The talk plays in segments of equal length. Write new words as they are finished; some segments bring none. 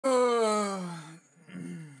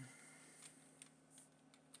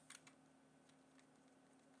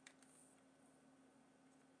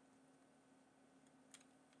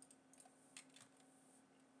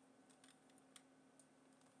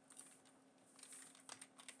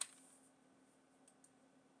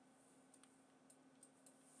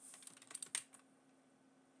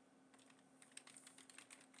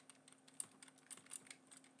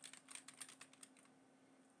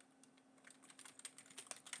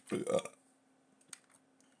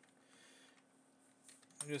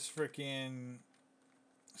Just freaking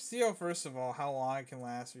see how first of all how long it can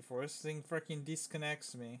last before this thing freaking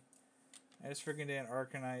disconnects me. I just freaking did an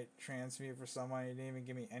Arcanite transmute for someone. He didn't even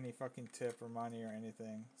give me any fucking tip or money or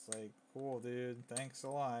anything. It's like, cool, dude. Thanks a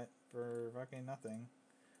lot for fucking nothing.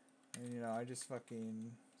 And, you know, I just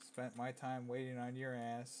fucking spent my time waiting on your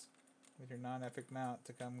ass with your non-epic mount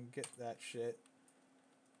to come get that shit.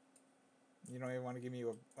 You don't even want to give me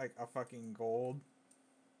a fucking gold.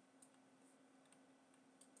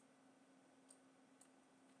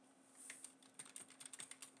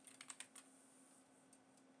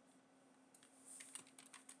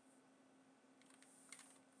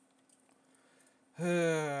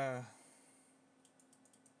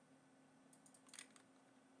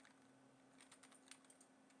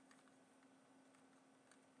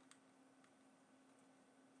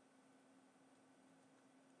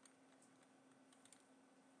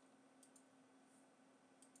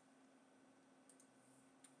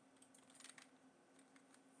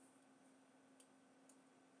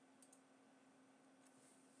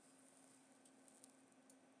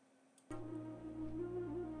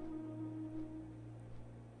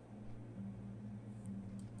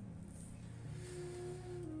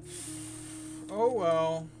 Oh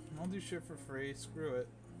well, I'll do shit for free. Screw it.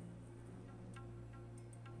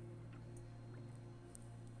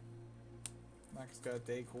 Max got a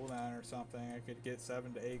day cooldown or something. I could get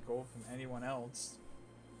 7 to 8 gold from anyone else.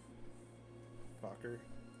 Fucker.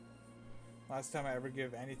 Last time I ever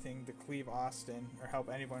give anything to Cleve Austin or help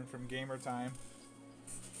anyone from Gamer Time.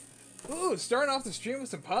 Ooh, starting off the stream with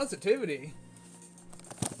some positivity.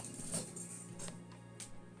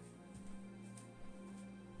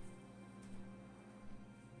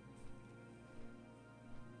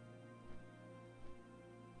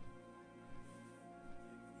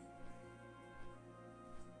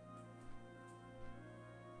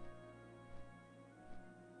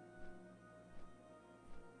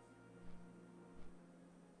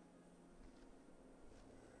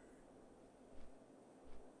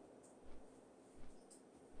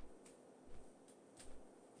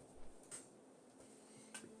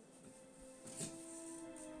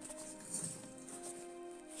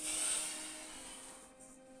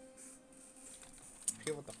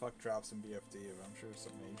 What the fuck drops in BFD, but I'm sure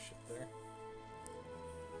some mage shit there.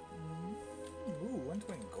 Ooh,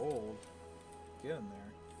 120 gold. Get in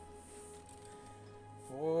there.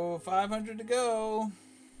 Oh, 500 to go.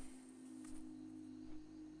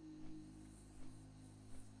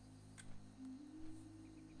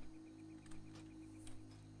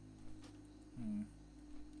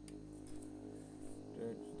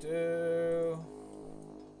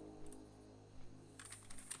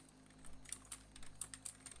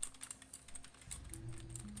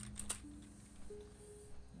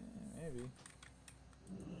 Maybe.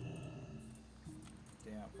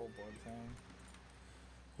 Damn, full blood thing.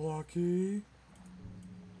 Lucky.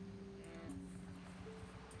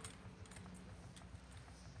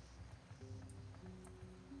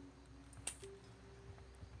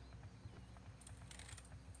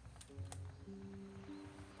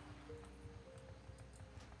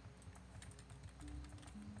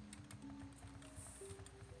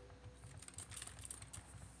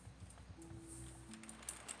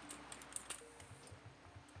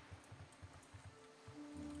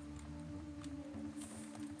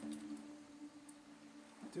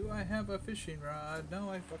 Do I have a fishing rod? No,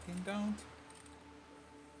 I fucking don't.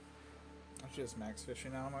 I should just max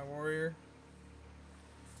fishing out of my warrior.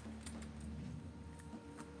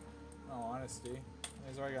 Oh, honesty.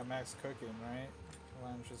 He's already got max cooking, right?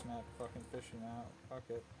 Well, I'm just max fucking fishing out. Fuck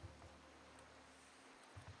it.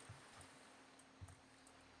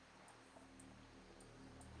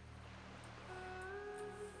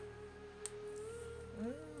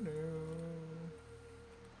 Oh no.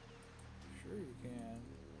 Sure you can.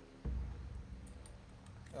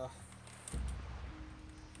 Ugh.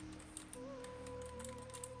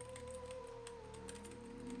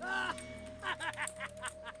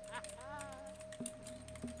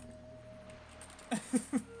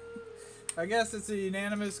 I guess it's a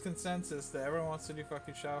unanimous consensus that everyone wants to do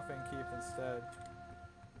fucking Shadowfang Keep instead.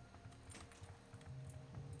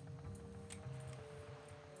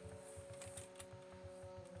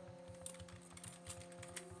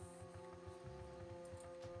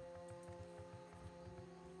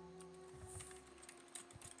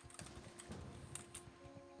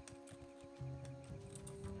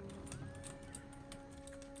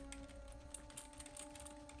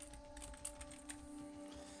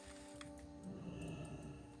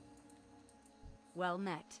 Well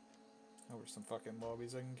met. Oh, there's some fucking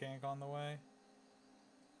lobbies I can gank on the way.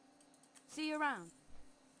 See you around.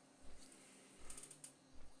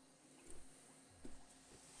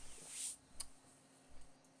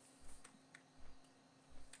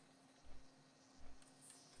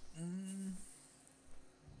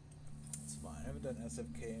 It's fine. I haven't done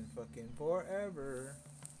SFK in fucking forever.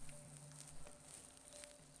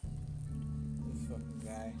 This fucking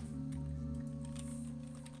guy.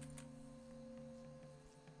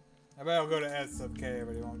 I bet I'll go to SFK,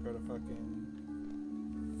 but he won't go to fucking.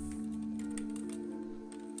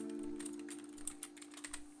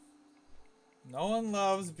 No one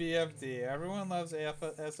loves BFD. Everyone loves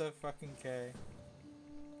SF fucking K.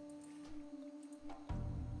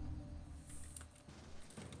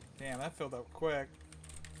 Damn, that filled up quick.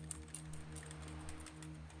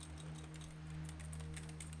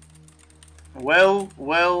 Well,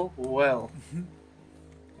 well, well.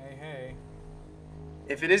 Hey, hey.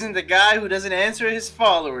 If it isn't the guy who doesn't answer his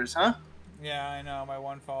followers, huh? Yeah, I know, my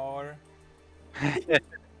one follower.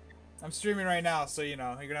 I'm streaming right now, so you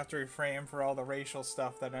know, you're gonna have to refrain for all the racial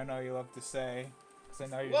stuff that I know you love to say.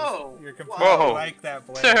 Cause I know you're completely like that,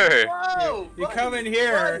 Blake. Sir. Whoa, You come in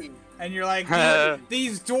here buddy, and you're like,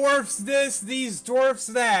 these dwarfs this, these dwarfs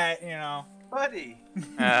that, you know. buddy,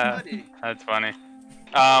 buddy. That's funny.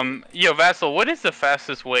 Yo, Vassal, what is the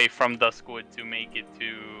fastest way from Duskwood to make it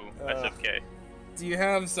to SFK? Do you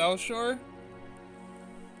have South Shore?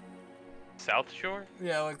 South Shore?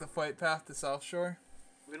 Yeah, like the flight path to South Shore.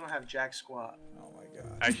 We don't have jack squat. Oh my god.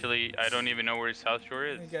 Actually, I don't even know where South Shore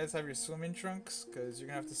is. You guys have your swimming trunks? Because you're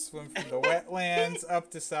going to have to swim from the wetlands up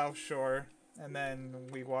to South Shore. And then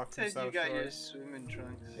we walk from Said South you got Shore. your swimming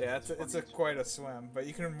trunks. Yeah, it's quite a swim. But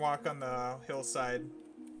you can walk on the hillside,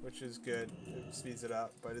 which is good. It speeds it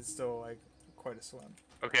up. But it's still, like, quite a swim.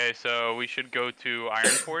 Okay, so we should go to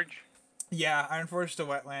Ironforge? Yeah, Ironforge to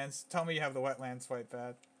wetlands. Tell me you have the wetlands fight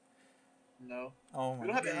pad. No. Oh my We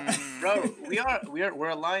don't god. have bro, we're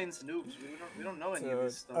Alliance noobs. We don't know any of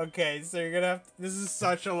this stuff. Okay, so you're gonna have this is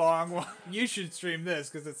such a long one. You should stream this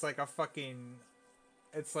because it's like a fucking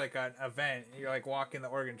it's like an event. You're like walking the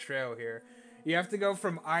Oregon Trail here. You have to go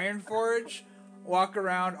from Ironforge, walk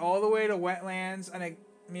around all the way to wetlands, and I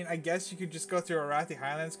mean I guess you could just go through Arathi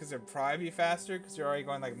Highlands because it'd probably be faster because you're already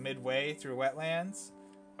going like midway through wetlands.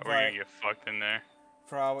 Or we're gonna get fucked in there.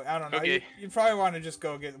 Probably, I don't know. Okay. You probably want to just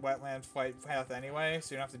go get wetland flight path anyway,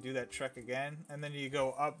 so you don't have to do that trek again. And then you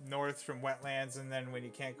go up north from wetlands, and then when you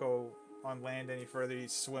can't go on land any further, you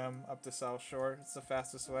swim up the South Shore. It's the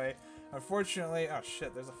fastest way. Unfortunately, oh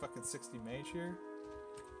shit, there's a fucking 60 mage here.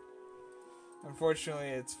 Unfortunately,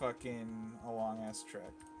 it's fucking a long ass trek.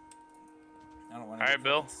 I don't want to. Alright,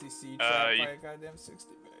 Bill. CC by a goddamn 60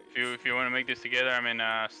 mage. If you want to make this together, I'm in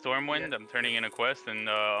Stormwind. Yeah. I'm turning in a quest, and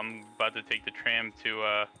I'm about to take the tram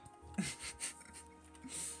to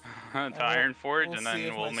to Ironforge, and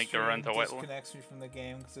then we'll make the run to Wetland. Disconnects me from the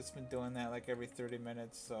game because it's been doing that like every 30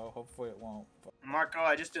 minutes, so hopefully it won't. But... Marco,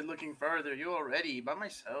 I just did looking further. You already by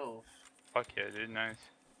myself. Fuck yeah, dude, nice.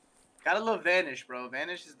 Gotta love Vanish, bro.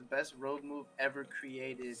 Vanish is the best road move ever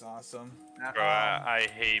created. It's awesome. Now, Bro, I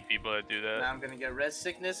hate people that do now that. I'm gonna get res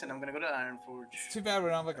sickness and I'm gonna go to Ironforge. It's too bad we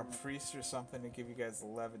don't have like a priest or something to give you guys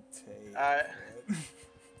levitate.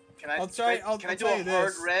 Can I I'll try. Can I'll I do tell a you hard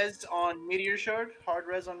this. res on Meteor Shard? Hard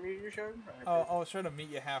res on Meteor Shard? Alright, I'll try to meet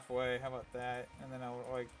you halfway. How about that? And then I'll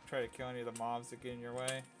like try to kill any of the mobs that get in your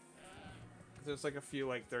way. 'Cause there's like a few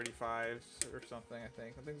like 35s or something. I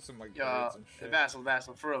think there's some like birds and shit.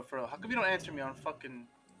 Vassal, for real. How come you don't answer me on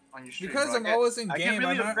your stream? Because bro? I'm always in I get game.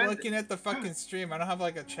 really I'm not offended. looking at the fucking stream. I don't have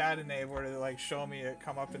like a chat enabler to like show me it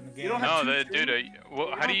come up in the game. don't have No, two dude.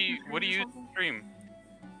 streams? What do you stream?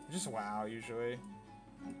 Just WoW usually.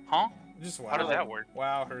 Huh? Just WoW. How does that work?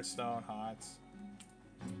 WoW, Hearthstone, HOTS.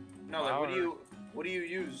 No, like what do you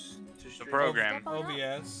use to stream? The program.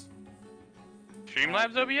 OBS.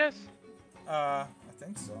 Streamlabs OBS? I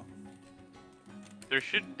think so. There's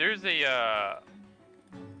a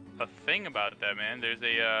thing about that, man. There's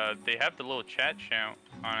they have the little chat shout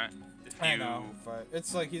on it. I know, but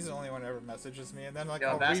it's like he's the only one who ever messages me, and then like Yo,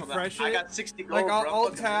 I'll Vassal, refresh it. I got 60 gold, Like I'll bro.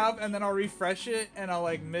 alt tab and then I'll refresh it and I'll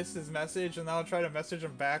like miss his message and then I'll try to message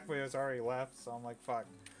him back but he was already left, so I'm like fuck.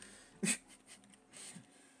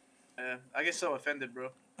 I get so offended, bro.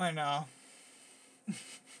 I know.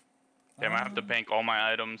 Damn, I have to bank all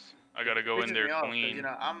my items. I gotta go in Pisses there me off, 'cause, clean. you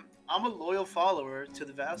know, I'm a loyal follower to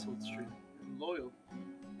the Vassal stream. I'm loyal.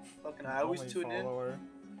 Fucking, I always Only tune follower. in.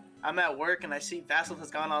 I'm at work and I see Vassal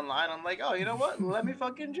has gone online. I'm like, oh, you know what? Let me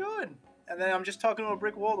fucking join. And then I'm just talking to a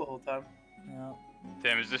brick wall the whole time. Yeah.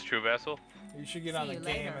 Damn, is this true, Vassal? You should get on See the you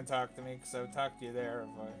game later. and talk to me because I would talk to you there.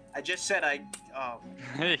 But I just said I'm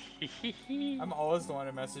always the one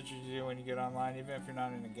who messages you when you get online, even if you're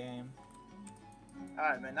not in the game.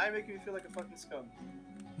 Alright, man. Now you're making me feel like a fucking scum.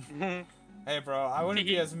 Hey, bro, I wouldn't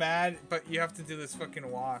be as mad, but you have to do this fucking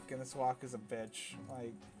walk, and this walk is a bitch.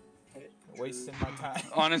 Like, wasting my time.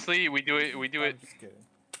 Honestly, we do it. We do I'm it just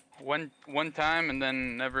kidding. one time and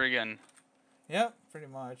then never again. Yep, pretty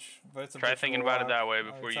much. But it's a Try bitch of thinking a about it walk, that way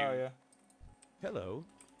I'll before tell you. ya. Hello.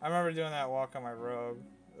 I remember doing that walk on my rogue.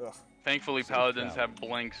 Ugh. Thankfully, So paladins proud. have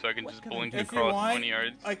blink, so I can just blink If you across want, 20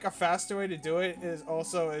 yards. like, a faster way to do it is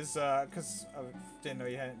because I didn't know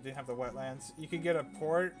you didn't have the wetlands. You could get a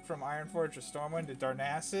port from Ironforge or Stormwind to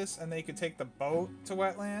Darnassus, and then you could take the boat to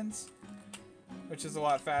wetlands, which is a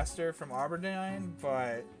lot faster from Aberdeen.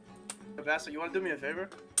 But Vassal, you want to do me a favor?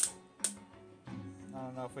 I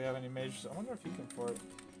don't know if we have any majors. I wonder if you can port.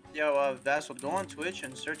 Yo, Vassal, go on Twitch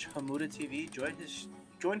and search Hamuda TV.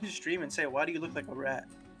 Join his stream and say, "Why do you look like a rat?"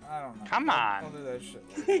 I don't know. Come I'll on. do that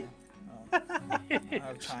shit later. I don't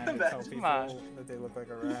have time to tell people that they look like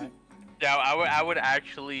a rat. Yeah, I would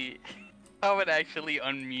actually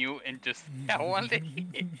unmute and just I want to.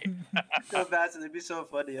 So Vassal, it'd be so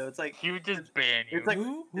funny. Yo. It's like He would just ban you. It's like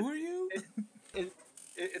Who are you?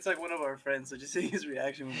 it's like one of our friends. So just seeing his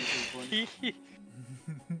reaction would be so funny.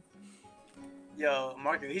 Yo,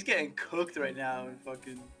 Marco, he's getting cooked right now in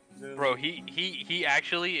fucking. Zoom. Bro, he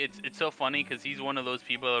actually, it's so funny because he's one of those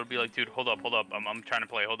people that'll be like, dude, hold up, I'm trying to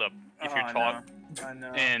play, hold up. If you're talking, I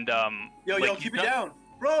know. and Yo, like, keep it down,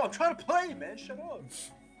 bro. I'm trying to play, man. Shut up.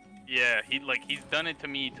 Yeah, he's done it to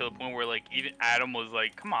me to the point where like even Adam was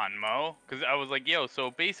like, come on, Mo, because I was like, yo,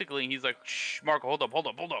 so basically he's like, shh, Marco, hold up.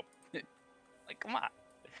 Like, come on.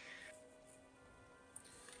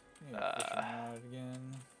 Again.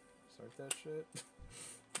 Start that shit.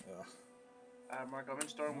 Ugh. Marco, I'm in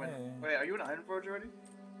Stormwind. Hey. Wait, are you in Ironforge already?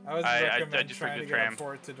 I I recommend just trying took to the get tram. a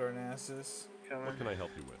port to Darnassus. What can I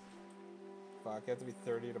help you with? Fuck, you have to be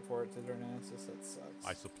 30 to port to Darnassus. That sucks.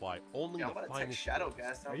 I supply only Yeah, I'm the about to take finest. Shadow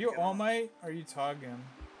Gas down. Are you All Might? Or are you Toggin?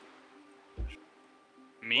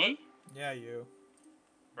 Me? Yeah, you.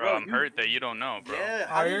 Bro, Bro, I'm hurt that you don't know, bro. Yeah,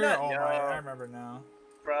 Oh, how do you you're not All know? Might. I remember now.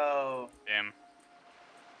 Bro. Damn.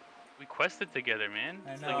 We quested together, man.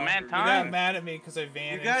 I It's know. like mad You time. got mad at me because I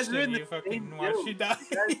vanished guys were in and the you fucking same watched guild. you die.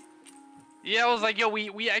 Yeah, I was like, yo,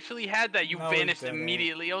 we actually had that. You No, we vanished didn't.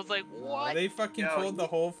 immediately. I was like, what? They fucking Yo, pulled the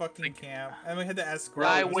whole fucking camp. And we had to escort.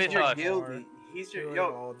 Die us with more. us. Guildie. He's We your would've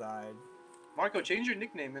yo. all died. Marco, change your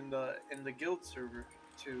nickname in the guild server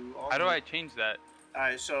to. How do I change that?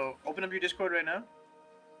 Alright, so open up your Discord right now.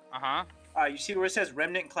 Uh-huh. You see where it says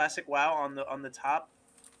Remnant Classic WoW on the top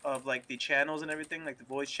of like the channels and everything, like the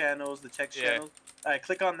voice channels, the text Yeah. channels. Alright,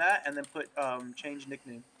 click on that and then put change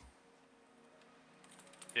nickname.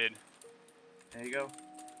 Did. There you go.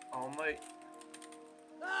 All Might.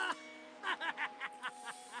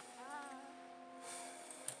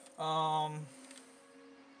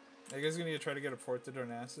 Are you guys gonna try to get a port to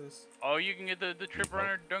Darnassus? Oh, you can get the trip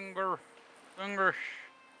runner Dunger.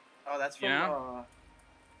 Oh, that's from. Yeah.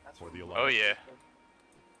 That's For from, the Oh alliance. yeah.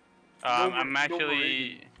 No, I'm no actually.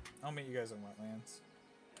 Meridian. I'll meet you guys in wetlands.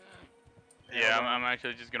 Yeah, hold on. I'm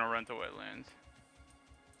actually just gonna run to wetlands.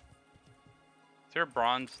 Is there a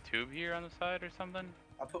bronze tube here on the side or something?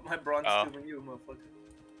 I'll put my bronze Oh. tube in you, motherfucker.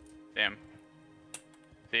 Damn.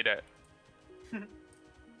 See that?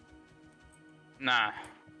 Nah.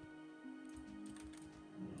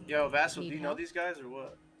 Yo, Vassal, do Need you know help? these guys or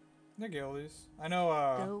what? They're guildies. I know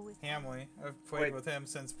Go with Hamley. I've played Wait. with him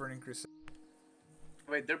since Burning Crusade.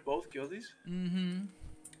 Wait, they're both guildies? Mm-hmm.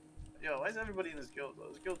 Yo, why is everybody in this guild, though?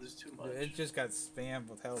 This guild is too much. It just got spammed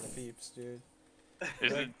with hella peeps, dude.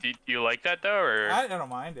 Is it? Do you like that though, or? I don't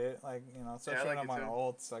mind it. Like, you know, especially like when I'm it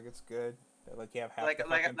on too. ults, like it's good. That, like you have half like the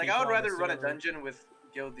like fucking like people I would on the rather run a server. dungeon with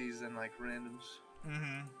guildies than like randoms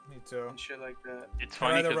Mm-hmm. Me too. and shit like that. It's I'd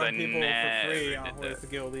funny rather because I run people never for free did with that.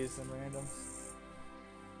 the guildies than randoms.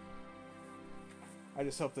 I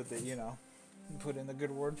just hope that they, you know, put in the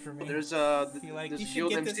good word for me. There's Be like, there's you should guild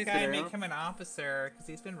get this MC guy and today, make him an officer, because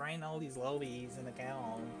he's been running all these lobbies in the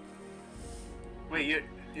town. Wait,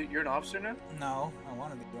 you're an officer now? No, I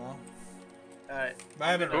wanted to go. Alright. But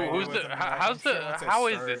I haven't Who- ran Who's with the? him How, yet. how's I'm sure the? once I How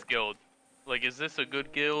is start. this guild? Like, is this a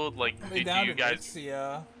good guild? Like, I'll do, be do down you to guys?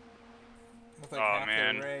 Nixia with like Oh, half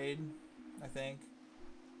man. the raid, I think.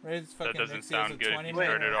 Raid's That fucking doesn't Nixia's sound a good. 20 You man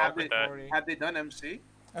started or off a with that. 40. Have they done MC?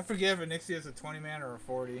 I forget if Nixia's a 20 man or a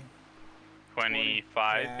 40.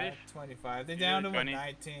 25 Yeah, ish. 25. They Yeah, down to 20.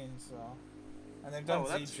 19, so. And they've done Oh,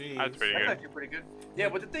 that's- ZGs. that's pretty That's good. actually pretty good. Yeah,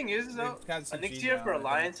 but the thing is though, They've got a ZGs Nixia now, for I think.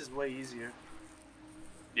 Alliance is way easier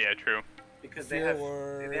Yeah, true. because they Fear have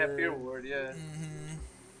Ward. Fear Ward, yeah. Mm-hmm.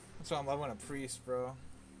 That's why I'm loving a priest, bro.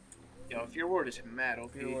 Yo, Fear Ward is mad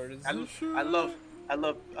OP. Fear Ward is I, the shit. I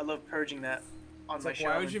love purging that. on It's my like, show.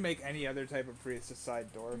 why would you make any other type of priest a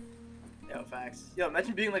side door? Yo, facts. Yo,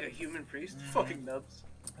 imagine being like a human priest. Fucking nubs.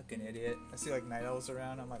 Fucking idiot. I see like night elves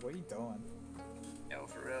around. I'm like, what are you doing? Yo,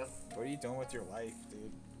 for real. What are you doing with your life,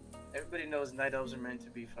 dude? Everybody knows night elves are meant to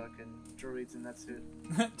be fucking druids, and that's it.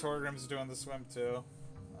 Torgrim's doing the swim too.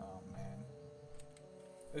 Oh man.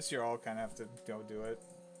 This year all kind of have to go do it.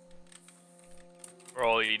 We're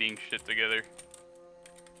all eating shit together.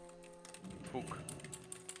 Pook.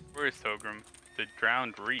 Where is Togrim? The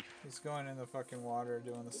drowned reef. He's going in the fucking water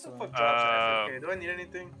doing the What the swim. fuck drops that? Okay, do I need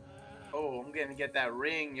anything? Oh, I'm gonna get that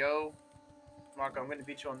ring, yo. Marco, I'm gonna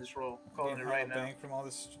beat you on this roll. I'm calling it right now. Bank from all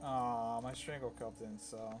this. My strangle kept in,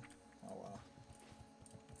 so. Oh well.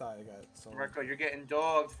 I thought I got it. So. Marco, you're getting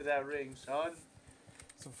dogged for that ring, son.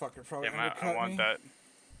 Some fucker probably Damn, I undercut want me. that.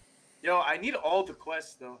 Yo, I need all the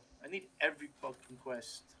quests though. I need every fucking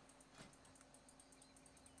quest.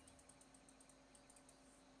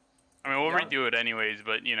 I mean, we'll Yeah. redo it anyways,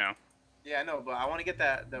 but you know. Yeah, I know, but I want to get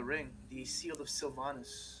the ring, the Seal of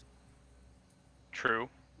Sylvanas. True.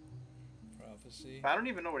 Prophecy. But I don't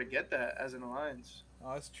even know where to get that as an alliance.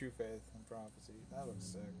 Oh, it's True Faith and Prophecy. That looks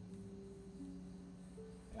sick.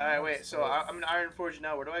 Yeah, All right, that wait. looks So sick. I'm in Ironforge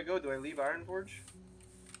now. Where do I go? Do I leave Ironforge?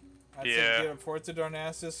 I'd Yeah. say get a Port to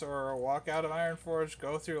Darnassus or walk out of Ironforge,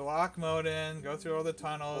 go through Lochmoden, go through all the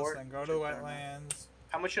tunnels, Port, then go to check wetlands.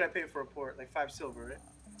 How much should I pay for a port? Like 5 silver, right?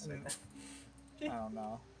 I don't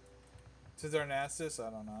know. To Darnassus, I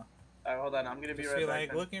don't know. All right, hold on. I'm gonna be Just right be back. like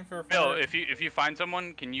then. looking for. Bill, fire- if you find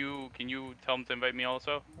someone, can you tell them to invite me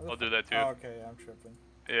also? I'll do that too. Oh, okay, yeah, I'm tripping.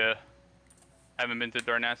 Yeah. I haven't been to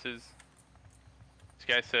Darnassus. This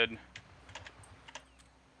guy said.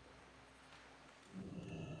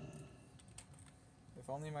 If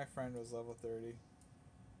only my friend was level 30.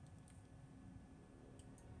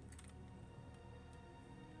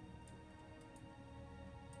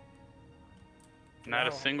 Not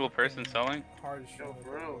a Wow, single person fucking selling? Hard as Yo, shit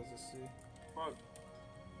bro. to see. Fuck.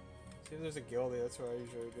 See if there's a guildie, that's what I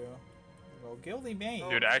usually do. Well, guildie mate.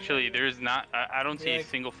 Dude, actually, there's not. I don't see Yeah, a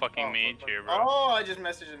single fucking Oh, mage fuck. here, bro. Oh, I just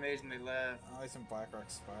messaged a mage and they left. Oh, he's in Blackrock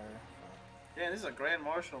Spire. Yeah, this is a Grand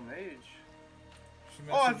Marshal mage. She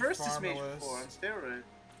Oh, I've messaged versed this mage Farmerless. before on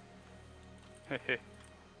steroid.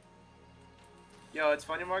 Yo, it's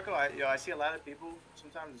funny, Marco. I see a lot of people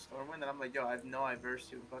sometimes in Stormwind, and I'm like, yo, I know I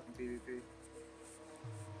versed you in fucking PvP.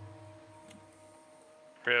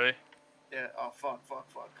 Really? Yeah. Oh, fuck.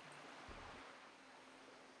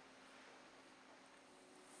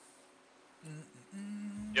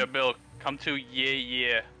 Yeah, Bill, come to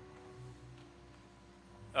yeah.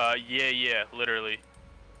 Yeah, literally.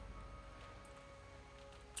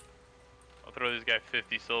 I'll throw this guy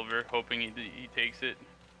 50 silver, hoping he takes it.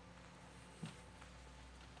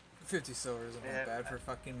 50 silver isn't Yeah. that bad for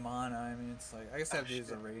fucking mana. I mean, it's like I guess I have to use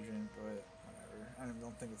a shit. Ragent, but whatever. I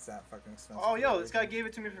don't think it's that fucking expensive. Oh, for yo, a this guy Ragent. gave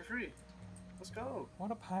it to me for free. Let's go.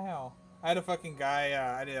 What a pal. I had a fucking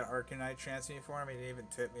guy, I did an Arcanite transmute for him. He didn't even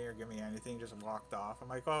tip me or give me anything, just walked off. I'm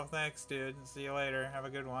like, oh, thanks, dude. See you later. Have a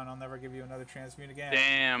good one. I'll never give you another transmute again.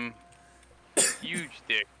 Damn. Huge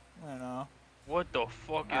dick. I don't know. What the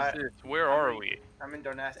fuck is Alright. this? Where are we? I'm in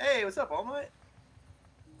Darnas. Hey, what's up, All Might?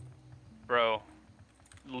 Bro.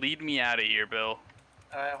 Lead me out of here, Bill.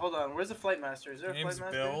 Alright, hold on. Where's the Flight Master? Is there My a name's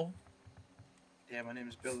Flight Master? Bill. Yeah, my name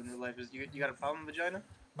is Bill in real life. You got a problem, vagina?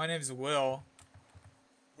 My name's Will.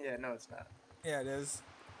 Yeah, no, it's not. Yeah, it is.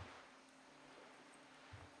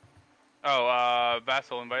 Oh,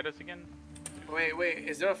 Vassild, invite us again? Wait.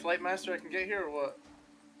 Is there a Flight Master I can get here or what?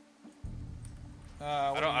 When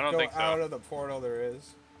I you don't go think so. out of the portal, there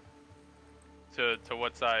is. To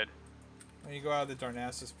what side? When you go out of the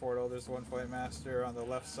Darnassus portal, there's one Flight Master on the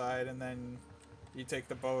left side, and then you take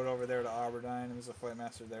the boat over there to Aberdeen, and there's a Flight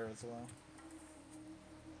Master there as well.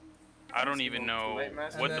 I don't even know Flight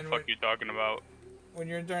Master? what And the then fuck you're talking about. When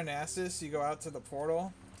you're in Darnassus, you go out to the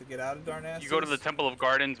portal to get out of Darnassus. You go to the Temple of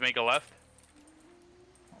Gardens, make a left.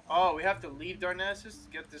 Oh, we have to leave Darnassus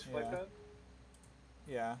to get this Flight Yeah. Pad?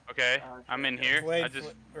 Yeah. Okay, I'm in here. Blade I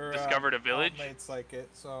just or, discovered a village. Altmate's like it,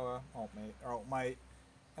 so Altmate.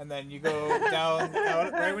 And then you go down,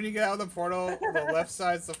 right when you get out of the portal, the left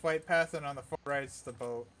side's the flight path, and on the far right's the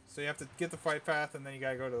boat. So you have to get the flight path, and then you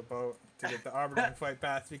gotta go to the boat to get the Aberdeen flight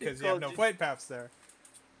path because you have no flight paths there.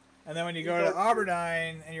 And then when you go to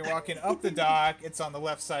Aberdeen and you're walking up the dock, it's on the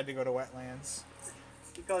left side to go to wetlands.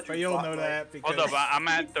 He called you But you'll Bot know Light. that because Hold up, I'm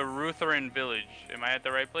at the Rutheran village. Am I at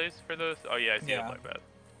the right place for those? Oh yeah, I see Yeah. the flight path.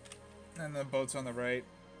 and the boat's on the right.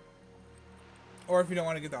 Or if you don't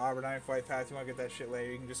want to get the Aberdeen flight path, you want to get that shit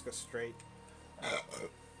later, you can just go straight. So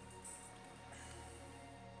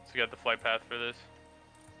you got the flight path for this.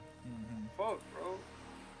 Fuck, bro.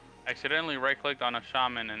 Accidentally right-clicked on a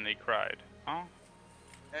shaman and they cried. Oh,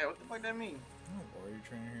 Hey, what the fuck that mean? Oh, warrior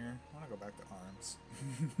trainer here. I want to go back to arms.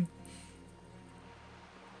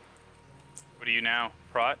 what are you now?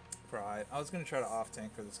 Prot? Pride. I was gonna try to off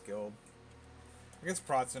tank for this guild. I guess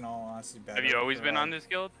Prot's in all honesty better. Have you always for, been like, on this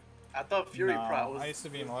guild? I thought Fury no, Prot was. I used to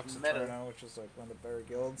be in Lux meta. Eterno, which is like one of the better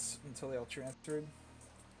guilds until they all transferred.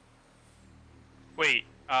 Wait,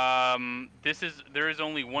 there is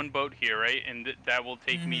only one boat here, right? And that will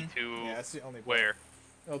take me to Yeah, that's the only. where?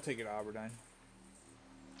 I'll take it to Aberdeen.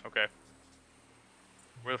 Okay.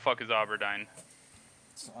 Where the fuck is Aberdeen?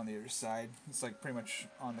 It's on the other side. It's like pretty much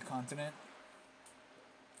on the continent.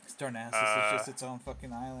 Darnassus is just its own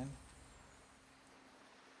fucking island.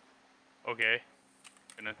 Okay.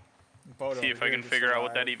 Gonna Boat see over if I here can to figure out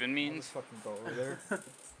what survive. that even I'll means. just fucking go over there.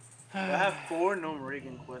 I have 4 Gnome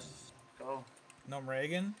Reagan quests. Go. Gnome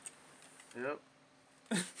Reagan? Yep.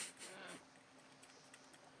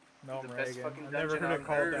 Gnome The best Reagan. fucking I've never dungeon heard it on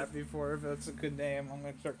called Earth. that before. If that's a good name, I'm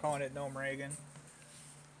gonna start calling it Gnome Reagan.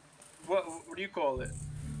 What do you call it?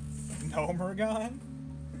 Gnome Regan?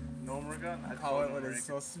 Gnome Regan? I Call it Gnome what Regan. it's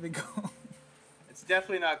supposed to be called. It's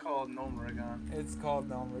definitely not called Gnome Regan. It's called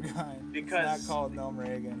Gnome Regan. Because- It's not called Gnome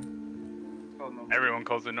Reagan. It's called Gnome Everyone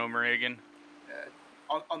calls it Gnome Reagan.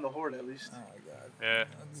 Regan. On the Horde, at least. Oh my god. Yeah.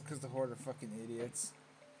 That's because the Horde are fucking idiots.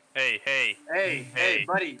 Hey. Hey,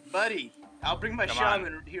 buddy. I'll bring my Come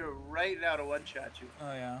shaman here right now to one-shot you.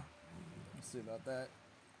 Oh yeah. Let's see about that.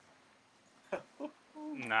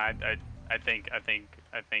 Nah, I think,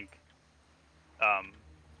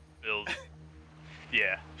 Bill's,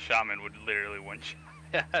 yeah, shaman would literally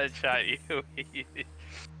one-shot you.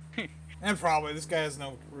 And probably this guy has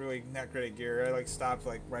no really not great gear. I like stopped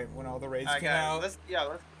like right when all the raids Alright, came guys, out.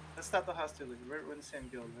 let's stop the hostility. We're in the same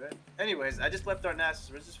guild, right? Anyways, I just left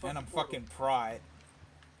Darnassus. Where's this fucking And I'm portal? fucking Pride.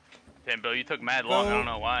 Damn, Bill, you took mad long. I don't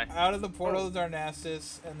know why. Out of the portal to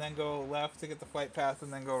Darnassus, and then go left to get the flight path,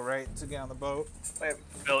 and then go right to get on the boat. Wait,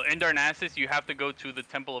 Bill, in Darnassus, you have to go to the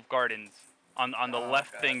Temple of Gardens. On the Oh,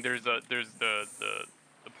 left God. thing, there's the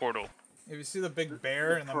portal. If you see the big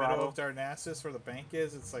bear in the middle Prado. of Darnassus where the bank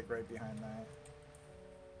is, it's like right behind that.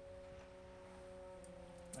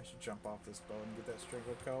 I should jump off this boat and get that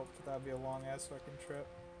strangle kelp, but that'd be a long ass fucking trip.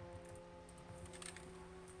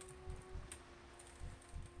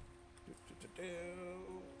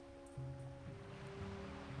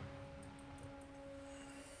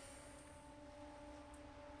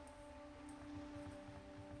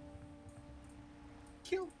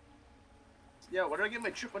 kill. Yeah, where do I get my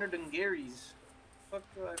trip under Dungaries? Fuck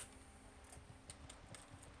do I...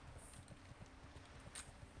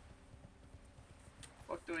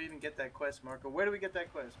 Fuck do I even get that quest, Marco? Where do we get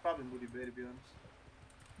that quest? Probably Moody Bay, to be honest.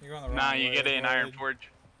 You're going the wrong Nah, way. you get it in Iron Void. Forge.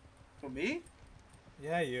 For me?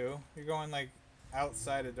 Yeah, you. You're going like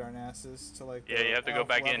outside of Darnassus to like. Yeah, the you have to go elf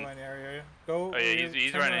back in. leveling area. Go. Oh yeah,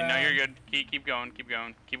 he's turn running. No, around. you're good. Keep going.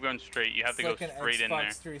 Keep going straight. You have to go Flick an straight in Xbox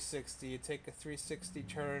there. 360. You take a 360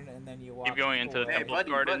 turn and then you walk. Keep going into the away. Hey, Temple of buddy,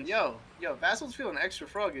 Gardens. yo, Vassild's feeling extra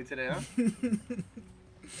froggy today, huh? Dude,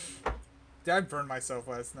 I burned myself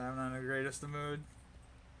last night. I'm not in the greatest of mood.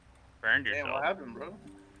 Burned Damn, yourself. what happened, bro?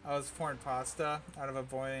 I was pouring pasta out of a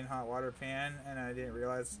boiling hot water pan, and I didn't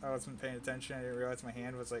realize I wasn't paying attention. I didn't realize my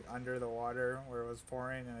hand was like under the water where it was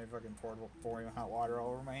pouring, and I fucking poured boiling hot water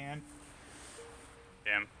all over my hand.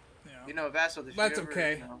 Damn. You know, Vassald, if That's you ever,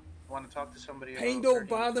 okay. want to talk to somebody Pain about don't hurting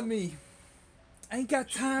bother yourself- me. I ain't got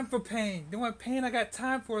time for pain. The only pain I got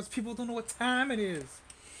time for is people don't know what time it is.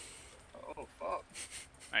 Oh, fuck.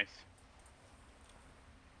 Nice.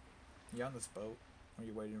 You on this boat? Are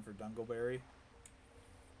you waiting for Dungleberry?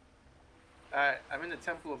 Alright, I'm in the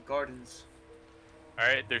Temple of Gardens. All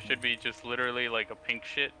right, there should be just literally like a pink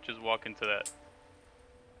shit. Just walk into that.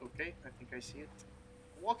 Okay, I think I see it.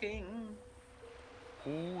 Walking.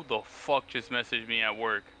 Who the fuck just messaged me at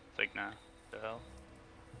work? It's like, nah. The hell?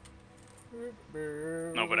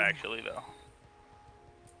 No, but actually though.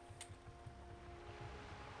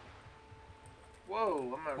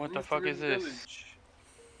 Whoa, I'm at What the Rutherford fuck is this? Village.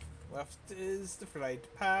 Left is the flight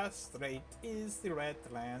path, right is the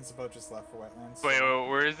wetlands. The boat just left for wetlands. Wait,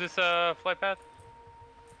 where is this flight path?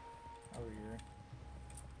 Over here.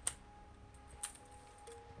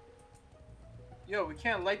 Yo, we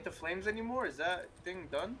can't light the flames anymore? Is that thing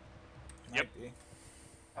done? Yep. Might be.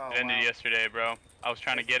 Oh, It ended wow. yesterday, bro. I was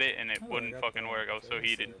trying to get it and it Oh, I wouldn't got fucking that. work. I was so Okay,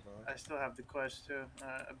 heated. I still have the quest too.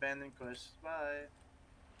 Abandoned quest. Bye.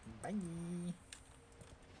 Bye.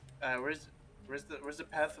 Where's the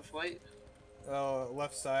path of flight? Oh,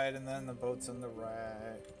 left side, and then the boat's on the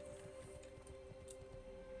right.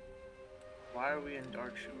 Why are we in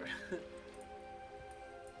Dark Shore?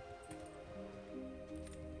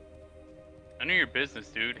 None of your business,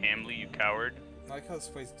 dude. Hamley, you coward. I like how this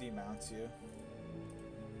place demounts you.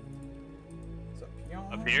 It's up here.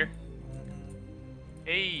 Up here? Mhm.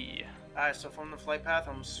 Hey. Alright, so from the flight path,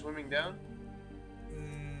 I'm swimming down.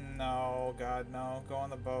 No, God, no. Go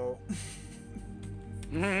on the boat.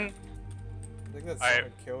 I think that's Alright.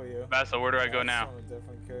 would kill you. Vassal, where do I go That now? would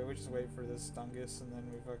definitely kill you. We just wait for this Stungus and then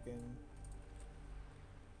we fucking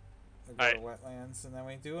we go to wetlands and then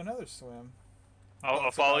we do another swim. I'll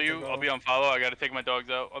it's follow about to you. go. I'll be on follow. I gotta take my dogs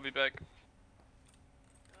out. I'll be back.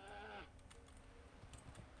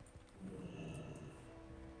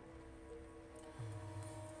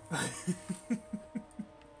 I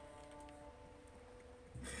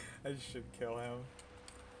should kill him.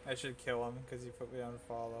 I should kill him because he put me on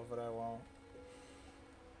follow, but I won't.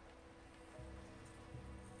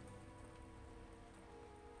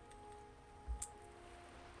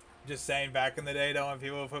 Just saying, back in the day, though, when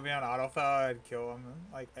people would put me on autofill, I'd kill them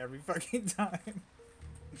like every fucking time.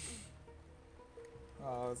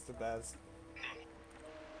 Oh, it's the best.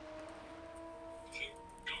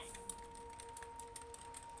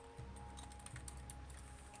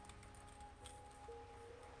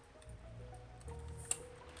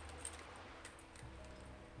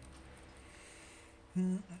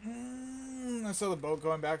 I saw the boat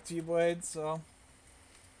going back to you, Blade, so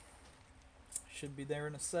should be there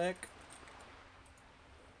in a sec.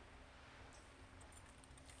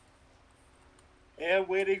 Yeah,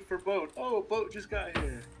 waiting for boat. Oh, boat just got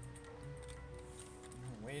here.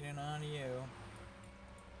 I'm waiting on you.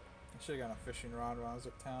 I should have gotten a fishing rod when I was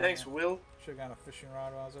at town. Thanks, Will. Should have gotten a fishing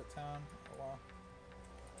rod when I was at town. Oh well.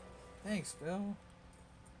 Thanks, Bill.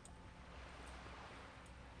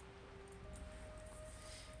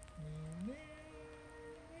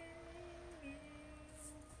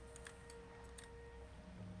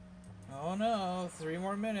 Oh no, 3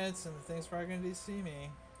 more minutes and the thing's probably gonna DC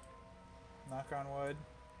me. Knock on wood.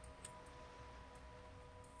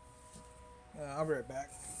 I'll be right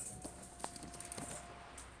back.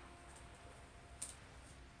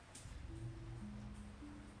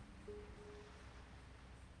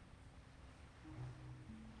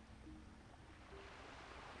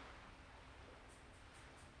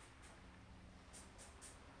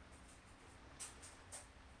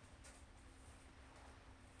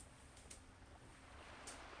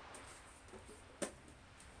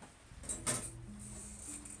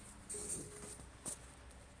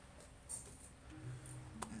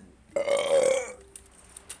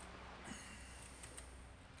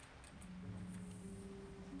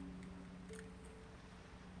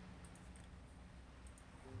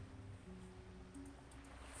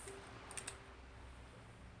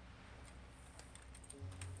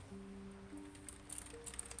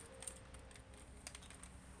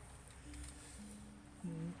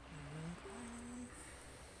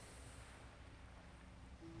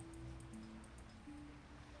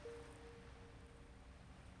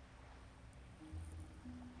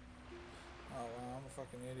 Oh wow, I'm a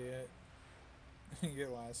fucking idiot. You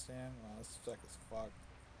get last stand? Wow, this deck is fucked.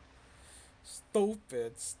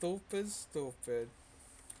 Stupid, stupid, stupid.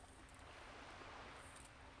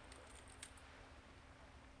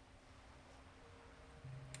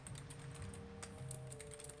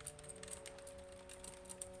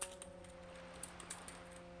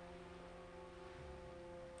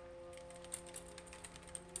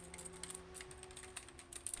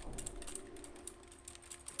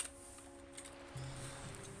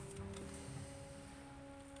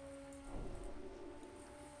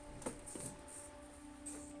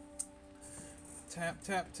 Tap,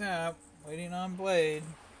 tap, tap. Waiting on Blade.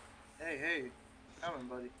 Hey, hey. Coming,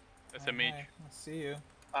 buddy. SMH. Hi, I see you.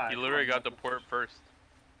 Alright, You come literally on, got the buddy. port first.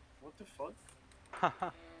 What the fuck?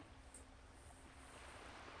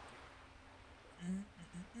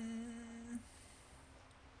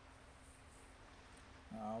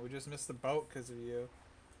 Oh, we just missed the boat because of you.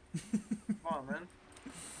 Come on, man.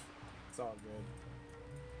 It's all good.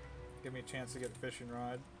 Give me a chance to get a fishing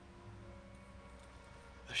rod.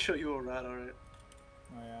 I'll show you a rat, alright.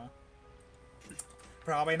 Oh yeah.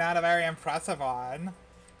 Probably not a very impressive one.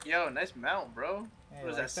 Yo, nice mount, bro. Hey,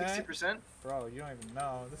 What is like that, 60%? Bro, you don't even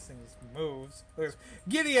know. This thing just moves. Look,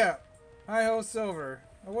 giddy up! Hi ho, silver.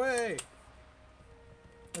 Away!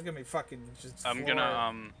 Look at me fucking just I'm floor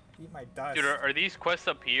gonna it. Eat my dust. dude, are these quests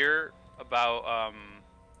up here about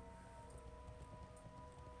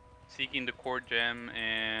seeking the core gem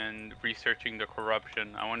and researching the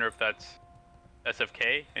corruption? I wonder if that's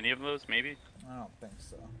SFK, any of those, maybe? I don't think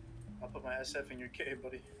so. I'll put my SF in your K,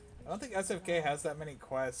 buddy. I don't think SFK has that many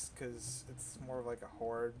quests because it's more of like a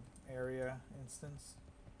horde area instance.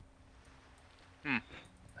 I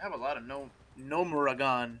have a lot of no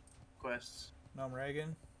Muragan quests. Gnome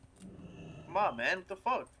Reagan. Come on, man. What the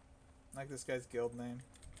fuck? I like this guy's guild name.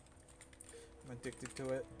 I'm addicted to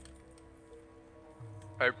it.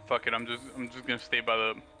 Alright, fuck it. I'm just gonna stay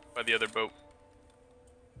by the other boat.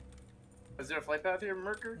 Is there a flight path here,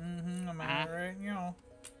 Merker? I'm on it right, you know.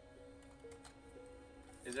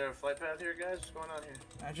 Is there a flight path here, guys? What's going on here?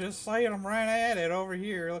 I just sight him right at it over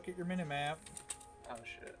here. Look at your minimap. Oh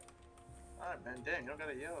shit. Alright, man. Dang, you don't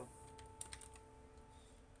gotta yell.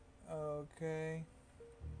 Okay.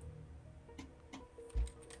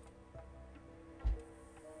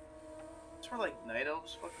 That's where like night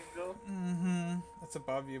elves fucking go. That's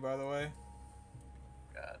above you, by the way.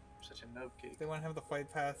 God, I'm such a noob cake. They wouldn't have the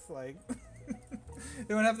flight path, like...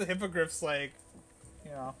 they wouldn't have the hippogriffs, like...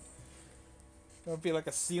 You know... There would be like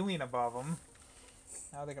a ceiling above them.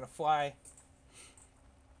 How are they gonna fly?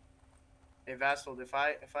 Hey Vassild, if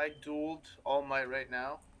I dueled All Might right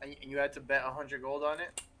now, and you had to bet 100 gold on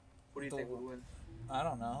it, what do you think would win? I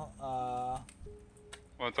don't know.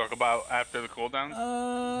 Want to talk about after the cooldown?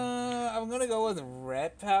 I'm gonna go with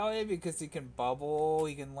Red Pally because he can bubble,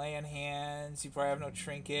 he can lay in hands, you probably have no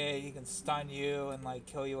trinket, he can stun you and like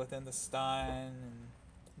kill you within the stun.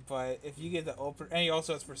 But if you get the opener, and he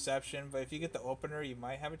also has perception, but if you get the opener, you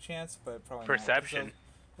might have a chance, but probably Perception? not.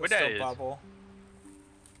 What He'll that still is? bubble.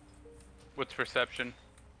 What's perception?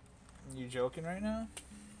 You joking right now?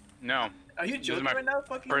 No. Are you This is joking my right now,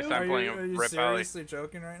 fucking first noob? time playing Are you Red Pally. seriously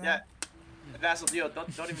joking right now? Yeah. Vassild, yo, don't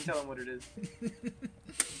even tell him what it is.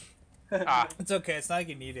 Ah, It's okay. It's not like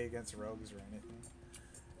you need it against rogues or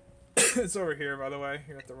anything. It's over here, by the way.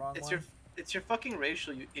 You're at the wrong one. It's your fucking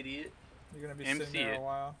racial, you idiot. You're gonna be MC sitting there it. a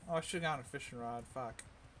while. Oh, I should've gotten a fishing rod. Fuck.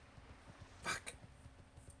 Fuck.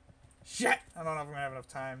 Shit! I don't know if I'm gonna have enough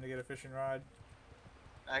time to get a fishing rod.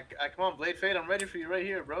 I come on, Blade Fade, I'm ready for you right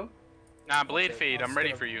here, bro. nah, Blade Okay, Fade, I'll I'm just ready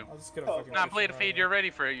get a- for you. I'll just get a Oh, fucking Nah, fishing Blade rod. Fade, you're ready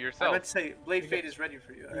for it I yourself. meant to say, Blade You Fade gu- is ready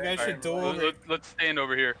for you. you guys should duel Alright, over- Let's stand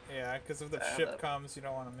over here. Yeah, because if the I ship love- comes, you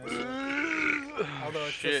don't want to miss it. Although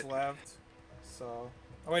it Shit. just left. So.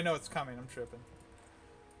 Oh, wait, no, it's coming. I'm tripping.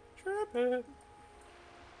 Tripping.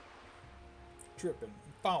 Tripping.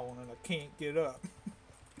 I'm falling and I can't get up.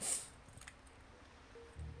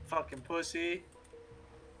 Fucking pussy.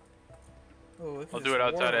 Oh, look at I'll this do it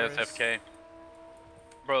outside of walrus. SFK.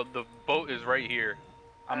 Bro, the boat is right here.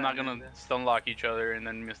 I'm not gonna stun lock each other and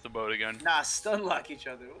then miss the boat again. Nah, stun lock each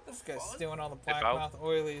other. What the This guy's fuck? stealing all the Dip out. blackmouth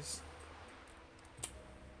oilies.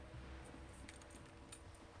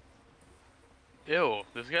 Ew,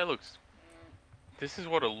 this guy looks... This is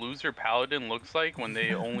what a loser paladin looks like when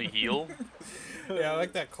they only heal. Yeah, I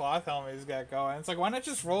like that cloth helmet he's got going. It's like, why not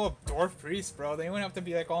just roll a dwarf priest, bro? They wouldn't have to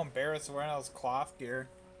be like all embarrassed wearing all this cloth gear.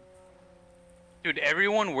 Dude,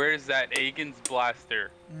 everyone wears that Aegon's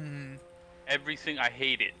blaster. Mm-hmm. I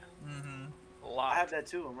hate it. Mm-hmm. A lot. I have that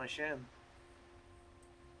too on my sham.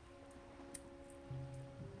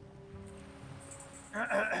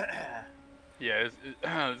 Yeah,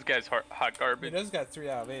 this guy's hot He garbage. does got 3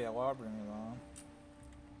 out of 8 at Lawbringer, though.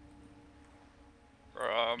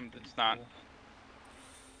 It's not...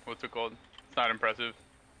 What's it called? It's not impressive.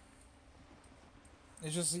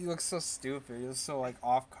 It's just, he looks so stupid. He looks so, like,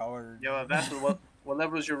 off-colored. Yo, Vassild, what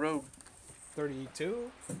level is your rogue?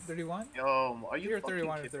 32? 31? Yo, are you You're fucking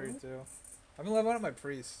 31 or kidding me? 32. I've been leveling up my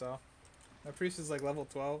priest, so. My priest is, like, level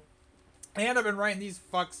 12. And I've been writing these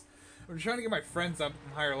fucks. I'm trying to get my friends up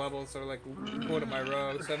higher levels, so, like, go to my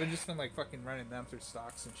rogues. So I've just been, like, fucking running them through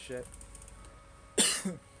stocks and shit.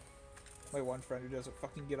 My one friend who doesn't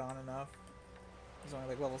fucking get on enough. He's only,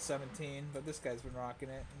 like, level 17, but this guy's been rocking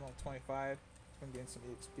it. I'm level 25. I'm getting some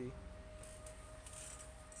EXP.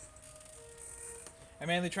 I'm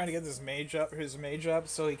mainly trying to get his mage up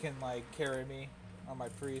so he can like carry me on my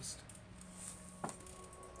priest.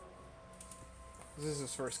 This is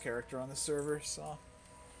his first character on the server, so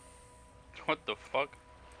What the fuck?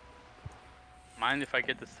 Mind if I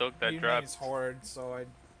get the soak that he drops? remains horde, so I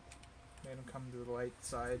made him come to the light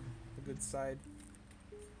side, the good side.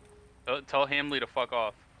 Tell Hamley to fuck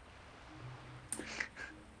off.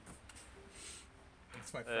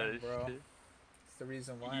 That's my friend, bro. Shit. It's the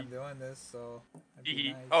reason why I'm doing this, so I'd be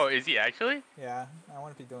He- nice. Oh, is he actually? Yeah, I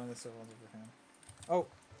want to be doing this if it wasn't for him. Oh.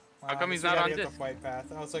 How come I he's guess we not gotta on get disc? the flight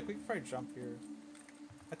path. I was like, we can probably jump here.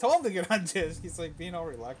 I told him to get on disc. He's like being all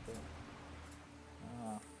reluctant.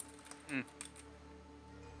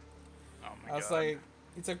 Oh my I was god. like,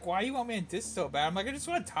 it's like, why you want me on disc so bad? I'm like, I just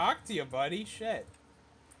want to talk to you, buddy. Shit.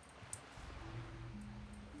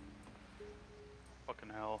 Fucking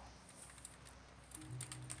hell.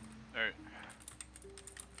 Alright.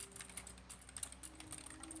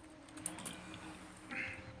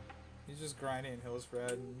 He's just grind it in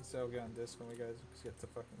Hillspread and so get on disc when we guys get to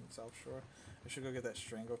fucking South Shore. I should go get that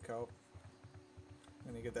Strangle Kelp.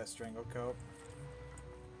 I'm gonna get that Strangle Kelp.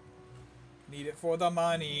 Need it for the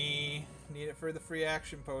money. Need it for the free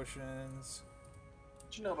action potions.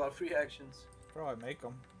 What you know about free actions? Bro, I make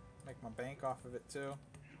them. Make my bank off of it too.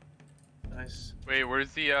 Nice. Wait,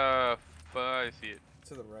 where's the I see it.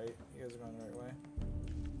 To the right. You guys are going the right way.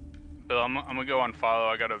 Bill, I'm gonna go on follow.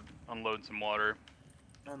 I gotta unload some water.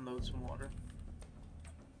 Unload some water.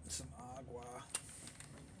 Some agua.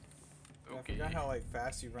 Yeah, I Okay. forgot how like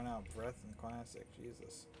fast you run out of breath in Classic.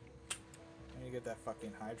 Jesus. And you get that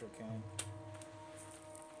fucking hydro can.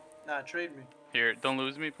 Nah, trade me. Here, don't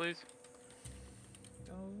lose me, please.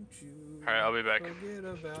 Don't you Alright, I'll be back. forget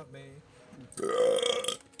about me.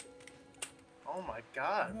 Oh my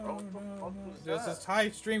god, bro. No, What the no, fuck no. was There's that? this high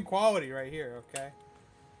stream quality right here, okay?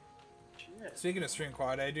 Shit. Speaking of stream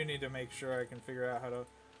quality, I do need to make sure I can figure out how to...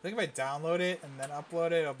 I think if I download it and then upload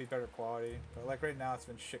it, it'll be better quality. But like right now, it's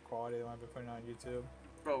been shit quality when I've been putting it on YouTube.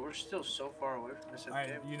 Bro, we're still so far away from this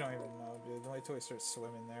game. You don't even know, dude. Wait till we start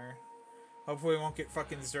swimming there. Hopefully we won't get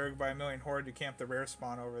fucking zerged by a million horde to camp the rare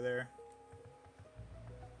spawn over there.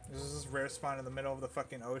 There's this rare spawn in the middle of the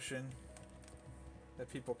fucking ocean that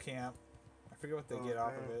people camp. I forget what they get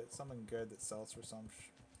off of it. It's something good that sells for some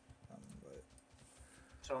but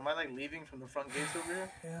So am I like leaving from the front gates over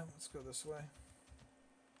here? yeah, let's go this way.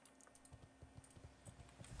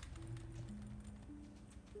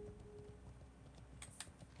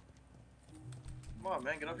 Come on,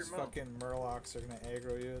 man, get off These your mount. fucking murlocs are gonna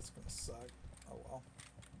aggro you. It's gonna suck. Oh well.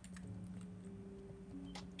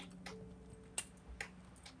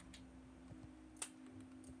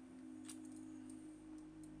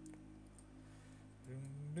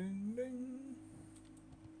 Ding, ding, ding.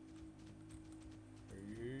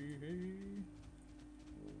 Hey, hey.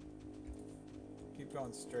 Keep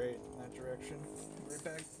going straight in that direction. Right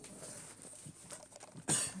back.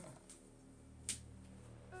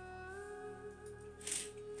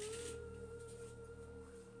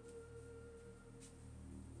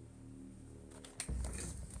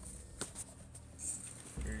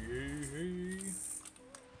 Hey, hey.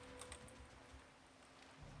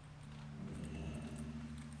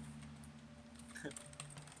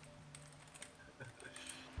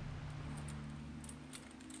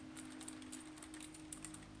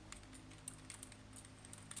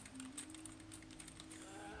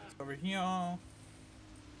 Over here. Over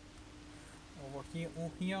here,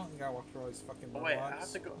 over here. You gotta walk through all these fucking Oh, murlocs. wait, I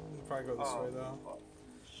have to go. We'll probably go this way though. Oh,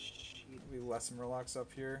 shit. There'll be less murlocs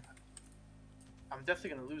up here. I'm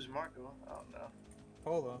definitely gonna lose Marco. Oh no.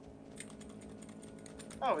 Polo.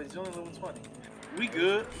 Oh, he's only level 20. We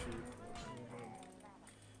good. Shoot.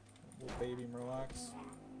 Little baby murlocs.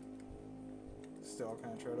 Still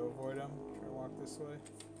kind of try to avoid them. Try to walk this way.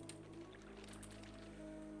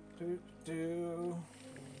 Do do.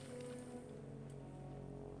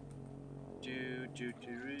 Do.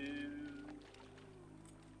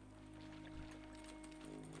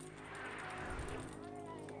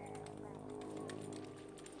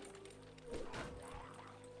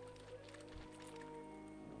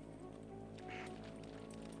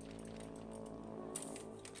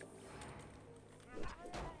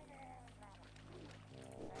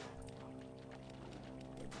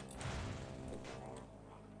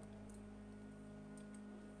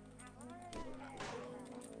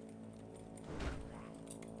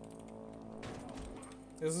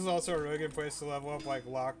 This is also a really good place to level up, like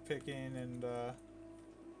lock picking and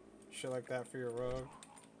shit like that for your rogue.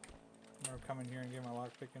 I'm gonna come in here and get my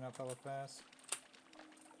lock picking up hella fast.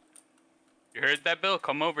 You heard that, Bill?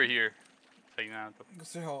 Come over here. Take that.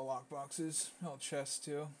 There's a hella lock boxes, hella chests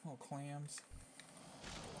too, hella clams.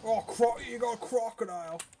 Oh, you got a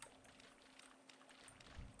crocodile.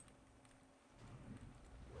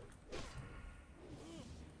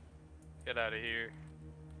 Get out of here.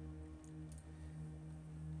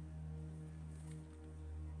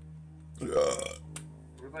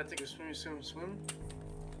 We're about to take a swim.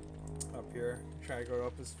 Up here, try to go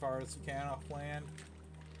up as far as you can off land.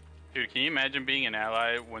 Dude, can you imagine being an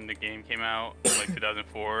ally when the game came out in like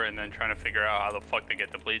 2004 and then trying to figure out how the fuck to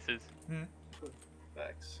get to places?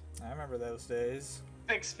 Facts. I remember those days.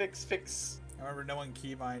 Fix. I remember no one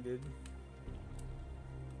keybinded.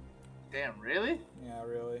 Damn, really? Yeah,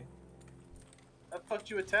 really. That fucked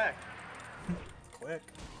you attack. Click.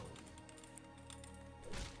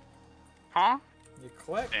 Huh? You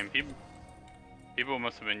click. Damn, people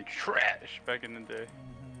must have been trash back in the day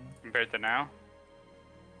compared to now.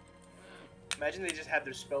 Imagine they just had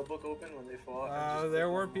their spell book open when they fought. and just There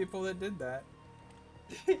click were on- people that did that.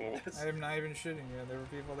 Well, That's- I'm not even shitting you. There were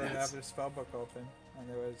people that have their spellbook open. and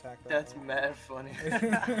they would attack that That's way. mad funny.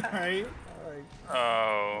 Right? Like,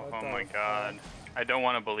 Oh, what oh the my fuck? god. I don't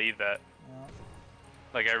want to believe that. Yeah.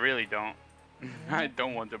 Like, I really don't. I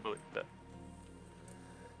don't want to believe that.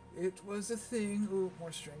 It was a thing. Ooh,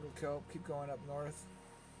 more strangled kelp. Keep going up north.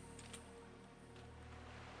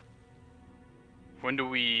 When do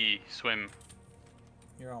we swim?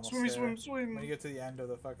 You're almost Swimmy, there. swim, swim. When you get to the end of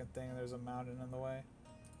the fucking thing, there's a mountain in the way.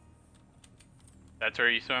 That's where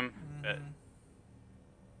you swim? Bet.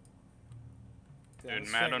 Yeah, Dude,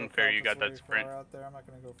 this mad strangled unfair kelp you is got that way sprint. far out there. I'm not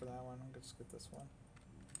gonna go for that one. I'm gonna just get this one.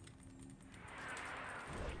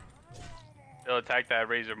 They'll attack that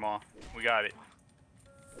razor maw. We got it.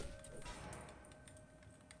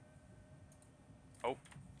 Oh.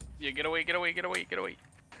 Yeah, get away, get away, get away, get away.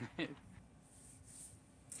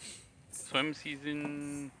 Swim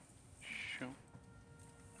season. Show.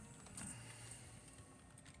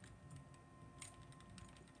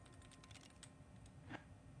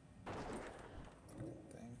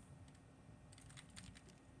 Thing.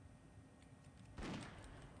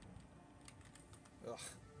 Ugh.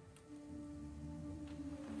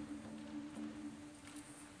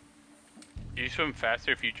 Do you swim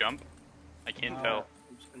faster if you jump? I can't No. tell.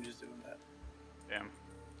 I'm just doing that. Damn.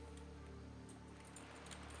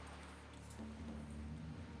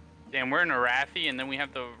 Damn, we're in Arathi and then we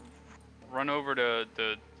have to run over to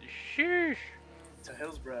the. Sheesh. It's a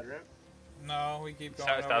Hillsbrad, right? No, we keep going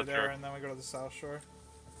South over there, shore. and then we go to the south shore.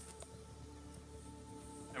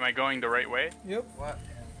 Am I going the right way? Yep. What?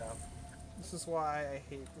 This is why I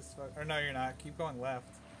hate this fuck. Or no, you're not. Keep going left.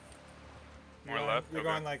 More You're left? You're Okay.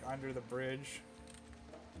 going like under the bridge.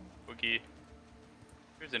 Okay.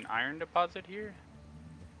 There's an iron deposit here?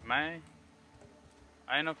 Am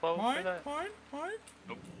I enough level for that? Mine.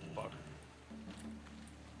 Nope. Fuck.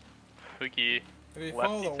 Okay. If you Left,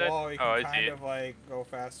 follow you the said? wall, you Oh, I can see kind it. of like go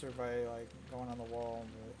faster by like going on the wall.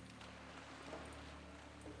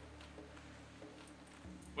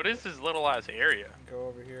 What is this little ass area? But go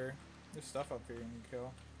over here. There's stuff up here you can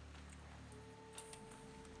kill.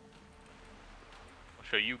 I'll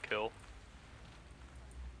show you kill.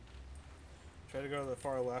 Try to go to the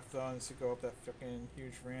far left though, and so go up that fucking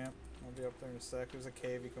huge ramp. I'll be up there in a sec. There's a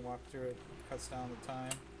cave you can walk through. It cuts down the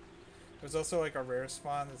time. There's also like a rare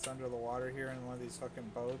spawn that's under the water here in one of these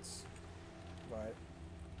fucking boats. But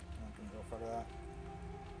I'm not gonna go for that.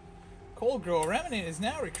 Cold Girl Remnant is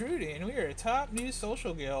now recruiting. We are a top new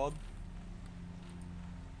social guild.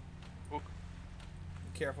 Ooh.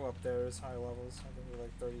 Be careful up there. There's high levels. I think we're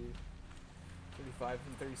like 30, 35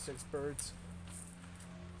 and 36 birds.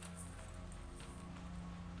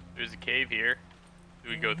 There's a cave here. Do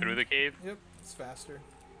we go through the cave? Yep, it's faster.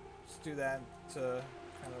 Just do that to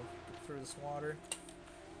kind of get through this water.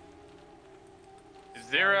 Is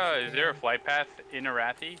there a flight path in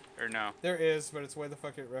Arathi or no? There is, but it's way the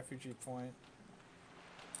fuck at Refugee Point.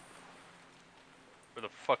 Where the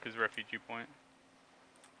fuck is Refugee Point?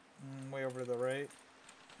 Way over to the right.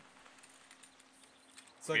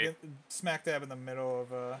 It's like Okay. smack dab in the middle of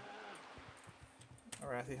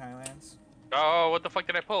Arathi Highlands. Oh, what the fuck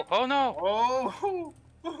did I pull? Oh no! Oh!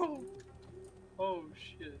 Oh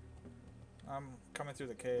shit. I'm coming through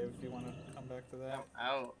the cave if you want to come back to that. I'm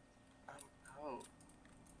out. I'm out.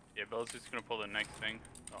 Yeah, Bill's just gonna pull the next thing.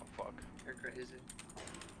 Oh fuck. You're crazy.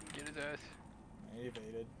 Get his ass. I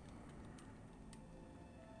evaded.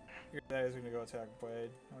 Your dad is gonna go attack Blade,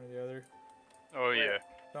 one or the other. Oh Wait. yeah.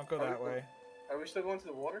 Don't go Are we that go- way. Are we still going to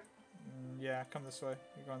the water? Yeah, come this way.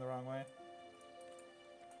 You're going the wrong way.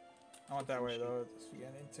 I want that way though. It's getting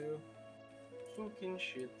into. Fucking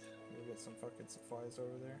shit. You'll get some fucking supplies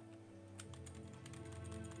over there.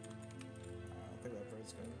 I don't think that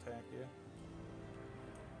bird's gonna attack you.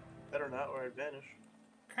 Better not, or I'd vanish.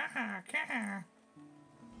 Caw, caw.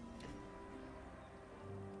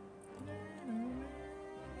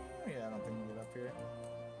 Yeah, I don't think you can get up here.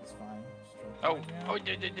 It's fine. Just jump Oh, down, yeah. oh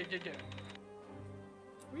yeah.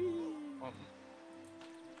 Whee! Oh.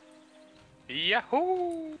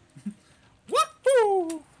 Yahoo!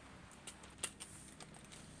 Woohoo!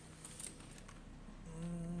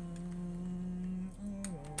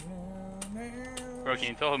 Bro, can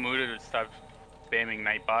you tell Hamuda to stop spamming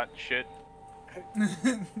Nightbot shit?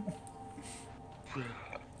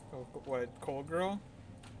 Oh, what, Cold Girl?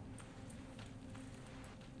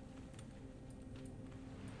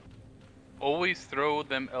 Always throw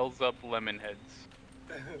them L's up lemon heads.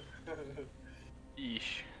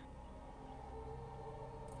 Yeesh.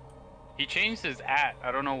 He changed his at.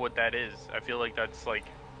 I don't know what that is. I feel like that's like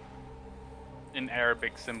an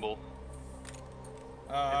Arabic symbol.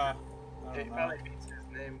 I It don't know. probably means his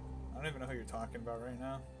name. I don't even know who you're talking about right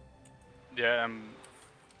now. Yeah,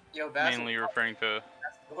 Yo, Vassild, Mainly referring to.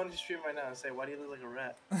 go on the stream right now and say, why do you look like a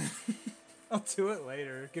rat? I'll do it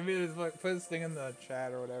later. Give me this, put this thing in the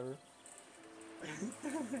chat or whatever.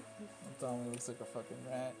 I'll tell him he looks like a fucking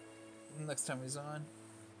rat. Next time he's on.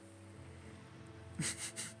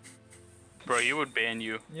 Bro, he would ban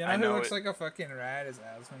you. You know I who know looks it. like a fucking rat is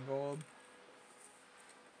Asmongold.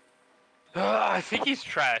 I think he's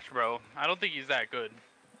trash, bro. I don't think he's that good.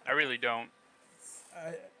 I really don't.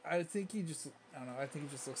 I think he just, I don't know, I think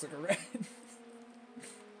he just looks like a rat.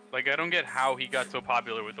 Like, I don't get how he got so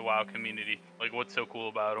popular with the WoW community. Like, what's so cool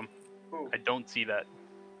about him? Who? I don't see that.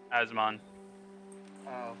 Asmon.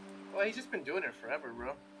 Oh. Well, he's just been doing it forever,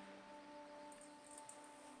 bro.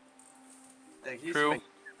 Like, he's True. making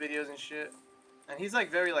videos and shit. And he's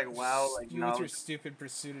like very like wow, like You with your knowledge. stupid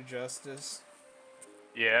pursuit of justice.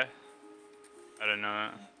 Yeah. I don't know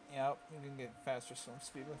that. Yep, you can get faster swim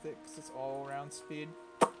speed with it because it's all around speed.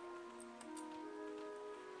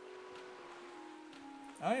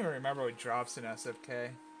 I don't even remember what drops in SFK.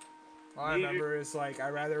 All I remember is like I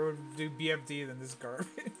rather would do BFD than this garbage.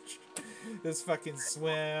 This fucking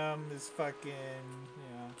swim, this fucking,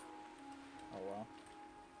 you know. Oh well.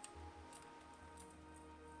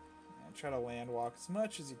 Yeah, try to land walk as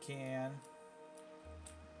much as you can.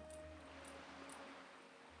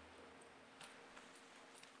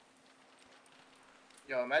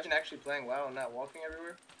 Yo, imagine actually playing WoW and not walking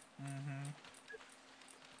everywhere. Mm-hmm.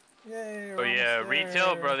 Yay, Oh yeah, almost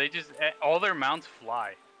retail, there. bro. They just all their mounts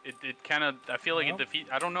fly. It kind of. I feel like Nope. it defeats.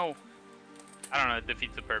 I don't know. It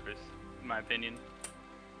defeats the purpose, in my opinion.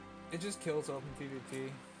 It just kills open PvP.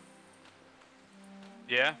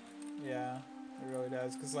 Yeah. Yeah, it really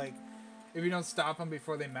does. Cause like, if you don't stop them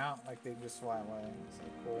before they mount, like they just fly away. It's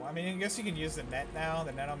like cool. I mean, I guess you can use the net now,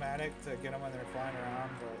 the Netomatic, to get them when they're flying around,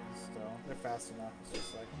 but still, they're fast enough. It's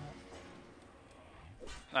just like,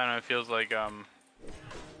 I don't know. It feels like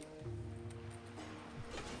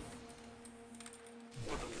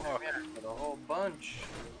What the fuck? Yeah, for the whole bunch.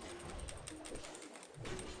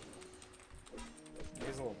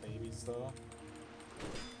 these little babies though.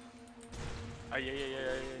 Yeah.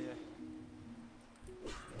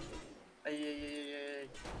 Ay.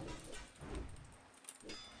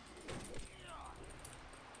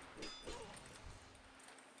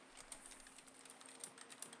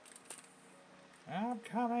 I'm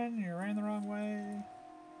coming. You ran the wrong way.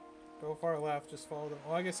 Go far left. Just follow them.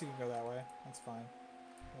 Well, I guess you can go that way. That's fine.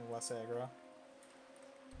 A little less aggro.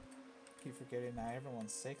 Keep forgetting now.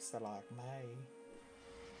 Everyone's six like me.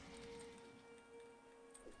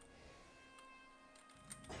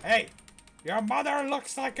 Hey! Your mother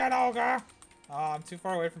looks like an ogre! Oh, I'm too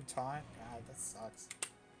far away from Taunt. God, that sucks.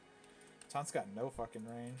 Taunt's got no fucking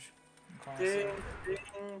range. Ding,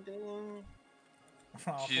 ding.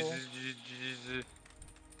 Awful. Jizz.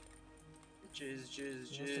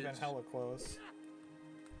 Must have been hella close.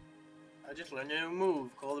 I just learned a new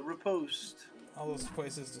move called a riposte. All those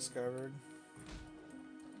places discovered.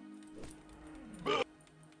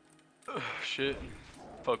 Shit.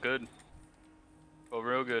 Felt good. Felt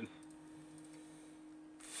real good.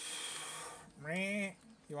 Meh.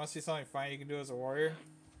 You want to see something funny you can do as a warrior?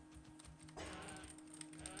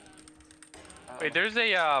 Wait, there's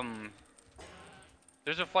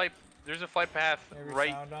a flight path Every right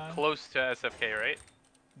sound on? close to SFK, right?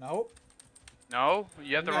 Nope. No?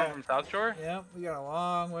 You have to run Yeah. from South Shore? Yep, we got a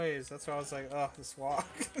long ways. That's why I was like, oh, this walk.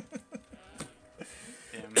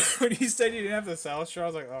 Damn. When you said you didn't have the South Shore, I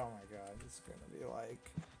was like, oh my god, this is gonna be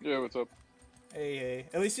like, Yeah, what's up? hey.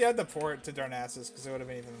 At least you had the port to Darnassus, because it would have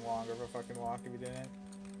been even longer of a fucking walk if you didn't.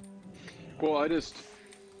 Well, I just...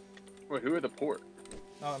 Wait, who are the port?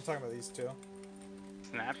 No, I'm talking about these two.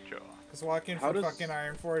 Snapjaw. Because walking How from does- fucking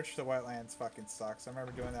Ironforge to Wetlands fucking sucks. I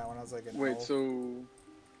remember doing that when I was like an Wait, elf. so...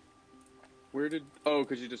 Where did... Oh,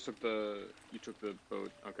 because you just took the... You took the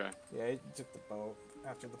boat. Okay. Yeah, you took the boat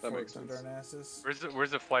after the That fort makes to sense. Darnassus.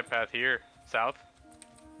 Where's the flight path here? South?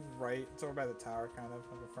 Right, it's over by the tower, kind of,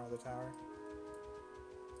 like in front of the tower.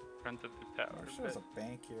 Front of the tower. Oh, sure, there's a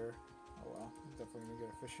bank here. Oh well, I'm definitely gonna get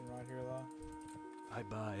a fishing rod here though. I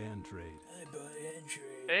buy and trade. I buy and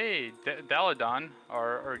trade. Hey, Daladon,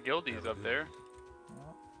 our guildies up there.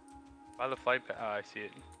 Well, By the flight path. Oh, I see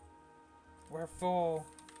it. we're full.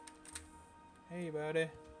 Hey, buddy.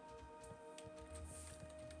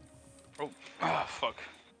 Oh, ah, fuck.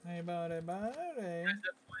 Hey, buddy.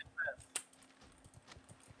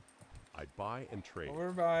 I buy and trade.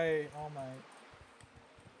 Over by All Might.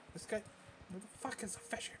 This guy. Where the fuck is the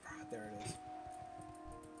fishing rod? There it is.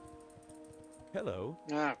 Hello.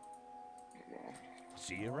 Ah.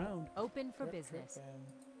 See you around. Open for Rip business. tripping.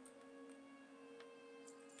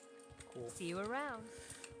 Cool. See you around.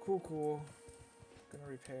 Cool. Gonna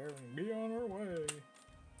repair and be on our way.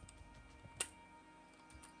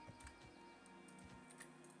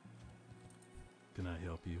 Can I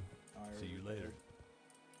help you? See you later.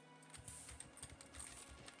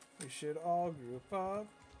 We should all group up.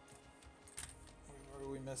 What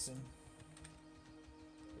are we missing?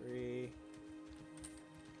 3.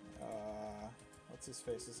 What's his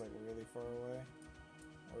face is like really far away.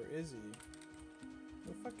 Or is he?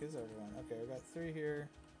 Where the fuck is everyone? Okay, we got 3 here.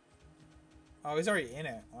 Oh, he's already in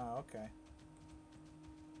it. Oh, okay.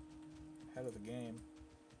 Head of the game.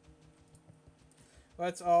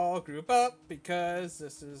 Let's all group up because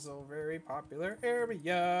this is a very popular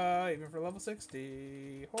area, even for level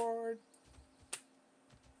 60. Horde.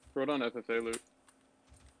 Throw it on FFA loot.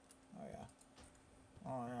 Oh yeah.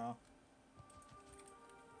 Oh yeah.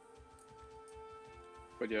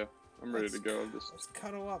 But yeah, I'm ready to go. I'm just Let's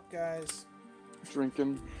cuddle up, guys.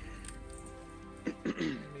 drinking.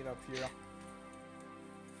 Meet up here.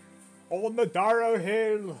 On the Darrow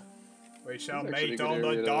Hill. We shall That's actually a meet good on the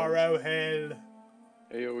area to- Darrow Hill.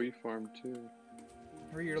 AoE farm too.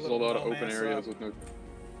 Hurry your There's a little lot of open romance areas up. with no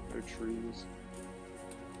trees.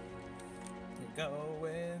 You're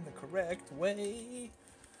going the correct way.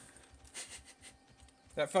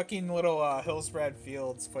 That fucking little Hillspread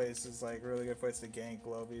Fields place is like a really good place to gank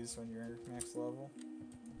lobies when you're max level.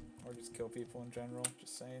 Or just kill people in general,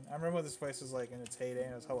 just saying. I remember when this place was like in its heyday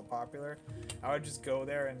and it was hella popular. I would just go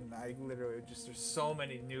there and I literally would just, there's so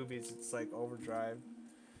many newbies, it's like overdrive.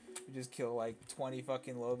 You just kill like 20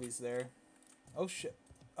 fucking lobies there. Oh shit.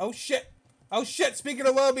 Oh shit! Oh shit! Speaking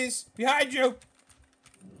of lobies, behind you!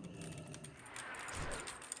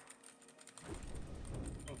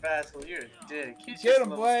 Vassild, you're a dick. He's Get just him,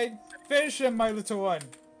 little- Blade! Finish him, my little one!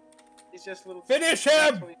 He's just a little. Finish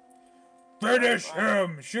him! 20 Finish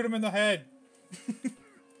him! Shoot him in the head!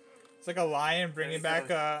 It's like a lion bringing There he back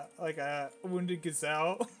a like a wounded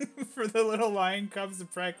gazelle for the little lion cubs to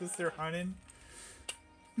practice their hunting.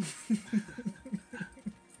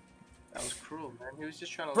 That was cruel, man. He was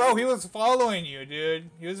just trying to. Bro, he was following you, dude.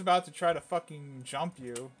 He was about to try to fucking jump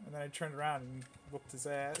you, and then I turned around and whooped his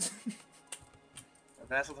ass.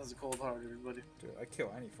 Vassild has a cold heart, everybody. Dude, I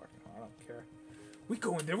kill any fucking heart, I don't care. We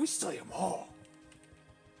go in there, we slay them all.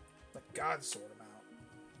 Let God sort them out.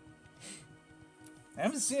 I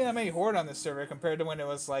haven't seen that many horde on this server compared to when it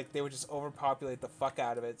was like they would just overpopulate the fuck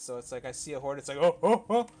out of it. So it's like I see a horde, it's like oh oh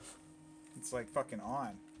oh. It's like fucking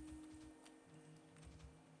on.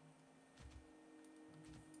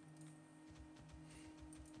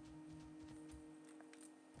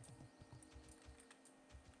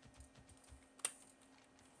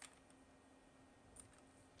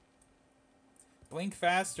 Blink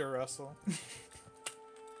faster, Russell.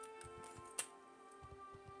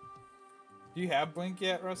 Do you have Blink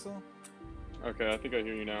yet, Russell? Okay, I think I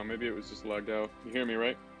hear you now. Maybe it was just lagged out. You hear me,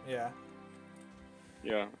 right? Yeah.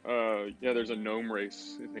 Yeah. Yeah. There's a gnome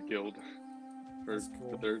race in the guild for That's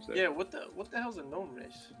cool. Thursday. Yeah, what the hell's a gnome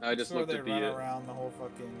race? I just So looked they at run the. around the whole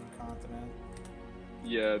fucking continent.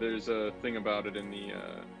 Yeah, there's a thing about it in the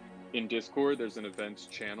in Discord. There's an events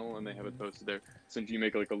channel, and they have it posted there. So if you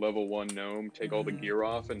make like a level 1 gnome, take all the Mhm. gear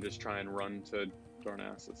off, and just try and run to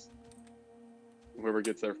Darnassus. Whoever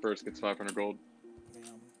gets there first gets 500 gold. Damn,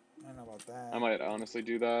 I don't know about that. I might honestly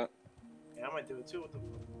do that. Yeah, I might do it too. What the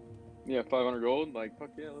fuck? Yeah, 500 gold. Like,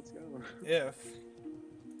 fuck yeah, let's go. If.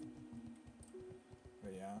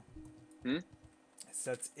 But yeah. Hmm?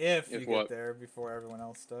 That's if you If get what? there before everyone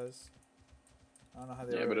else does. I don't know how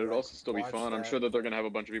they. Yeah, but really, it'd like, also still be watch fun. I'm that. sure that they're gonna have a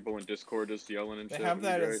bunch of people in Discord just yelling and They shit. have It'd be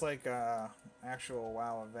that great. as like a actual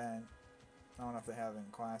WoW event. I don't know if they have it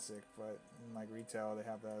in Classic, but in like retail, they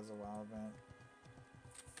have that as a WoW event.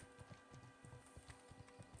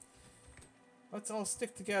 Let's all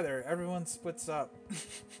stick together. Everyone splits up.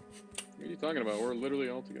 What are you talking about? We're literally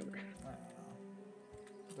all together. I don't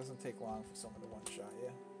know. It doesn't take long for someone to one-shot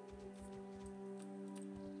you.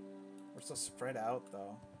 We're so spread out,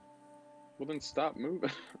 though. Well, then stop moving.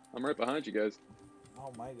 I'm right behind you guys.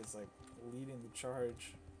 All Might is like leading the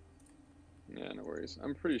charge. Yeah, no worries.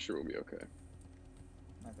 I'm pretty sure we'll be okay.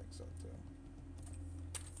 I think so too.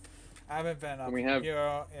 I haven't been up we have-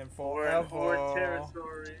 here in We're in horde forever.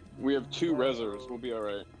 territory. We have 2 rezzers. We'll be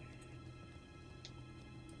alright.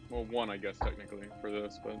 Well, 1, I guess, technically, for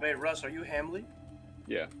this, but Wait, Russ, are you Hamley?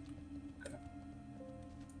 yeah.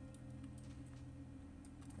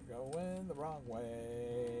 We're going the wrong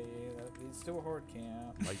way. That leads to a horde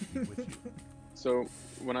camp. Might be with you. So,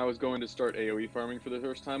 when I was going to start AoE farming for the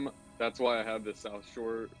first time, that's why I have the South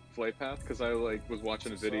Shore flight path, because I, like, was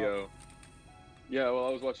watching a What's up? video. Yeah, well, I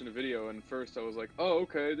was watching a video, and first I was like, oh,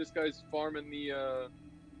 okay, this guy's farming the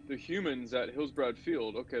the humans at Hillsbrad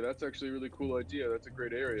Field. Okay, that's actually a really cool idea. That's a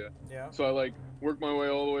great area. Yeah. So I like work my way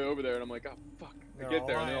all the way over there, and I'm like, oh fuck. I get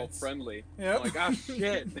there and they're all alliance. friendly. Yep. I'm like, ah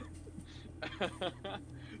shit.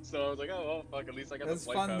 So I was like, oh well, fuck. At least I got It's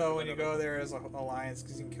the flight fun pass though or when you whatever. go there as an alliance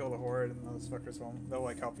because you can kill the horde and those fuckers won't. They'll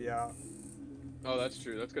like help you out. Oh, that's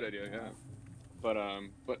true. That's a good idea. Yeah.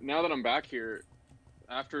 But now that I'm back here,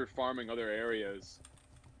 after farming other areas,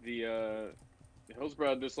 the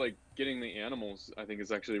Hillsbrad, just like getting the animals, I think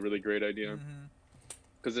is actually a really great idea.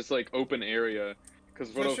 Because it's like open area. Because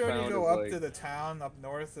what I've Especially when found you go is up like, to the town up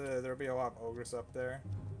north, there'll be a lot of ogres up there.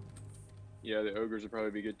 yeah, the ogres would probably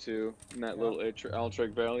be good too in that little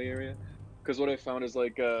Altrek Valley area. Because what I found is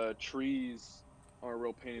like trees are a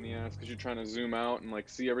real pain in the ass because you're trying to zoom out and like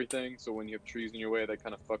see everything. So when you have trees in your way, that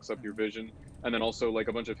kind of fucks up your vision. And then also like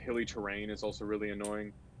a bunch of hilly terrain is also really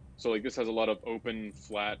annoying. So like this has a lot of open,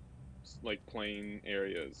 flat, like plain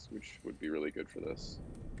areas, which would be really good for this.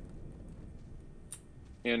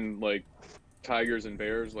 And like tigers and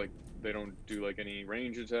bears, like they don't do like any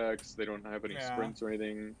range attacks. They don't have any sprints or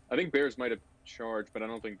anything. I think bears might have charged, but I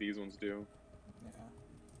don't think these ones do. Yeah.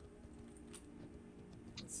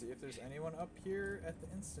 Let's see if there's anyone up here at the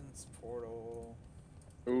instance portal.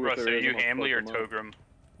 Ooh, Russ, are you Hamley or Togrim?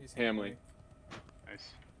 He's Hamley. Nice.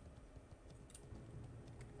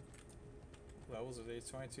 Levels of age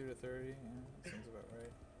 22 to 30. Yeah, that seems about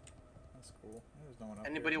right. That's cool. There's no one up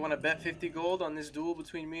Anybody here. want to bet 50 gold on this duel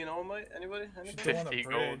between me and All Might? Anybody? Should go on the 50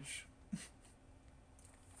 gold. bridge.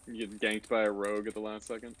 You get ganked by a rogue at the last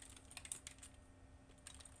second.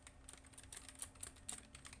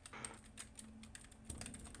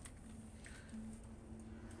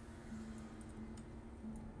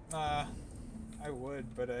 I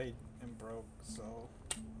would, but I am broke, so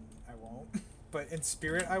I won't. But in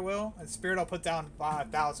spirit, I will. In spirit, I'll put down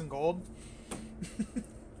 1,000 gold.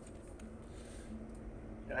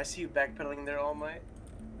 I see you backpedaling there, All Might.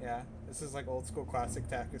 Yeah, this is like old school classic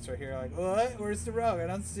tactics right here. Like, what? Where's the rogue? I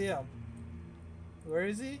don't see him. Where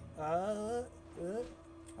is he? Uh-oh.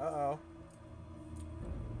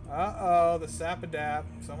 Uh-oh, the Sapadap.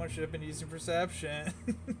 Someone should have been using perception.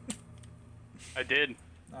 I did.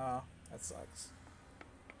 Oh, that sucks.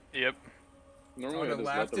 Yep. I Normally would I have just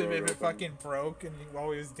laughed let the if rogue it open. fucking broke and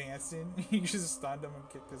while he was dancing, you just stunned him and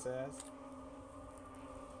kicked his ass.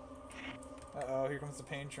 Uh-oh, here comes the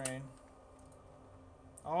pain train.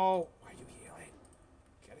 Oh, why are you healing?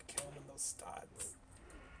 Gotta kill him in those studs.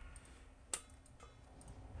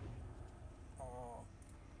 Oh.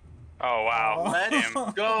 Oh wow. Oh. Let's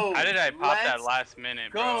Damn. go. How did I pop that Let's last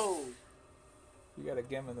minute, bro? go. You gotta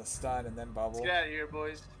get him in the stun and then bubble. Let's get out of here,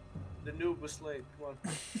 boys. The noob was slayed. Come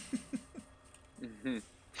on.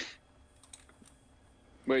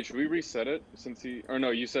 Wait, should we reset it since he? Or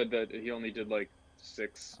no, you said that he only did like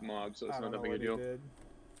 6 mobs, so it's I not don't that know big a what he deal. did.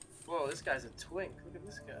 Whoa, this guy's a twink. Look at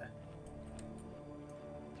this guy.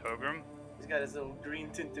 Togrim? He's got his little green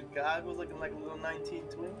tinted goggles looking like a little 19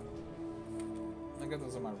 twink. I got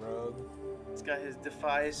those on my rogue. He's got his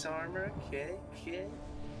Defias armor. Okay.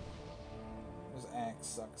 His axe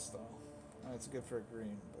sucks though. It's good for a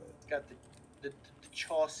green, but He's got the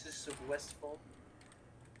Chaucis of Westfall.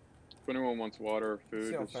 If anyone wants water or food,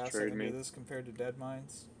 see how just fast I trade can me. do this compared to dead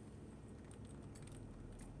mines.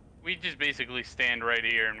 We just basically stand right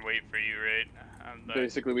here and wait for you, right?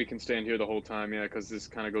 Basically, we can stand here the whole time, yeah, because this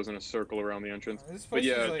kind of goes in a circle around the entrance. This But place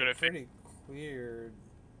yeah, is like Could've pretty cleared.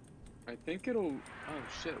 I think it'll. Oh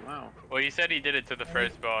shit! Wow. Well, he said he did it to the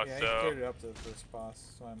first boss, Yeah, he so. cleared it up to the first boss.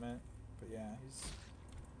 That's what I meant. But yeah, he's.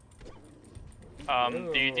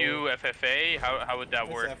 Do you do FFA? How would that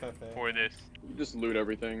It's work FFA. for this? You just loot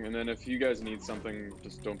everything, and then if you guys need something,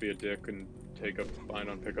 just don't be a dick and take a bind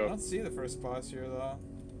on I pickup. don't see the first boss here though.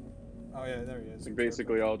 Oh yeah, there he is. Like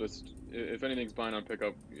basically, I'll just if anything's bind on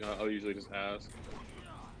pickup, you know, I'll usually just ask.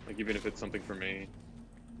 Like even if it's something for me.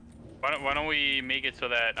 Why don't we make it so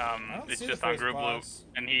that don't it's see the just on first group loot, boss.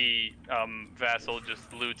 and he Vassild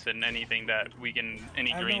just loots and anything that we can,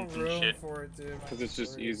 any I have greens no and room shit. for it, dude. My Because it's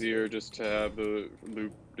just inventory is easier like- just to have the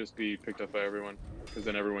loot just be picked up by everyone. Because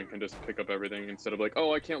then everyone can just pick up everything instead of like,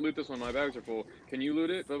 oh, I can't loot this one, my bags are full. Can you loot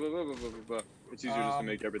it? Blah, blah, blah, blah, blah, blah, blah. It's easier just to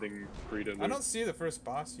make everything free to loot. I don't see the first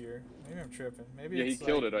boss here. Maybe I'm tripping. Maybe Yeah, he it's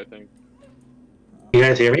killed like, it, I think. You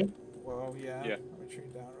guys hear me? Whoa, yeah. Yeah. Let me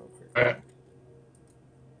retreat down real quick. Alright.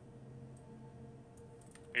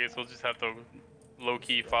 I guess we'll just have to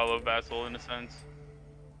low-key follow Vassal in a sense.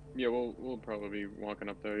 Yeah, we'll probably be walking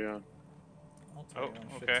up there, yeah. I'll tell you when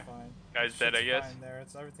shit's okay. fine. Guy's dead, I Shit's guess. fine there.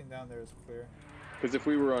 It's everything down there is clear. Because if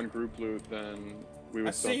we were on group loot, then we would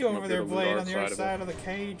I still see have you to come over up there, here to loot Blade, our on the other of it. side of the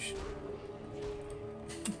cage.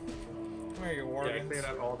 Come here, you Yeah, I organs. cleared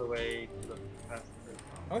out all the way to the past the first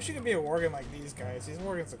one. I wish you could be a Worgen like these guys. These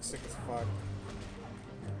Worgens look sick as fuck.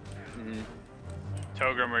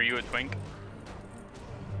 Togrim, are you a twink?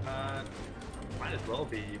 Might as well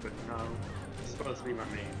be, but no. It's supposed to be my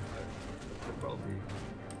main, but it could well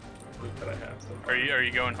be. Look that I have so far. Are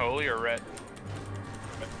you going holy or red?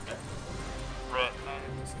 Red.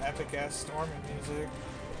 This epic ass storming music.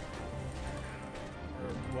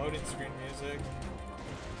 Or loading screen music.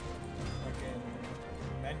 Fucking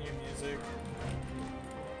menu music.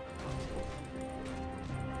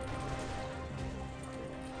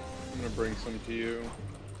 I'm gonna bring some to you.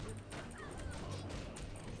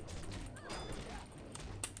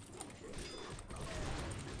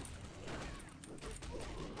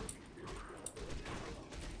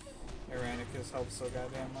 Iranicus helps so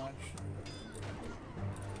goddamn much.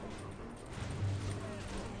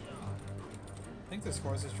 I think this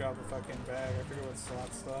horse has dropped a fucking bag. I forget what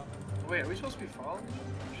slot stuff. Wait, are we supposed to be following?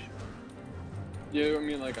 Yeah, I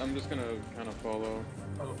mean, like, I'm just gonna kind of follow.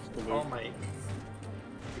 Oh my.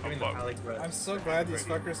 I'm so glad these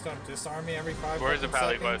fuckers don't disarm me every 5 Where's the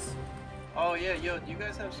pally seconds. quest? Oh yeah, yo, do you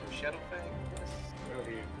guys have some Shadowfang?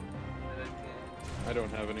 I don't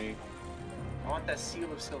have any. I want that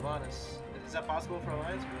Seal of Sylvanas. Is that possible for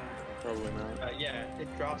Alliance? Probably not. Yeah, it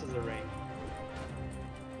drops as a ring.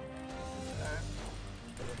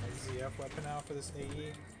 My ZF weapon out for this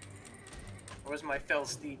AE. Where's my Fell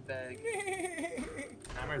Steed bag?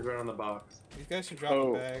 Hammer's right on the box. These guys should drop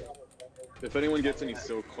a bag. If anyone gets any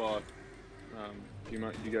silk cloth, you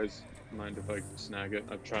guys mind if I snag it?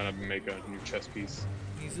 I'm trying to make a new chest piece.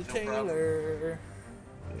 He's a tailor.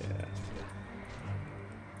 Yeah.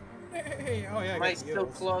 Hey, oh yeah, I My got silk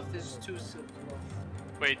heals. cloth is 2 silk cloth.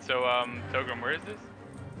 Wait, so Togrim, where is this?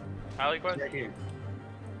 Pally quest? Right here.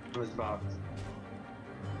 In this box.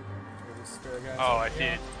 There's a spare guy. Oh, I see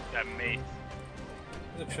it. That mace.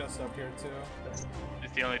 There's a chest up here too.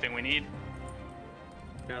 It's the only thing we need?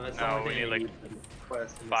 No, that's No, the we need like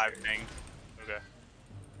quest in this 5 area. things. Okay.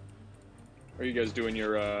 Are you guys doing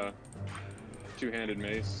your two-handed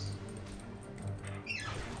mace?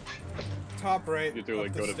 Top right. You have to up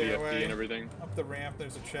like the go to stairway, VFD and everything? Up the ramp,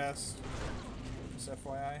 there's a chest. Just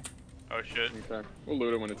FYI. Oh shit. Okay. We'll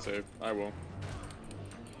loot it when it's safe. I will.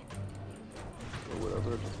 Or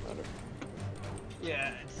whatever, it doesn't matter.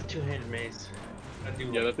 Yeah, it's a two-handed mace.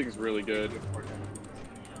 Yeah, that thing's really good. Is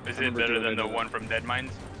I it remember better doing than it the in one from Dead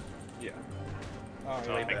Mines? Yeah. Oh, Oh,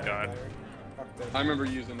 yeah, thank better, God. better. Fuck that. I remember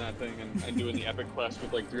using that thing and doing the epic quest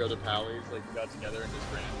with like 3 other pallies. Like we got together and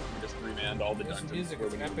just remanned all the This dungeons music where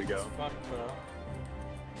is we needed to epic go. as fuck,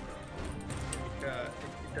 bro.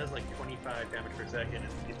 It does like 25 damage per second and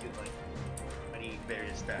it gives you like many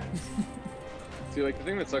various stats. See, like the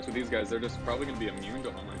thing that sucks with these guys, they're just probably gonna be immune to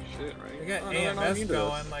all my shit, right? They got Oh, no, they're not AMS immune to this.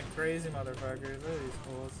 going like crazy motherfuckers. Look at these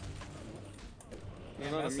fools.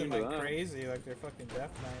 They're not AMS immune like to that. crazy, like they're fucking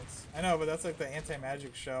Death Knights. I know, but that's like the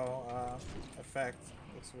anti-magic shell effect.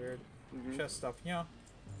 Looks weird. Mhm. Chest stuff, you know.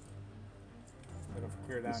 Gotta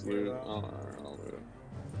clear down Just here loot it. though. I'll loot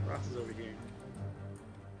it. Ross is over here.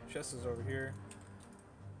 Chest is over here.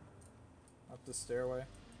 Up the stairway.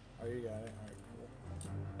 Oh, you got it. Alright, cool.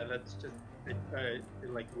 And that's just it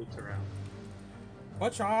like loops around.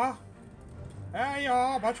 Butcha! Hey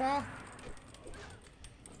y'all, Butcha!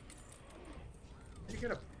 You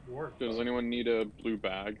gotta work. Does anyone need a blue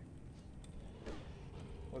bag?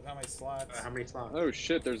 With how many slots? How many slots? Oh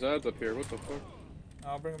shit, there's ads up here. What the fuck?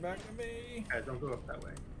 I'll bring it back to me. Guys, don't go up that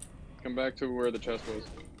way. Come back to where the chest was.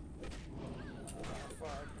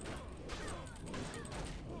 Fuck.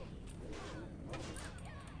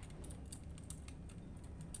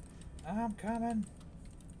 I'm coming.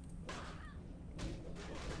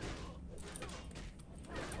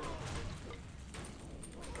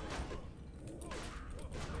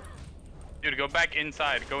 Dude, go back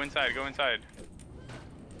inside. Go inside. Go inside.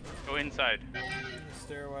 Go inside. The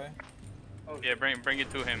stairway. Oh, Yeah, bring it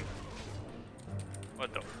to him.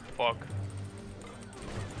 What the fuck?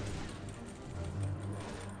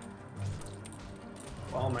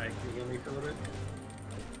 Oh my, can you heal me for a little bit?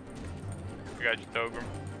 I got you, Togrim.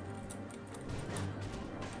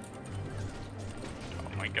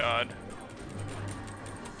 Oh my god.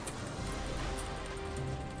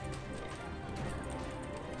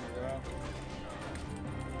 There we go.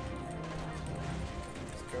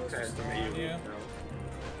 This Guys, goes don't on heal me. you. No.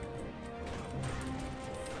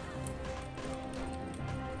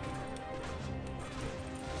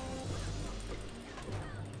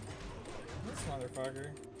 This motherfucker.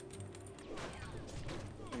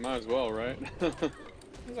 You might as well, right?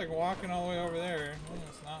 He's like walking all the way over there.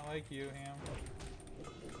 It's not like you, Ham.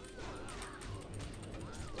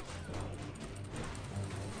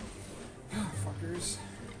 Fuckers.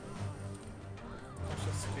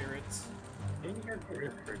 can't get rid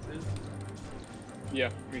of curses. Yeah,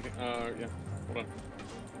 we can. Yeah. Hold on.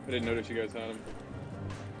 I didn't notice you guys had them.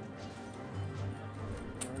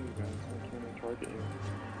 Where are you guys? Why can't I target you?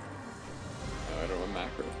 I don't have a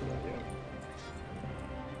macro for that yet.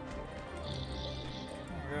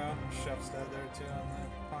 There we go. Chef's dead there too on that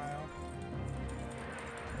pile.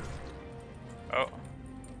 Oh.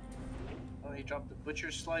 Oh, he dropped the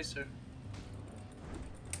butcher's slicer.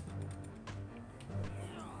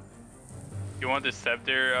 You want the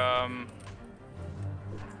scepter,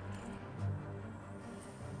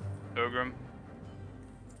 Pilgrim?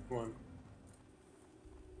 One.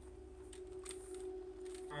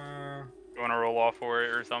 You want to roll off for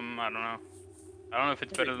it or something? I don't know. I don't know if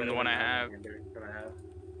it's better than the one I have.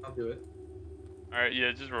 I'll do it. Alright,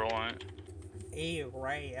 yeah, just roll on it. Hey,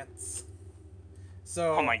 rats.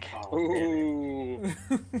 So. Oh my god. Ooh.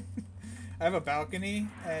 I have a balcony,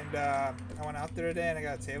 and I went out there today, and I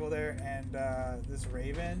got a table there, and this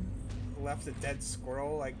raven left a dead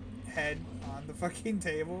squirrel, like, head on the fucking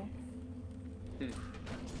table. We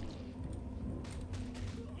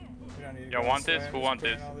don't need to Y'all go want this? outside, Who I'm want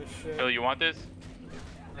just this? putting all this Phil, shit. you want this?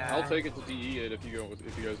 I'll take it to DE it if you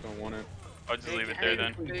guys don't want it. I'll just leave it there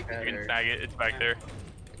then. You can snag it. It's back there.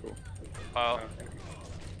 Cool. Pile.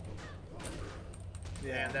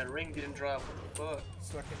 Yeah, Man, that ring didn't drop. What the fuck? it's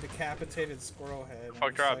fucking decapitated squirrel head. Fuck I'm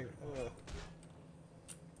just drop. like, ugh.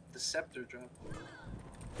 The scepter dropped.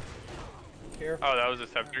 Careful. Oh, that was a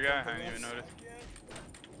scepter guy? I didn't even notice.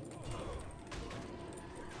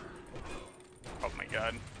 Oh my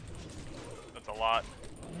god. That's a lot.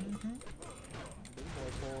 Big boy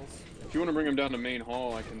pulls. If you want to bring them down to main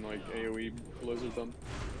hall, I can like AoE blizzard them.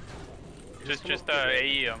 Just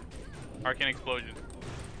AE Arcane Explosion.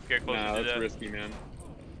 Get closer Nah, to that's that. risky, man.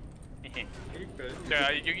 You could. Yeah,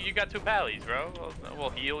 you got 2 pallies, bro. We'll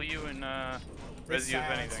heal you and res you if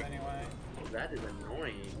Silence anything. anyway. Oh, that is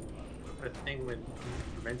annoying. The thing when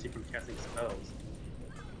prevents you from casting spells.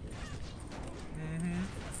 Mm-hmm.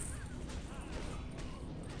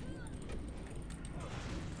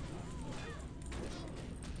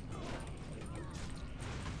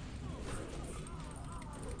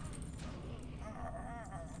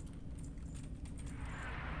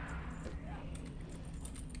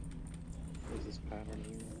 Where's this pattern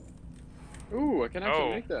here? Ooh, I can actually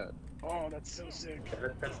make that. Oh, that's so sick.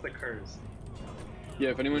 That's the curse. Yeah,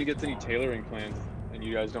 if anyone gets any tailoring plans and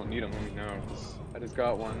you guys don't need them, let me know. 'Cause I just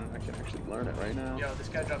got one. I can actually learn it right now. Yo, this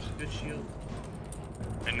guy drops a good shield.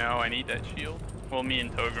 And now I need that shield. Well, me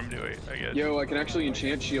and Togrim do it, I guess. Yo, I can actually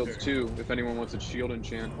enchant shields too, if anyone wants a shield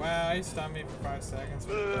enchant. Wow, he stunned me for 5 seconds.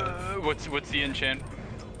 What's the enchant?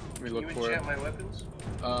 Let me Can look you for it. enchant my weapons?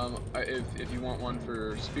 If you want one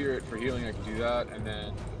for spirit, for healing, I can do that. And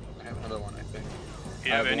then I have another one, I think. Do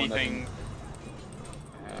you I have have one that anything?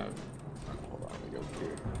 Hold on, let me go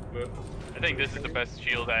through. I think this is the best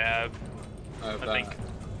shield I have. I have I that. think.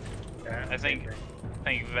 Yeah, I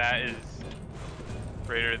think that is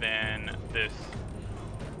greater than this.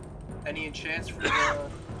 Any enchants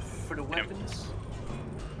for the weapons?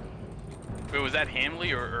 Wait, was that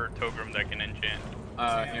Hamley or Togrim that can enchant?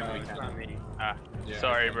 Hamley it's can. not me. Ah, Yeah,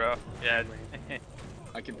 sorry, I can. bro. Yeah,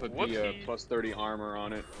 I can put the Whoopsie. plus 30 armor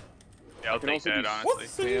on it. yeah, I'll can take also that do honestly.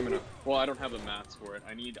 stamina. Well, I don't have the mats for it.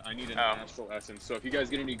 I need an Oh. astral essence. So if you guys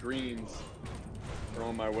get any greens, throw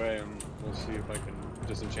them my way, and we'll see if I can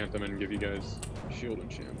disenchant them and give you guys shield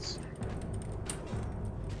enchants.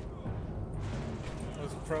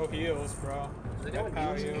 Those pro heals, bro. Is anyone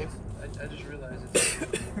Power using it? heals. I just realized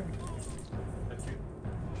it.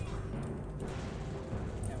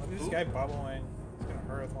 Yeah, look at this guy bubbling. He's gonna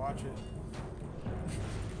hurt. Watch it.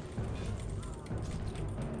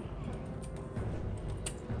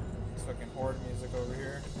 It's fucking horde music over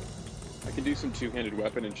here. I can do some two-handed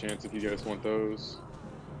weapon enchants if you guys want those.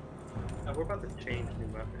 We're about to change new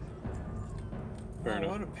weapons. Fair Oh,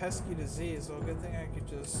 enough. what a pesky disease. Well, good thing I could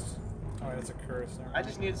just. Oh, it's a curse. Never I mind.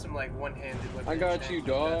 just need some like one-handed weapon. I got enchant. you,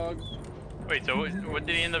 dog. Wait, so what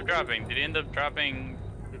did he end up dropping? Did he end up dropping?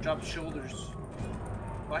 He dropped shoulders.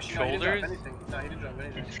 Well, actually, no, he didn't drop Shoulders? anything. No, he didn't drop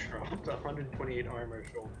anything. Dropped 128 armor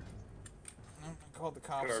shoulder. I called the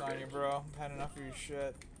cops on you, bro. I've had enough of your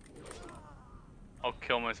shit. I'll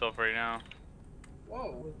kill myself right now.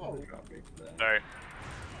 Whoa, whoa. Sorry.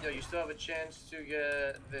 Yo, you still have a chance to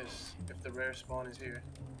get this if the rare spawn is here.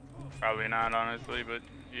 Probably not, honestly, but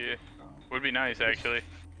yeah, would be nice actually.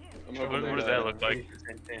 I'm What, hoping what does that look like?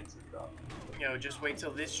 80% chance to drop. Yo, just wait till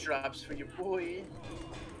this drops for your boy.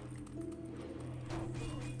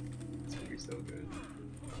 It's gonna be so good.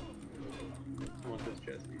 I want this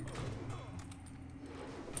chest.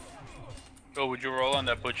 Oh, would you roll on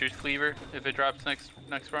that butcher's cleaver if it drops next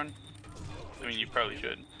run? I mean, you probably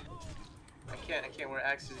should. I can't wear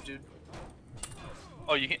axes, dude.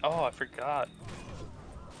 Oh, you can. Oh, I forgot.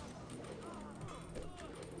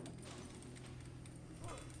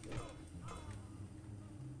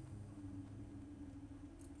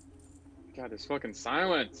 God, this fucking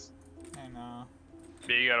silence. I know.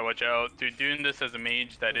 Yeah, you gotta watch out, dude. Doing this as a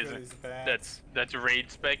mage that Everybody's isn't back. that's raid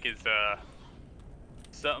spec is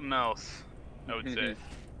something else. I would say.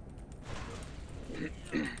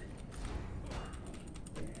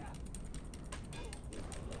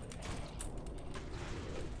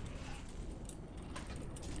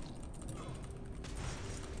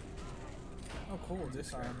 Oh, cool.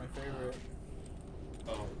 Disarm, my favorite.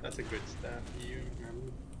 Oh, that's a good stat. You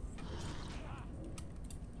remember?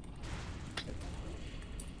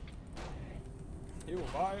 You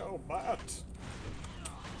vile bat.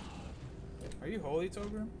 Are you holy,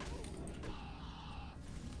 Togrim?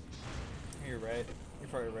 You're right. You're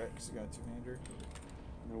probably right because you got two-hander.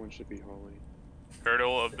 No one should be holy.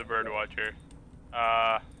 Girdle of the Birdwatcher.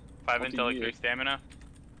 5 What do intellect, you 3 need? stamina.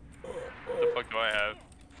 What the fuck do I have?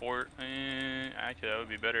 4. Actually, that would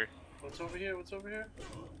be better. What's over here? What's over here?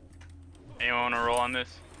 Anyone want to roll on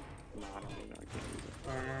this? No, I don't think I can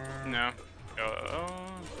use it. No.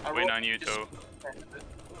 I Waiting roll- on you, just- To.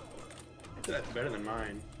 That's better than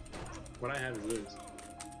mine. What I have is this.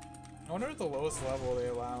 I wonder what the lowest level they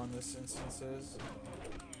allow in this instance is.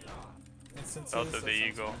 Instances? South of That the sounds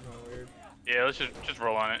Eagle. kinda weird. Yeah, let's just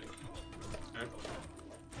roll on it. Okay.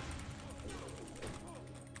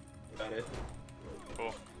 Got it.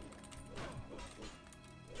 Cool.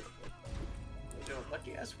 Yo,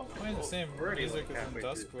 lucky ass fucking. Playing the same Already music like as in halfway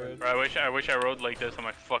through. Duskwood. Bro, I wish I rode like this on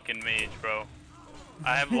my fucking mage, bro.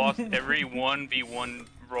 I have lost every 1v1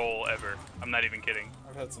 roll ever. I'm not even kidding.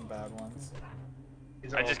 I've had some bad ones.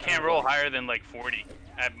 These are I all just kind can't of roll like- higher than like 40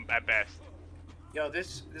 at best. Yo,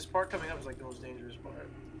 this part coming up is like the most dangerous part.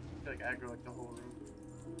 I feel like I aggro like the whole room.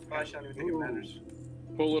 Well, actually, I don't even think it matters.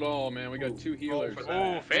 Pull it all, man. We got 2 healers. for Ooh,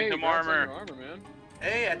 that. Hey, Phantom congrats on armor. your armor, man.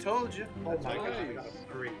 Hey, I told you. Oh my god, I Nice. got a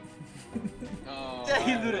 3. Oh, Yeah,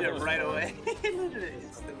 he wow, looted that it was right fun. away. He looted it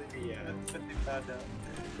instantly. Yeah. That's what they found out.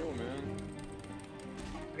 Cool, man.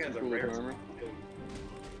 You guys are Cool looking rare. armor.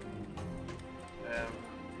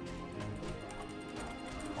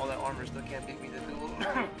 All that armor still can't beat me to duel.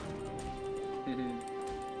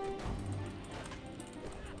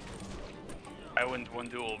 I win 1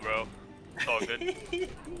 duel, bro. It's all good.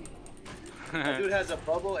 That dude has a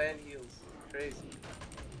bubble and heals. Crazy.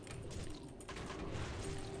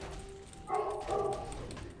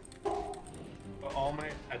 But all my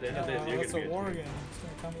at the end of this, you're That's gonna a be worgen.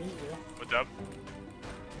 It's gonna come eat you. What's up?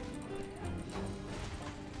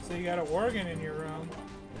 So you got a worgen in your room.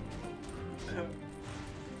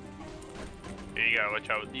 Yeah, you gotta watch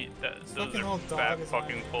out with these. Those fucking are old dog fat is on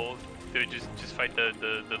fucking you. poles. Dude, just fight the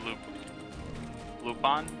loop.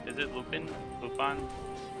 Lupin? Is it Lupin? Lupin?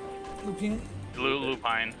 Lupin.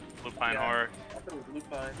 Lupine. Lupine Yeah. horror. I thought it was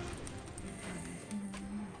Lupine.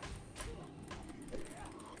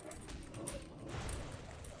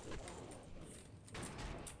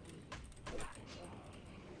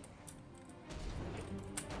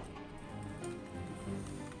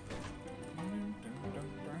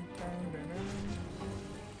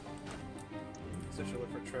 So I should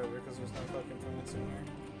look for treasure because there's no fucking plants in here.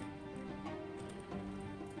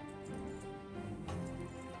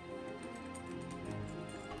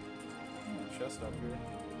 Oh, chest up here.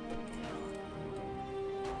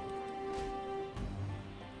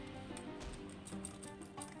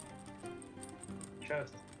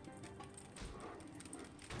 chest.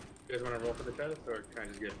 You guys want to roll for the chest, or can I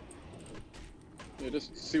just get it? Yeah,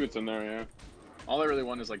 just see what's in there, yeah. All I really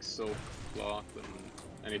want is like silk, cloth, and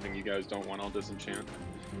anything you guys don't want, I'll disenchant.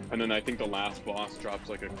 And then I think the last boss drops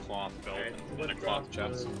like a cloth belt Alright, and then a what cloth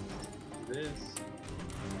drop chest. was This.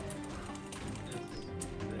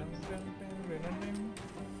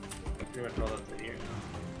 Pretty much all that's in here.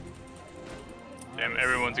 Damn,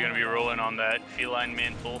 everyone's gonna be rolling on that feline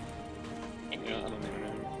mantle. Yeah, I don't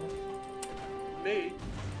even know. Me?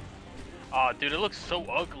 Aw, dude, it looks so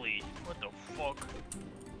ugly. What the fuck?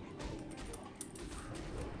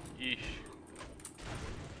 Yeesh.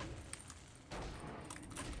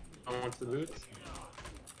 I want the boots.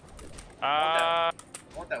 Uh, I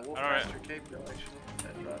want that Alright. Wolfmaster cape though, actually.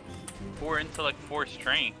 That drops. 4 intellect, 4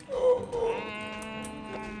 strength.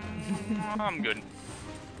 I'm good.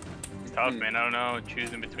 It's tough, man. I don't know.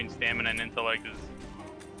 Choosing between stamina and intellect is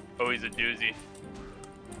always a doozy.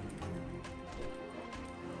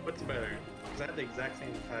 What's better? Because I have the exact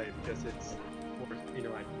same type, just it's 4, you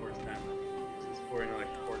know, like 4 stamina. This is 4, you know,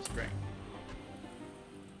 like 4 strength.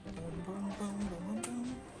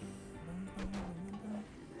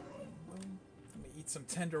 some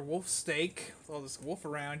tender wolf steak with all this wolf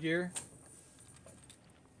around here.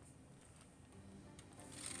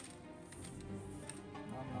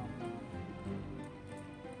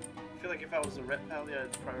 I feel like if I was a rep pally,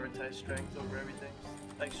 I'd prioritize strength over everything.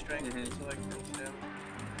 Like strength to like bring stamina.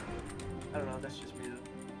 I don't know, that's just me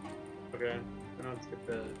though. Okay, then I'll skip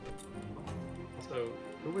the... Also,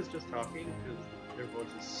 who was just talking? Because their voice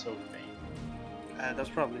is so faint. That's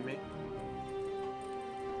probably me.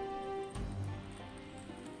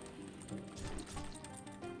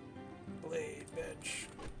 Blade, bitch.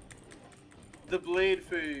 The blade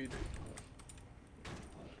food.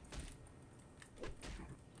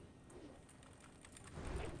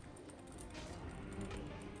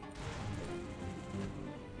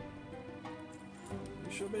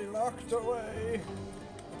 You should be locked away.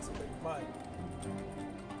 That's a big fight.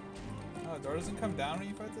 Oh, the door doesn't come down when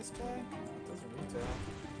you fight this guy? No, it doesn't retail.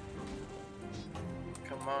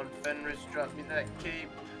 Come on, Fenris, drop me that cape.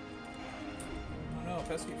 Oh no,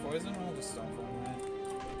 pesky poison? I'll just stomp on that.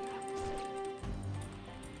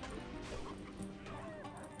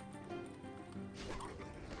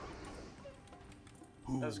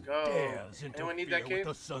 Let's go. Anyone need that cape?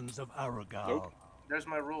 The sons of Aragal. Nope. There's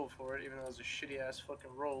my roll for it, even though it was a shitty ass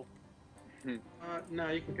fucking roll. No,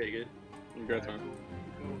 you can take it. You got Alright, time.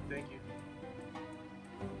 Cool, thank you.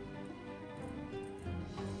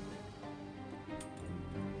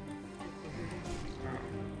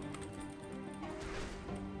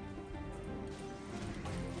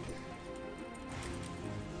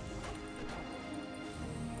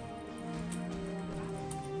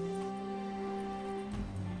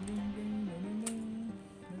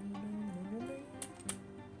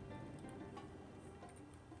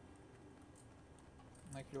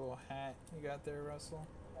 Like your little hat you got there, Russell?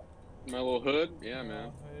 My little hood? Yeah, Your man.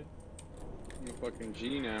 little hood. I'm a fucking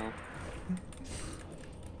G now.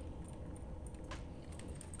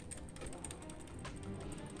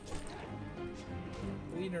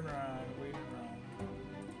 Bleed and run, bleed and run.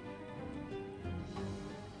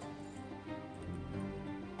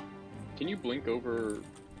 Can you blink over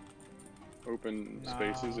open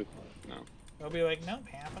spaces? No. They'll be like, no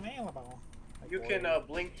path available. Like, You boy. can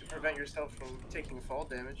blink to prevent yourself from taking fall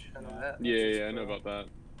damage. I know that. Yeah, I know about that.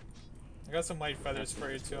 I got some light feathers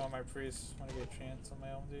for you too on my priest when I get a chance on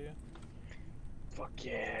my own, do you? Fuck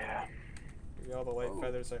yeah. Give you all the light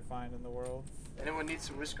feathers I find in the world. Anyone needs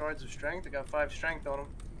some wrist guards of strength? I got 5 strength on them.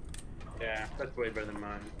 Yeah, that's way better than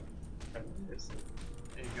mine. There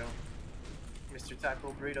you go. Mr.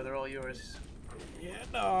 Taco Burrito, they're all yours. Yeah,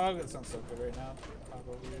 no, that sounds so good right now.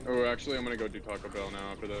 Taco Burrito. Oh, actually, I'm gonna go do Taco Bell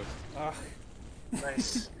now after this.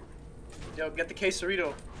 Nice. Yo, get the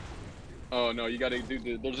quesarito. Oh no, you gotta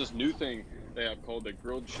do there's this new thing they have called the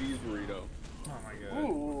grilled cheese burrito. Oh my god.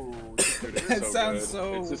 Ooh. Dude, it's That so sounds good.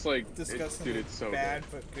 so it's just like disgusting. Dude, it's so bad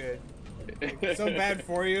but good. Like, so bad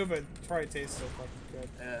for you, but probably tastes so fucking good.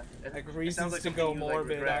 Yeah. Like it reasons sounds like to something go you,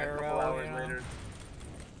 morbid regret a couple IRL, hours you know? later.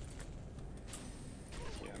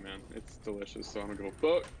 Yeah, man, it's delicious. So I'm gonna go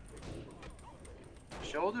fuck.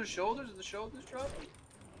 Shoulders? Are the shoulders dropping?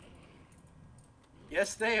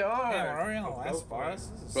 Yes, they are. Damn, we're already on the last boss.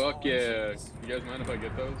 This is Fuck so yeah. nice. You guys mind if I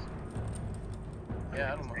get those?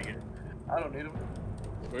 Yeah, I don't mind. I don't need them.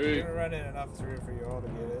 We're Sweet. gonna run in enough through for you all to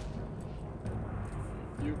get it.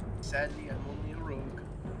 You. Sadly, I'm only a rogue.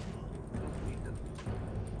 Don't need them.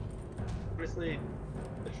 Honestly,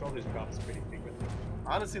 the shoulders drops pretty frequently.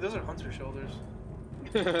 Honestly, those are hunter shoulders.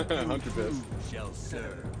 Hunter Fist. Shall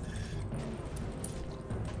serve.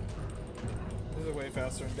 These are way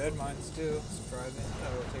faster than dead mines too. Surprising.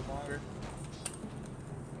 That will take longer.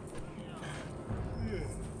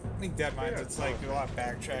 I think dead mines, it's like a lot of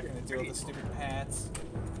backtracking to deal with the stupid hats.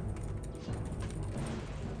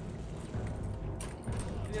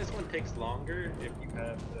 This one takes longer if you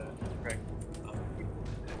have the correct people.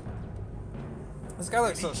 This guy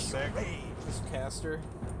looks so sick. This caster.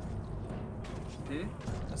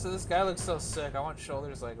 I said this guy looks so sick. I want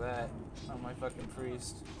shoulders like that on my fucking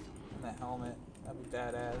priest. And that helmet. That'd be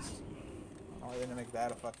badass. Oh, they're gonna make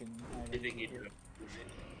that a fucking item.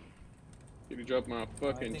 Did you drop my I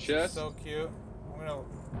fucking think she's chest? so cute. I'm gonna.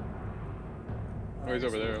 Oh, he's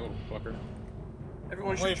over there, little fucker.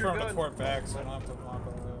 Everyone I'm shoot waiting for your him to gun. port back so I don't have to walk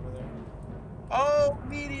all the way over there. Oh,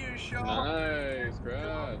 meteor shot. Nice,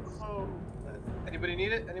 grats. Oh. Anybody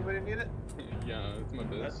need it? Anybody need it? Yeah, it's my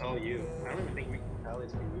best. That's all you. I don't even think we can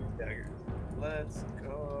use daggers. Let's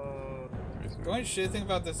go. The only shit thing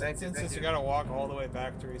about this Thank you, instance thank is you you. gotta walk all the way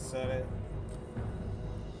back to reset it.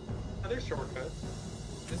 Oh, there's shortcuts.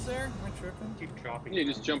 Is there? Am I tripping? Keep dropping. Yeah,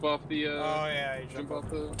 just jump off the Oh yeah, you jump off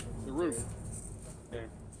the roof. Yeah.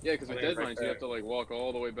 Yeah, because I with think dead right mines, you there. have to like walk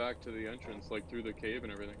all the way back to the entrance, like through the cave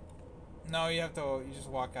and everything. No, you have to. You just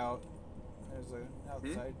walk out. There's a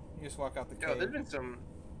outside. You just walk out the Yo, cave. there's been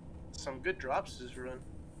some good drops this run.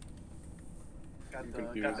 Got I'm the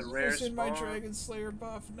confused. rare Missing my spawn. Dragon Slayer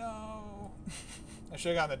buff. No. I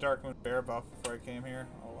should have gotten the Dark Moon Bear buff before I came here.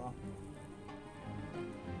 Oh well.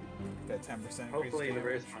 That 10% increase. Hopefully the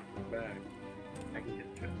race comes back. I can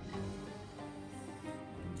get the chest.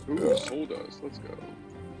 Ooh, soul dust. Let's go.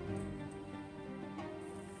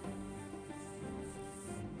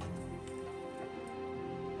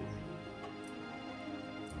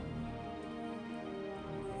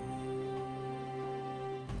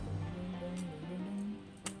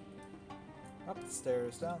 Up the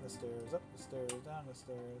stairs, down the stairs, up the stairs, down the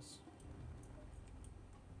stairs.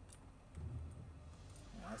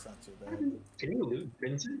 Yeah, that's not too bad. Can you loot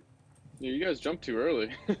Vincent? Yeah, you guys jumped too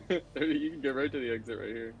early. You can get right to the exit right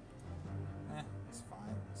here. It's fine.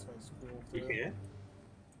 This way's cool You too. can?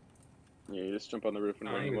 Yeah, you just jump on the roof and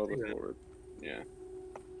Oh, I run a didn't little even bit see that. forward. Yeah.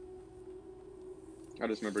 I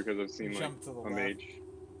just remember because I've seen like Jump to the a left mage.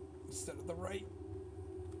 instead of the right.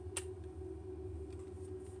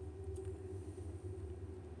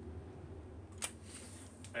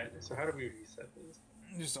 Alright, so how do we reset this?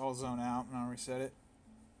 Just all zone out and I'll reset it.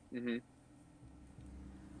 Mm-hmm.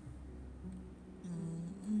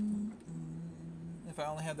 If I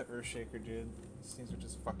only had the Earthshaker, dude, these things would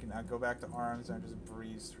just fucking. I'd go back to arms and I'd just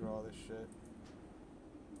breeze through all this shit.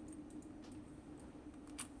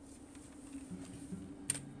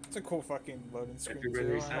 It's a cool fucking loading screen Everybody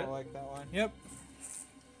too. I reset? like that one. Yep.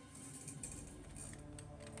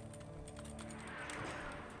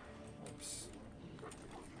 Oops.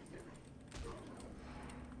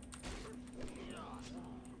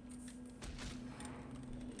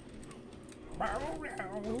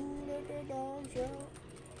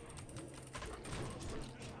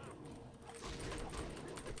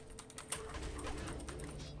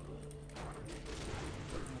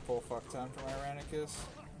 Full fuck ton for my Ranicus.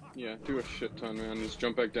 Yeah, do a shit ton, man. Just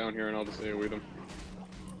jump back down here and I'll just AoE them.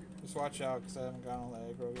 Just watch out because I haven't gotten all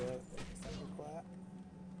the aggro yet. Little clap.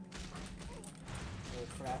 Little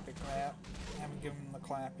clappy clap. I haven't given him the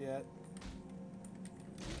clap yet.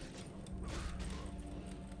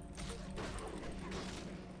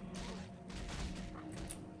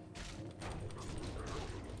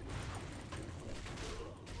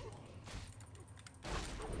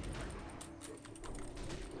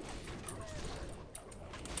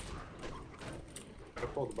 Gotta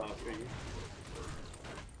pull the boss for you.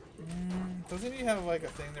 Doesn't he have like a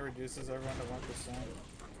thing that reduces everyone to 1%?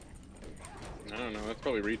 I don't know. That's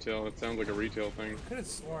probably retail. It sounds like a retail thing. Could have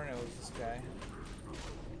sworn it was this guy.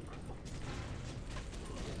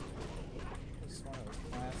 Could have sworn it was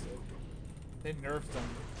classic. They nerfed him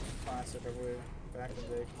classic, I believe, back in the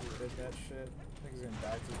day because he did that shit. I think he's gonna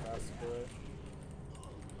die too fast to do it.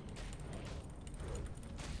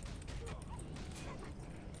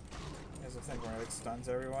 He has a thing where it like stuns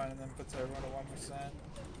everyone and then puts everyone at 1%. I mean,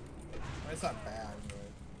 it's not bad,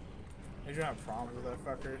 but you don't have problems with that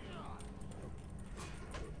fucker.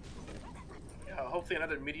 Yeah, hopefully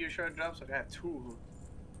another meteor shard drops. Like I have 2 of them.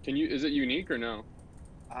 Can you? Is it unique or no?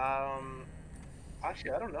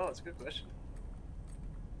 Actually, I don't know. It's a good question.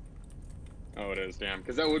 Oh, it is. Damn.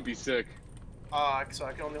 Because that would be sick. So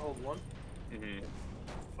I can only hold 1? Mm-hmm.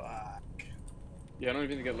 Fuck. Yeah, I don't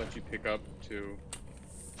even think it lets you pick up two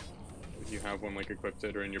if you have one like equipped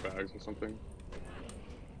it or in your bags or something.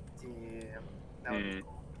 Damn. That would be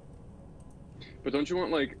cool. But don't you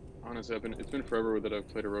want like honestly, it's been forever that I've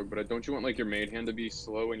played a rogue, but don't you want like your main hand to be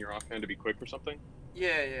slow and your offhand to be quick or something?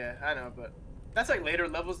 Yeah, I know, but that's like later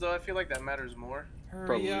levels though. I feel like that matters more. Hurry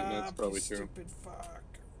Probably, up, that's probably you true. stupid fuck.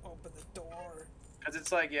 Open the door. Cause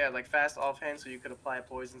it's like like fast offhand, so you could apply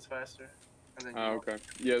poisons faster. And then you Oh, want, okay.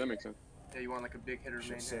 Yeah, that makes sense. yeah, you want like a big hitter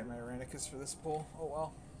Should main save hand. my Ranicus for this pull. Oh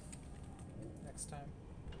well. Next time.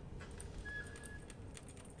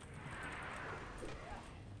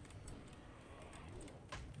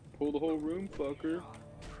 Pull the whole room, fucker.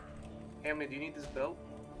 Hamlin, do you need this belt?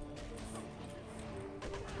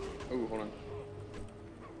 Oh, hold on.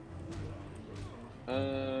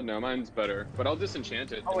 No, mine's better, but I'll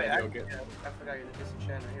disenchant it. Oh wait, and I maybe I'll get. forgot you're the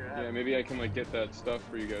disenchantment here. I have Yeah, it. maybe I can like get that stuff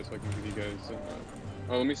for you guys, so I can give you guys.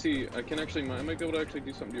 Oh, let me see. I can actually. I might be able to actually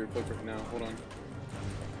do something to your cloak right now. Hold on.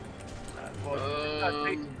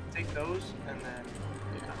 Well, take those, and then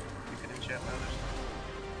you can enchant my other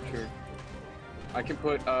stuff. Sure. I can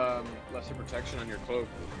put lesser protection on your cloak.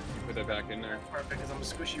 You put that back in there. Perfect, because I'm a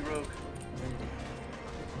squishy rogue.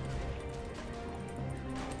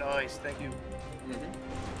 Nice, thank you.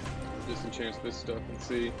 Disenchant this stuff and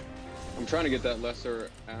see. I'm trying to get that lesser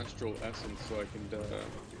astral essence so I can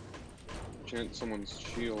chant someone's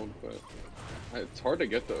shield, but it's hard to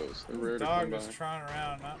get those. They're rare to come by. Dog just trotting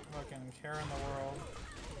around, not fucking caring the world.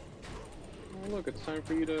 Oh look, it's time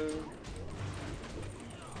for you to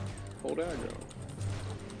hold aggro.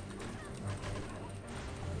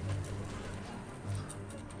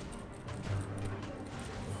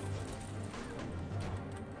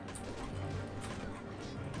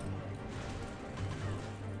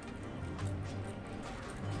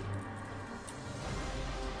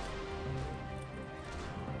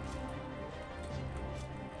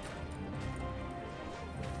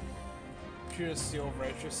 You just seal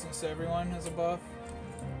righteousness to everyone as a buff.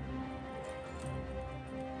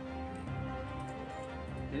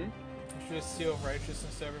 Hmm? You should just seal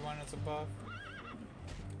righteousness to everyone as a buff.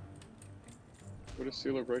 What does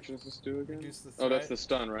Seal of Righteousness do again? Reduce the Oh, that's threat. the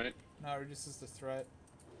stun, right? No, it reduces the threat.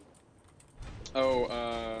 Oh,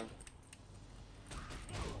 I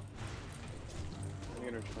think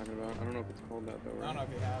I know what you're talking about. I don't know if it's called that though, I right? don't know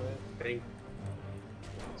if you have it. Thank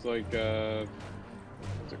It's like,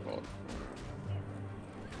 what's it called?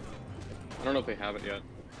 I don't know if they have it yet.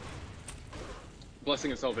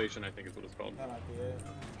 Blessing of Salvation, I think is what it's called. That might be it.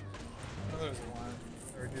 Oh, there's one.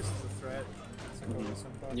 It reduces the threat. It's like over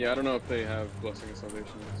some buff. Yeah, I don't know if they have Blessing of Salvation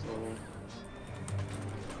at this level.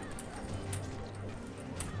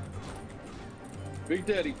 Big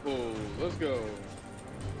Daddy pull, let's go.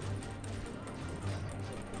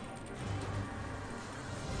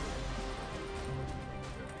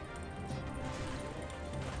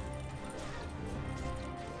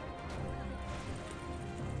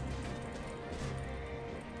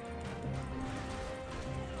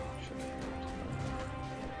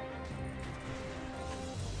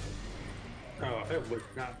 Oh, I was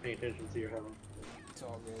not paying attention to your health. It's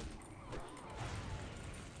all good.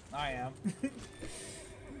 I am.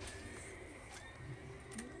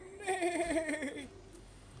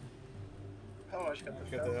 Oh, I just got the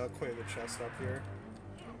Get shell. the clear the chest up here.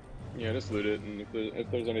 Yeah, just loot it, and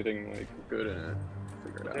if there's anything like good in it,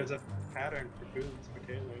 figure it There's out. a pattern for boots.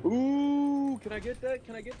 Okay, like, Ooh, can I get that?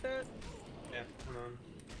 Can I get that? yeah, come on.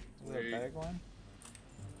 Is there a bag one?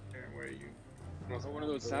 Where are you? Oh, one of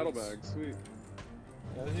those saddlebags, sweet.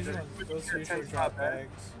 Yeah, those usually Ten drop slot bag.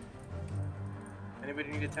 bags. Anybody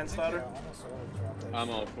need a 10 Yeah, slotter? almost always drop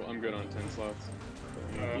bags. I'm good on 10 slots.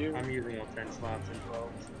 Thank you. I'm using all 10 slots and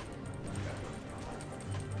 12s.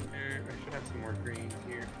 I should have some more greens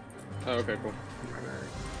here. Oh, okay, cool.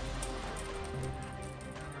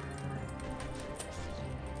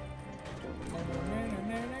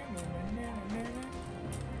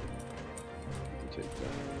 Take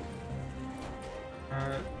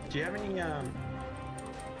that. Do you have any moss?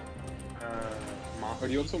 Oh,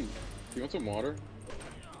 do you want some water?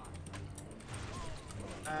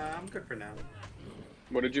 I'm good for now.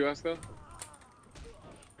 What did you ask though?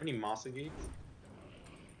 Any moss gates?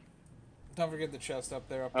 Don't forget the chest up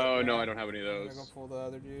there. Oh no, I don't have any of I'm gonna go those. pull the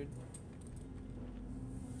other dude.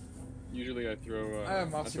 Usually I throw. I have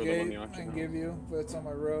I Mossy throw them on Gate the I auction can house. give you, but it's on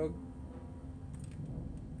my rogue.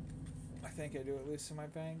 I think I do at least in my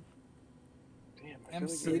bank. Damn, I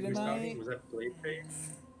MC feel like tonight? Was that blade face?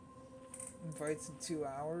 Invites in 2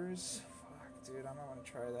 hours. Fuck, dude, I might want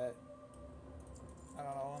to try that. I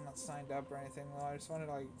don't know. I'm not signed up or anything though. I just want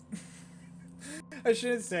to like. I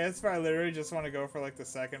shouldn't say it, but I literally just want to go for like the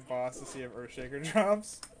second boss to see if Earthshaker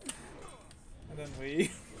drops, and then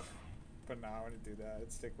leave. But no, I want to do that.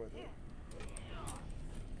 I'd stick with it.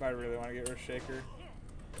 But I really want to get Earthshaker.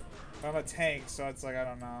 But I'm a tank, so it's like I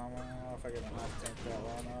don't know. I don't know if I get enough tank that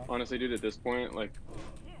long enough. Honestly, dude, at this point, like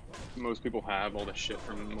most people have all the shit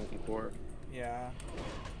from Molten Core. Yeah.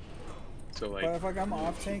 So like. But if like I'm you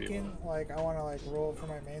off should be able- tanking, like I want to like roll for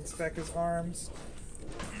my main spec as arms.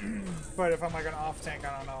 But if I'm like an off tank,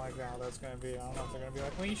 I don't know like how that's gonna be. I don't know if they're gonna be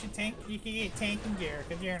like, well, you should tank. You can get tanking gear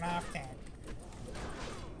because you're an off tank.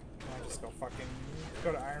 And I just go fucking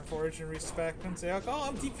go to Ironforge and respec and say, like, oh,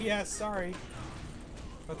 I'm DPS. Sorry.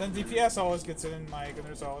 But then DPS always gets it in mic, and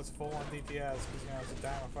there's always full on DPS because you know it's a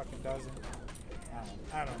dime a fucking dozen.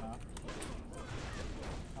 I don't know.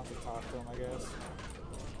 I'll have to talk to him, I guess.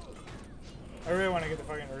 I really want to get the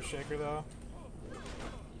fucking Earthshaker though.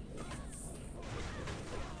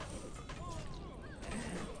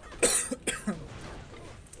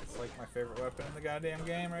 It's like my favorite weapon in the goddamn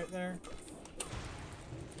game right there.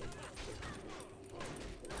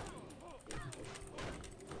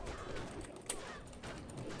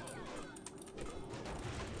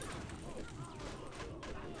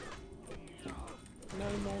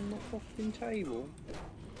 Name on the fucking table.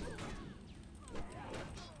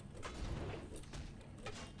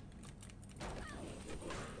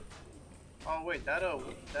 Oh wait, that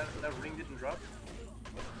ring didn't drop?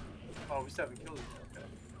 Oh, we still haven't killed it. Okay.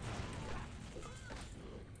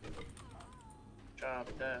 Drop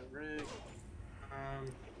that ring.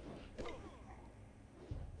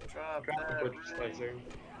 Drop Drop the that butcher ring. slicer.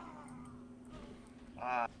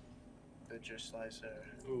 Ah, butcher slicer.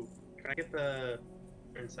 Ooh, can I get the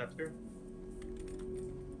scepter?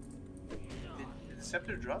 Did the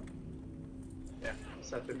scepter drop? Yeah.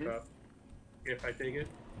 Scepter drop. If I take it?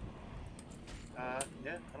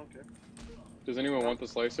 Yeah, I don't care. Does anyone want the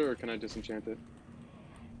slicer, or can I disenchant it?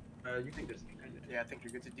 You can just kind of. Yeah, I think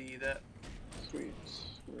you're good to DE that. Sweet.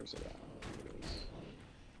 Where's it at? Here it is.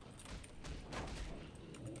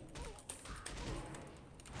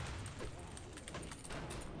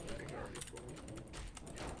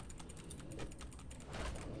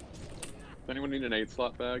 Does anyone need an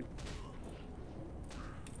 8-slot bag?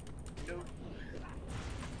 Nope.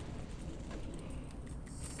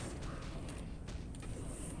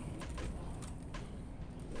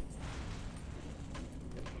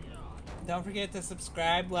 Don't forget to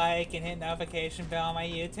subscribe, like, and hit notification bell on my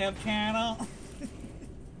YouTube channel. I'm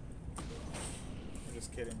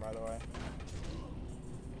just kidding, by the way.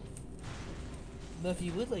 But if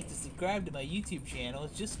you would like to subscribe to my YouTube channel,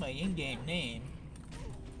 it's just my in-game name.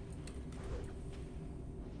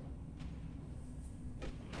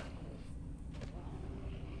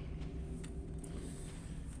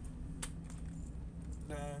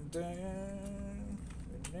 Dun, dun, dun,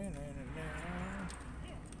 dun, dun,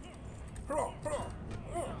 dun.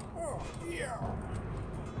 Yeah.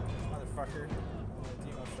 Motherfucker.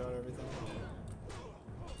 Demo showed everything.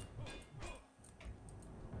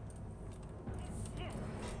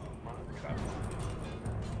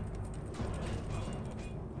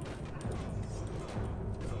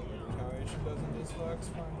 Retaliation doesn't just flex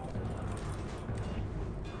fine.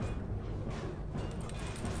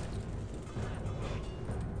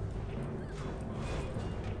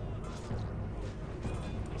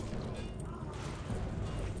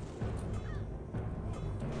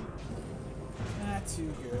 Not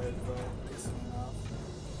too good, but decent enough.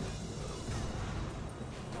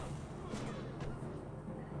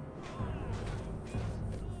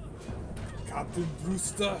 Captain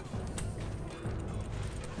Brewster!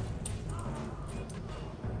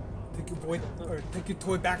 Take your boy, or take your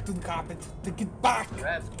toy back to the carpet. Take it back!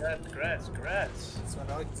 Congrats. That's what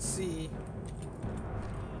I like to see.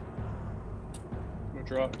 What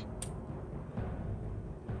dropped?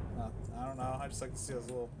 I don't know. I just like to see those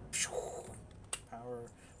little power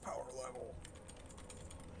level.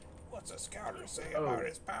 What's a scouter say about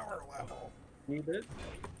his power level? Need it?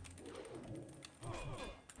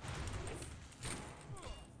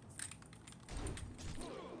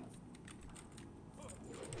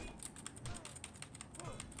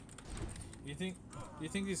 Do you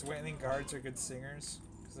think these wailing guards are good singers?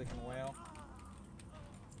 Because they can wail?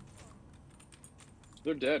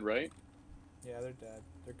 They're dead, right? Yeah, they're dead.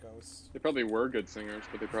 They're ghosts. They probably were good singers,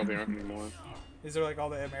 but they probably aren't anymore. These are like all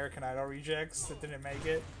the American Idol rejects that didn't make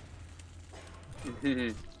it.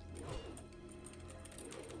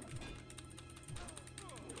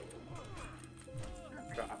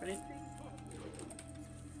 Drop anything?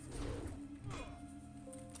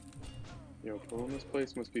 Yo, pulling this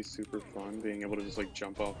place must be super fun, being able to just like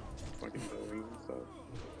jump off fucking buildings and stuff.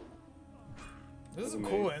 This is a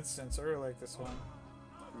cool instance. I really like this one.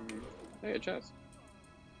 Hey, a chest.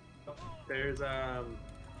 There's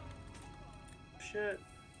Shit.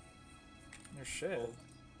 There's shit.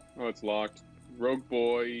 Oh, it's locked. Rogue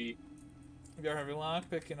boy. You got heavy lock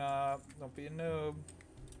picking up. Don't be a noob.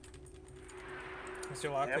 What's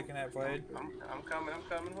your lock Yep. picking at, Blade? I'm coming.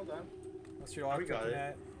 Hold on. What's your lock We got picking it.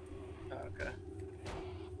 at? Oh, okay.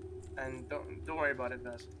 And don't worry about it,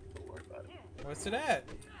 Vassild. Don't worry about it. What's it at?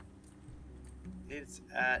 It's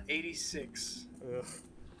at 86. Ugh.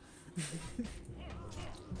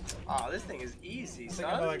 Oh, this thing is easy, I son. think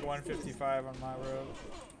I'm at like 155 on my road.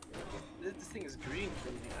 This thing is green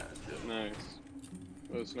for me. Nice.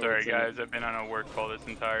 Oh, Sorry guys, I've been on a work call this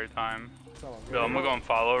entire time. It's all Bill, I'm gonna go and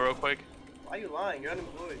follow real quick. Why are you lying? You're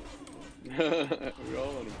unemployed. We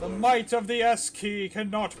all The unemployed. might of the S key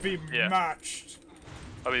cannot be matched.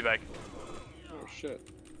 I'll be back. Oh shit.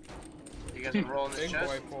 You guys are rolling this Big chest?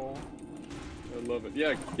 boy pull. I love it.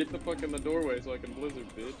 Yeah, get the fuck in the doorway so I can blizzard,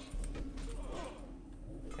 bitch.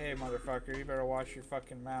 Hey, motherfucker, you better watch your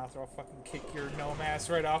fucking mouth or I'll fucking kick your gnome ass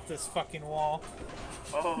right off this fucking wall.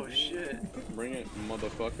 Oh, shit. Bring it,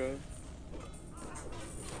 motherfucker.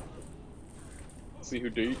 See who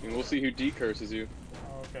and we'll see who decurses you.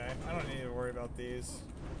 Okay, I don't need to worry about these.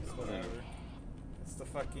 It's whatever. It's the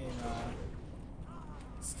fucking,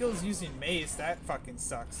 skills using mace, that fucking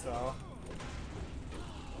sucks, though.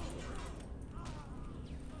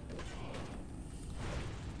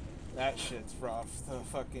 That shit's rough. The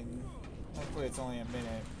fucking... Hopefully it's only a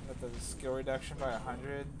minute. But the skill reduction by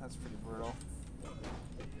 100, that's pretty brutal.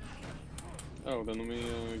 Oh, then let me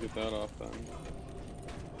get that off then. Yeah,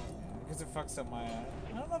 because it fucks up my... I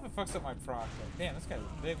don't know if it fucks up my proc, but damn, this guy's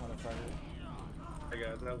a big motherfucker. Hey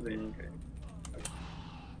guys, that was okay.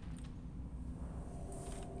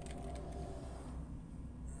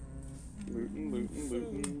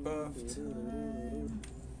 Lootin'. Buff time.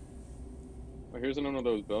 Oh, here's another of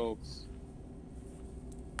those belts.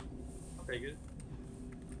 Okay, good.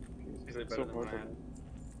 Is it So better than hard to- mine?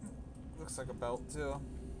 Looks like a belt too.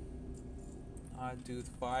 Dude,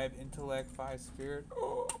 5 intellect, 5 spirit.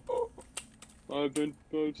 5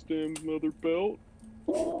 stem leather belt.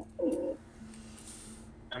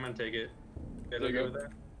 I'm gonna take it. You guys There you okay go. with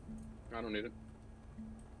that? I don't need it.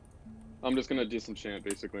 I'm just gonna disenchant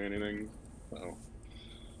basically anything. So.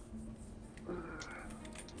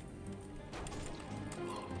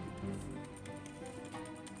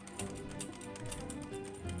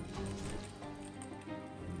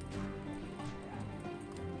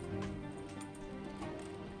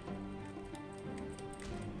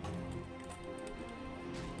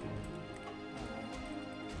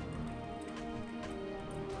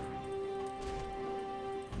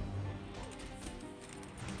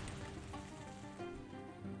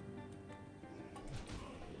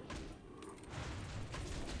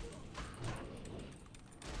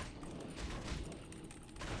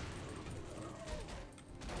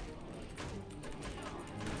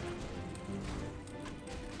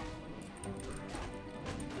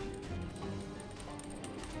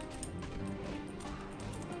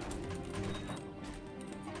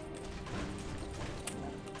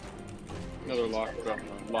 Another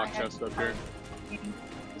lock chest up here.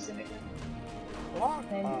 Lock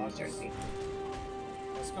box.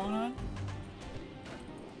 What's going on?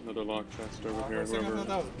 Another lock chest over For here. a second I Whoever. thought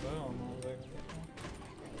that was boom. I was like,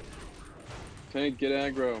 Tank, get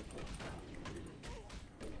aggro.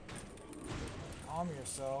 calm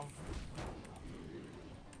yourself.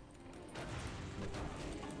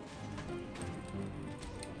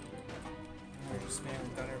 We're just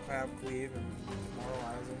spamming Thunderclap, Cleave, and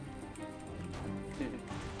Demoralizing.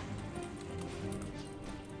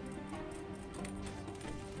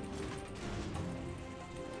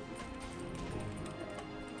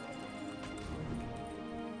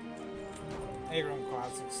 Aggro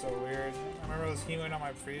Classic's so weird. I remember I was healing on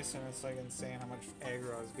my priest and it's like insane how much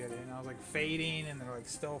aggro I was getting. I was like fading and they're like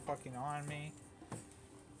still fucking on me.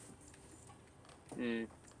 Mm.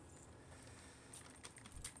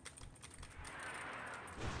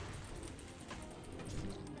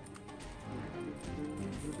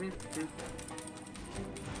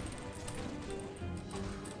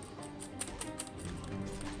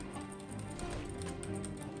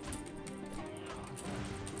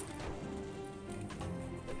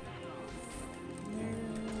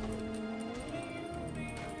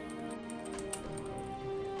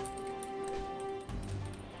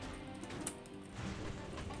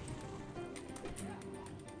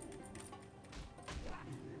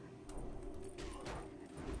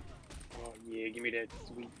 Oh yeah, give me that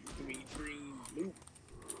sweet, sweet green loot.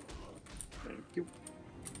 Thank you.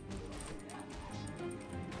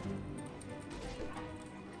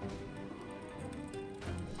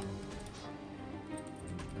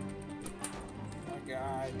 Oh my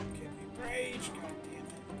god, give me rage, god damn it.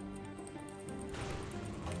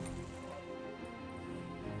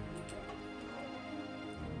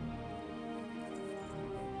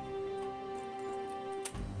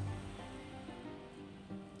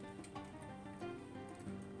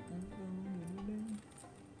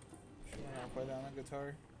 Sure, I'll play that on the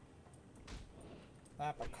guitar.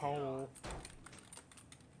 Lap of coal.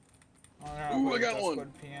 Oh, Ooh, I got one.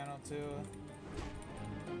 Dustwood piano too.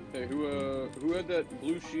 Hey, who had that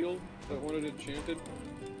blue shield that wanted it enchanted?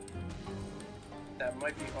 That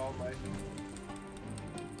might be All Might.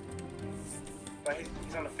 But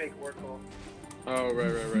he's on a fake work hole. Oh,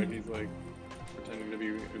 right. He's like pretending to be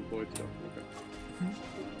employed stuff. Okay.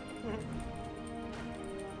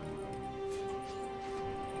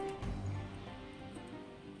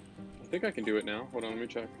 I think I can do it now. Hold on, let me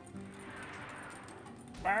check.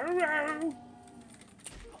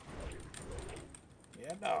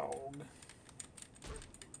 Yeah, dog.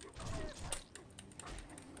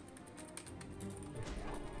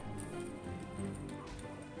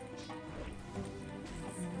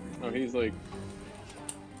 Oh, he's like.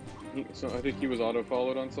 So I think he was auto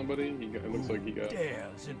followed on somebody. It looks like he got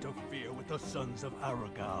Dares interfere with the sons of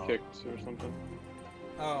Aragal. kicked or something.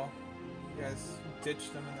 Oh. You guys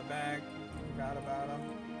ditched him in the back. Forgot about him.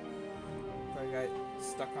 Probably got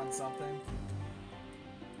stuck on something.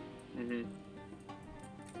 Mm-hmm.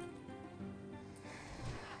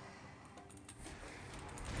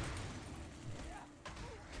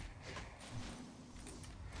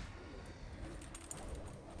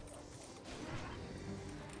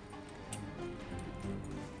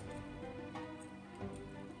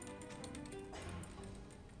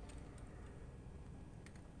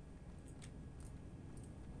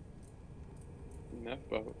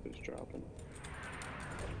 Nefbo is dropping.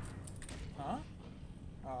 Huh?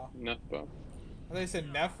 Oh. Nefbo. I thought you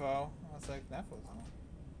said Nefo. I was like, Nefo's on.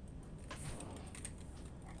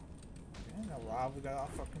 Okay, no, Rob, we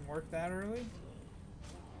gotta fucking work that early?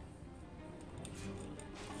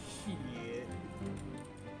 Shit.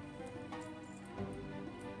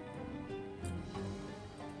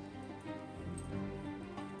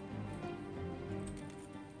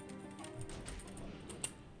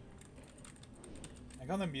 Like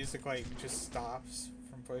how the music like just stops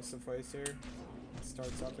from place to place here. It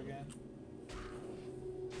starts up again.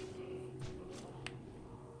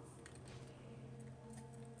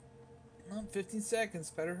 15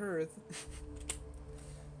 seconds, better hurry.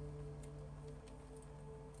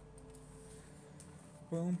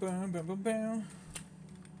 Boom, boom, boom, boom, boom.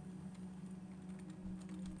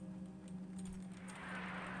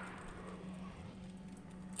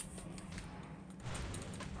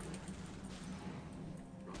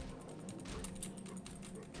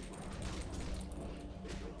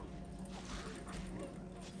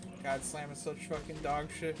 God, Slam is such fucking dog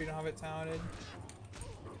shit if you don't have it talented.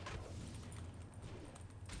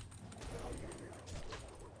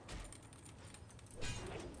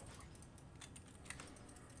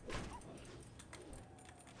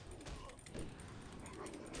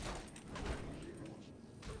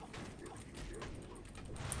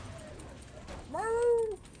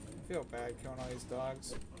 I feel bad killing all these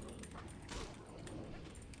dogs.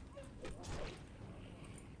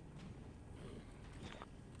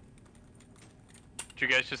 Did you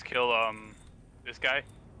guys just kill this guy?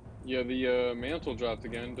 Yeah, the mantle dropped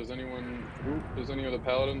again. Does anyone? Does any of the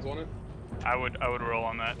paladins want it? I would roll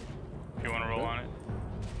on that. If you want to roll on it.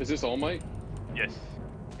 Is this All Might? Yes.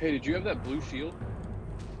 Hey, did you have that blue shield?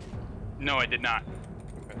 No, I did not.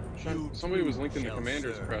 Okay. Somebody was linked in the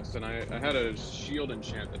commander's crest, and I had a shield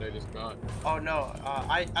enchant that I just got. Oh no,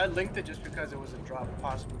 I linked it just because it was a drop,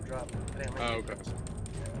 possible drop. I didn't link Oh, it okay. first.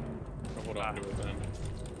 I'll hold on to it then.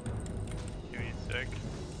 Give me a sec.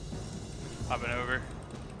 Hopping over.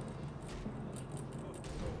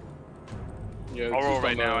 Yeah, it's I'll roll just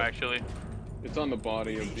right on now, the, actually. It's on the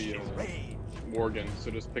body of the Worgen,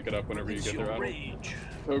 so just pick it up whenever you get there.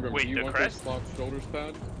 Pilgrim, Wait, do you the want crest? this cloth shoulders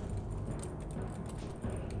pad?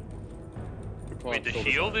 Wait, the shoulder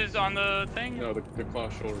shield pad. is on the thing? No, the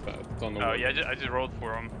cloth shoulder pad. It's on the Oh, Worgen. yeah, I just rolled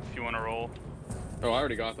for them, if you want to roll. Oh, I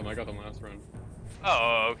already got them. I got them last round.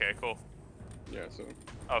 Oh, okay, cool. Yeah, so.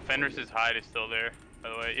 Oh, Fenris's hide is still there, by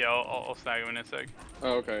the way. Yeah, I'll snag him in a sec.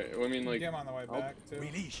 Oh, okay. Well, I mean, like. Get him on the way back, too.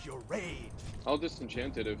 Release your rage. I'll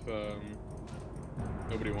disenchant it if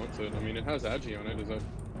nobody wants it. I mean, it has Agi on it.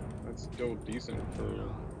 That's still decent for.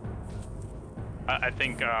 I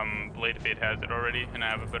think Blade of Fate has it already, and I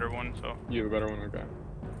have a better one, so. You have a better one, okay.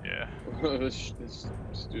 Yeah. this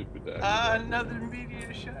stupid deck. Another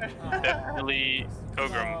meteor shot. Definitely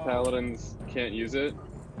Kogrim. Paladins can't use it.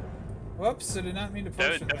 Whoops, I did not mean to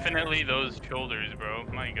push it. Definitely those shoulders, bro.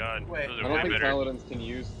 My god. Wait, those I are don't way think better. Paladins can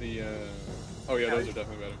use the. Oh yeah, those are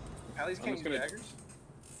definitely better. Pally's I'm can't just use gonna- daggers?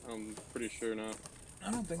 I'm pretty sure not.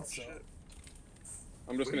 I don't think so. Shit.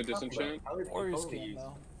 I'm just gonna disenchant. Warriors can,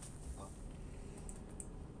 though.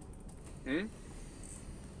 Hmm?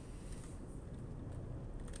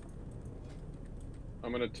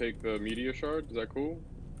 I'm gonna take the meteor shard. Is that cool?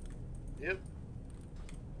 Yep.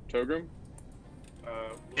 Togrim?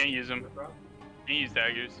 Can't use them. Can't use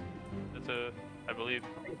daggers. That's I believe.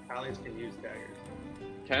 I think Pallies can use daggers.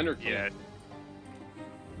 Can or can't?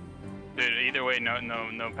 Yeah. Dude, either way,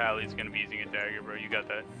 no Pally's gonna be using a dagger, bro. You got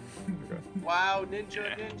that. Okay. Wow, ninja,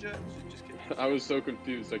 Yeah. ninja. Just kidding. I was so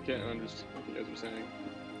confused. I can't understand what you guys were saying.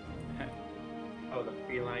 Oh, the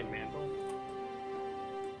feline mantle?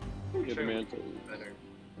 Yeah, the mantle. Better.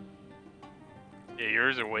 Yeah,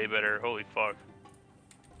 yours are way better. Holy fuck.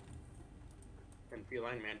 And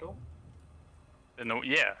feline mantle? And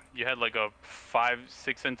yeah, you had like a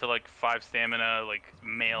 5-6 into like 5 stamina, like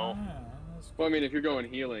male. Well, I mean, if you're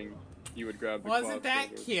going healing, you would grab the Wasn't cloth that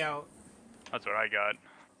shoulders. cute? That's what I got.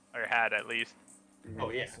 Or had at least. Mhm. Oh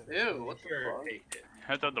yeah. Ew, what the Sure, fuck? take it.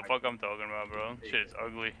 That's what the fuck I'm talking about, bro. Shit is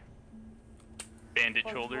ugly. Bandit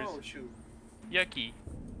What's shoulders. wrong with you? Yucky.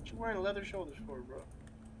 What you wearing leather shoulders for, bro?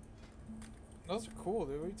 Those are cool,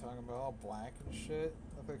 dude. What are you talking about? All black and shit.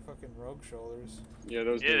 Look like fucking rogue shoulders. Yeah,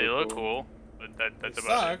 those. Yeah, do they look cool, but that's They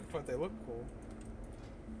about suck, it. but they look cool.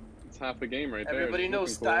 It's half the game right there. Everybody just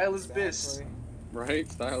knows looking style is biz. Exactly. cool.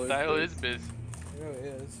 Right? Style Is biz. It really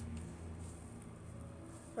is.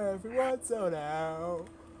 Everyone so now.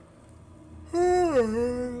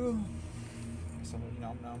 Some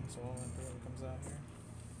nom nom so when it comes out here.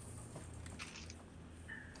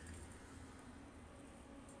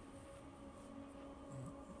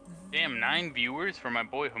 Damn, 9 viewers for my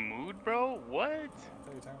boy Hamoud, bro. What? I thought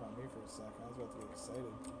you were talking about me for a second. I was about to get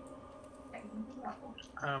excited.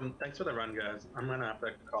 Thanks for the run, guys. I'm gonna have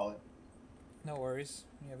to call it. No worries.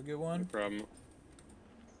 You have a good No one. problem.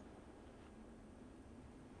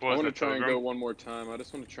 What I was want to it, try and Pilgrim? go one more time. I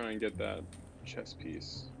just want to try and get that chess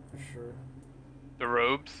piece. For sure. The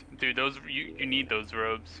robes, dude. Those you need those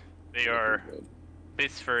robes. They They're are pretty good.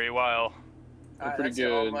 biz for a while. They're pretty That's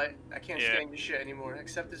it, all good. my, I can't Yeah. stand this shit anymore.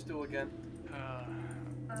 Accept this duel again.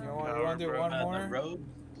 You want to do one The more? robes,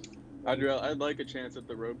 I'd like a chance at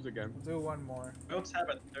the robes again. We'll do one more. robes have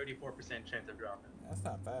a 34% chance of dropping. That's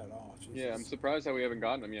not bad at all. Jesus. Yeah, I'm surprised how we haven't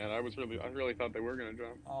gotten them yet. I really thought they were gonna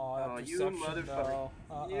drop. Oh, that Oh, you perception motherfucker.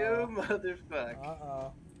 though. You motherfucker.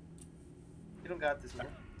 Uh-oh. You don't got this, man.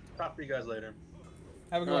 Talk to you guys later.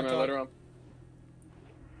 Have a good Alright, one, man, Todd. later on.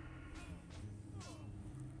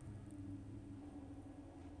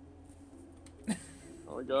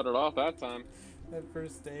 Oh, I got it off that time. That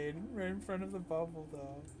first aid right in front of the bubble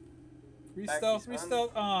though. Back Re-stealth, son.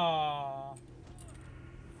 re-stealth. Aww.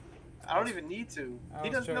 I don't even need to. I He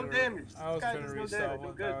was does no trying to- damage. I was This guy trying to does no re-stealth damage. I'm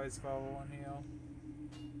with good. always bubble one heal.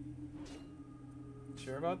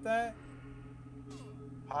 Sure about that?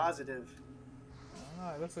 Positive. I don't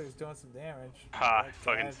know, it looks like he's doing some damage. Ha, Like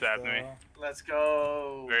fucking that, stabbed me. though. Let's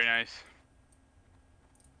go. Very nice.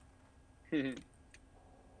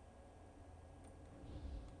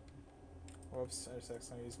 Whoops, I just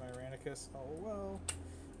accidentally used my Ranicus. Oh well.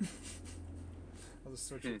 I'll just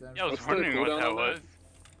switch it then. Yeah, I was What's the wondering what cooldown that on that? was.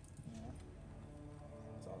 Yeah.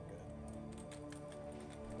 It's all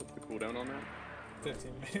good. What's the cooldown on that?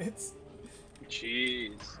 15 minutes.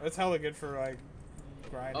 Jeez. That's hella good for like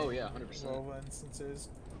grinding. Oh yeah, 100%. Low instances.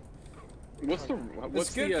 What's the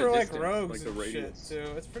It's good the for like distance? rogues like the and radius? shit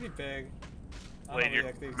too. It's pretty big. I don't Wait, know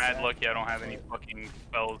you're the mad exact- lucky I don't have any fucking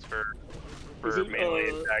spells for Is it, melee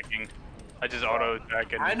attacking. I just auto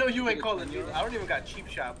attack and I know you ain't calling you. I don't even got cheap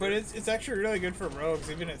shot. But it's actually really good for rogues,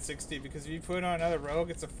 even at 60, because if you put on another rogue,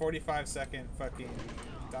 it's a 45-second fucking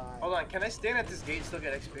die. Hold on, can I stand at this gate and still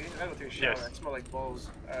get XP? I gotta go take a shower. Yes. I smell like balls.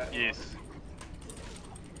 yes.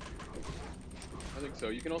 I think so.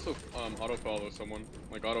 You can also auto follow someone,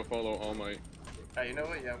 like auto follow All Might, Alright, you know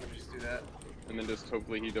what? Yeah, I'm gonna just do that. and then just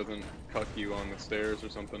hopefully he doesn't cuck you on the stairs or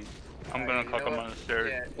something. I'm Alright, gonna you cuck know him what? on the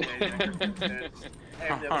stairs. Yeah. Hey,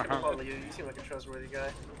 I'm never gonna follow you. You seem like a trustworthy guy.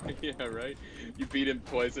 Yeah, right. You beat him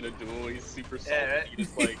twice in a duel. He's super salty. Yeah, right? He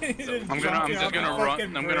just like. He so- just I'm Jumping just off gonna the run.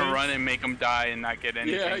 fucking I'm gonna bridge. run and make him die and not get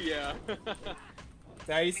anything. Yeah, yeah.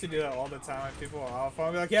 I used to do that all the time when people were off.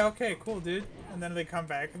 I'll be like, yeah, okay, cool, dude. And then they come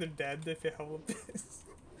back and they're dead. They feel hella pissed.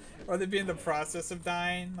 Or they'd be in the process of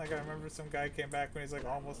dying. Like, I remember some guy came back when he's like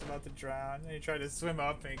almost about to drown. And he tried to swim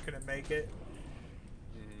up and he couldn't make it.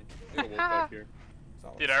 There's a wolf back here. It's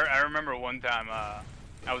all- Dude, I remember one time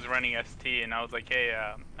I was running ST and I was like, hey,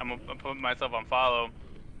 I'm gonna put myself on follow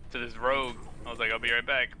to this rogue. I was like, I'll be right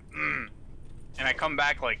back. And I come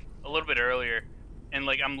back like a little bit earlier, and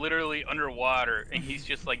like I'm literally underwater, and he's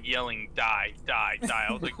just like yelling, die, die, die.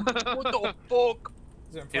 I was like, what the fuck?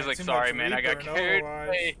 He's like, sorry, man, I got carried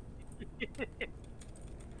away.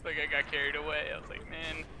 Like I got carried away. I was like,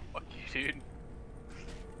 man, fuck you, dude.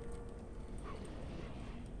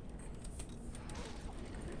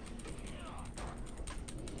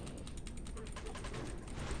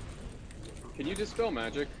 Can you dispel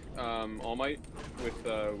magic, All Might,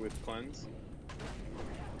 with cleanse?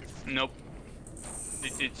 Nope.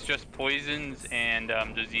 It's just poisons and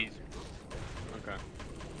disease. Okay.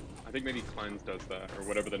 I think maybe cleanse does that, or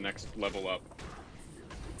whatever the next level up.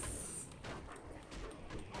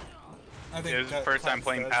 I think It was the that first time Cleanse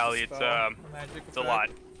playing does Pally. dispel magic It's a effect. lot.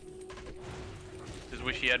 Just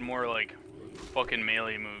wish he had more like fucking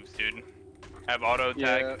melee moves, dude. Have auto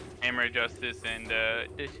attack, Yeah. hammer justice, and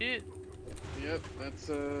that's it. Yep, that's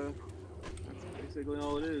basically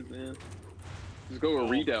all it is, man. Just go a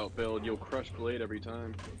readout build, you'll crush blade every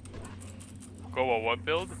time. Go a what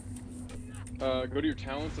build? Go to your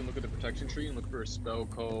talents and look at the protection tree and look for a spell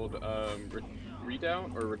called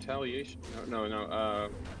redoubt or retaliation? No.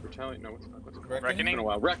 Retaliate. No, what's it? It's Reckoning? been a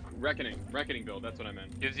while. Reckoning build. That's what I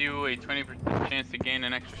meant. Gives you a 20% chance to gain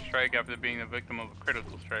an extra strike after being the victim of a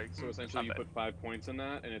critical strike. So essentially, you put 5 points in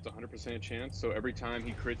that, and it's 100% chance. So every time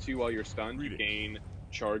he crits you while you're stunned, you gain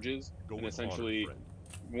charges. And essentially,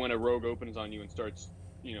 when a rogue opens on you and starts,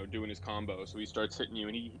 doing his combo, so he starts hitting you,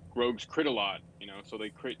 and rogues crit a lot, so they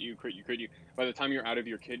crit you. By the time you're out of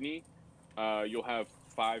your kidney, you'll have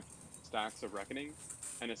 5 stacks of reckoning,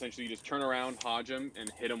 and essentially you just turn around, hodge him,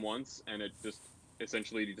 and hit him once, and it just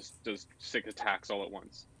essentially just does 6 attacks all at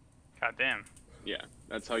once. God damn. Yeah,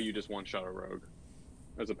 that's how you just one-shot a rogue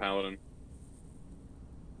as a paladin.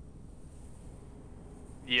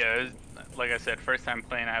 Yeah, like I said, first time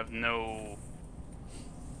playing, I have no...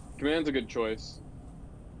 Command's a good choice.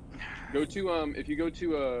 Go to, if you go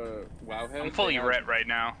to, Wowhead... I'm fully ret right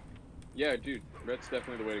now. Yeah, dude, ret's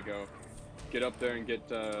definitely the way to go. Get up there and get,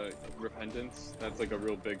 repentance. That's like a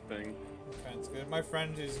real big thing. Repent's good. My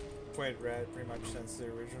friend who's played ret pretty much since the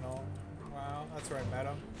original. Wow, that's where I met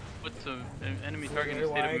him. What's the enemy target in a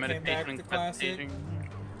state of meditation and classification?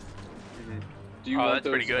 Do you want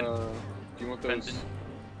those, pretty good. Do you want those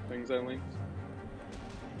things I linked?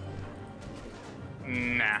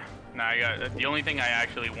 Nah, I got the only thing I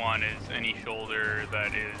actually want is any shoulder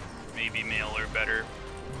that is maybe male or better.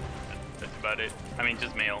 That's about it. I mean,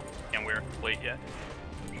 just male. Can't wear plate yet.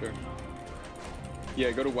 Sure.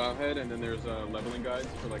 Yeah, go to Wowhead, and then there's leveling guides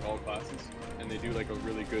for like all classes, and they do like a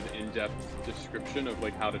really good in-depth description of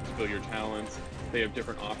like how to fill your talents. They have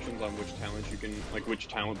different options on which talents you can, like which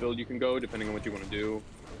talent build you can go, depending on what you want to do.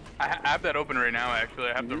 I have that open right now.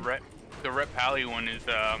 Actually, I have the Ret Pally one is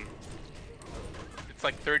it's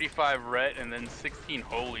like 35 Ret and then 16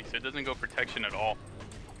 Holy, so it doesn't go protection at all.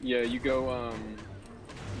 Yeah, you go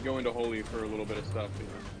into Holy for a little bit of stuff,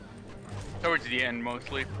 Towards the end,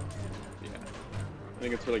 mostly. Yeah. I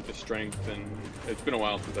think it's for like the strength, and it's been a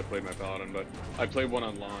while since I played my Paladin, but I played one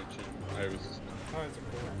on launch, and I was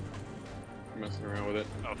messing around with it.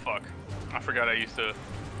 Oh fuck. I forgot I used to...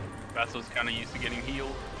 Vassild's kind of used to getting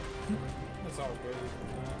healed. That's all good.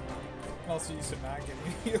 I'm also used to not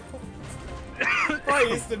getting healed.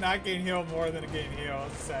 Probably used to not getting healed more than getting healed,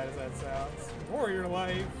 as sad as that sounds. Warrior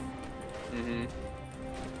life.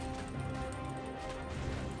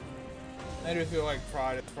 I do feel like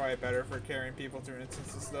Prod is probably better for carrying people through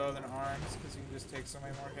instances though than Arms, because you can just take so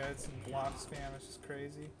many more hits and block spam is just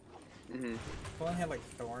crazy. If I only had like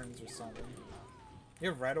Thorns or something. You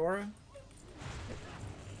have Red Aura?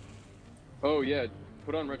 Oh yeah,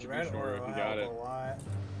 put on Retribution Red Aura if you got it. A lot.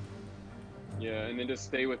 Yeah, and then just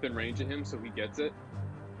stay within range of him so he gets it.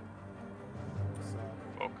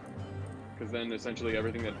 Fuck. Because then essentially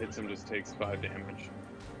everything that hits him just takes 5 damage.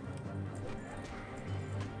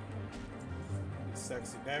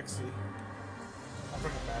 Sexy Bexy. I'll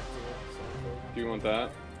bring it back to you. So Do you want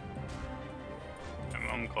that?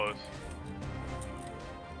 I'm close.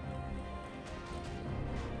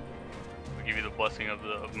 I'll give you the blessing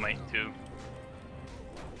of might too.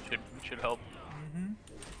 Should help.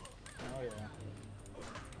 Oh yeah.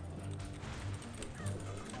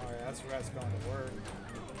 Oh yeah, that's where that's going to work.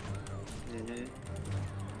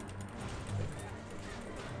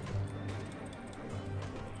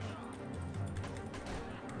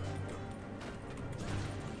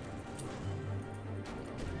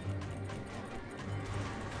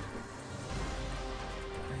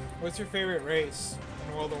 What's your favorite race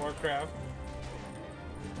in World of Warcraft?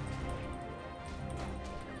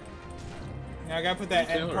 Now I gotta put that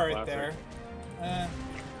end part there.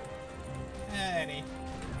 Any.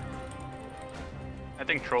 I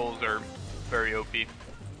think trolls are very OP.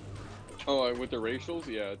 Oh, with the racials?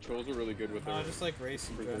 Yeah, trolls are really good with No, their... just like race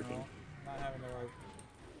in general. Not having to like...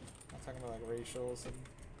 I'm talking about like racials and...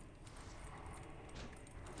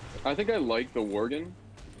 I think I like the Worgen.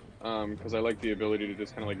 Because I like the ability to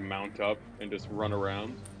just kind of like mount up and just run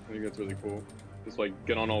around. I think that's really cool. Just like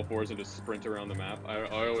get on all fours and just sprint around the map. I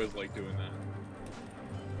always like doing that.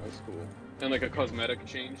 That's cool. And like a cosmetic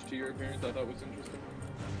change to your appearance I thought was interesting.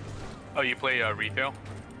 Oh, you play retail?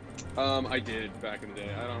 I did back in the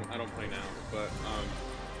day. I don't play now, but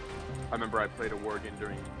I remember I played a Worgen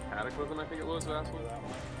during Cataclysm, I think it was, Vassild.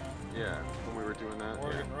 Yeah, when we were doing that.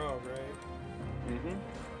 Worgen Rogue, right?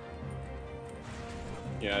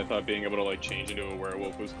 Yeah, I thought being able to like change into a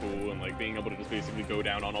werewolf was cool, and like being able to just basically go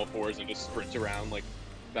down on all fours and just sprint around, like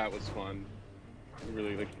that was fun. It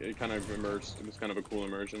really, like, it kind of immersed. It was kind of a cool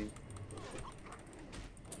immersion.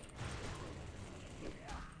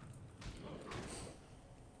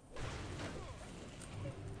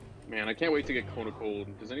 Man, I can't wait to get Kona Cold.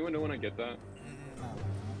 Does anyone know when I get that? No.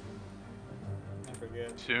 Never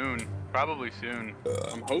forget. Soon. Probably soon.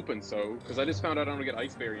 I'm hoping so, because I just found out I don't get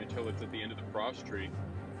Ice Barrier until it's at the end of the Frost Tree.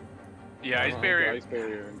 Yeah, I Ice don't Barrier. get Ice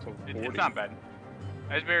Barrier until 40. It's not bad.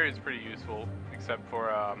 Ice Barrier is pretty useful, except for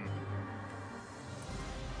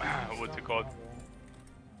what's it called? Okay,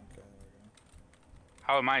 there we go.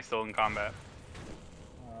 How am I still in combat?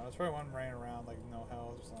 That's probably one running around like no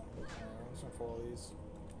health or something. I'm just gonna follow these.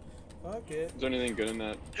 Fuck it. Is there anything good in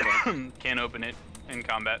that? Can't open it in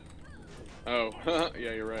combat. Oh,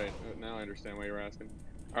 yeah, you're right. Now I understand why you were asking.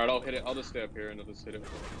 Alright, I'll hit it. I'll just stay up here and I'll just hit it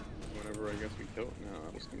whenever I guess we kill it. No,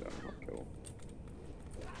 I'll just come down and I'll kill.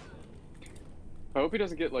 I hope he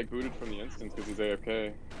doesn't get like booted from the instance because he's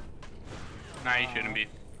AFK. Nah, he shouldn't be.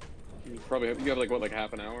 You probably have, you have like what, like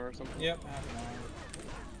half an hour or something? Yep, half an hour.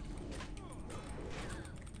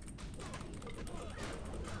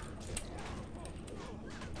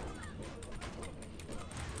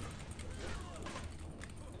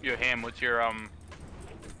 Yo, Ham, what's your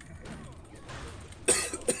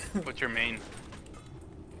what's your main?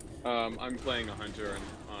 I'm playing a hunter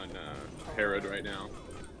on Herod right now.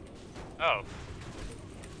 Oh.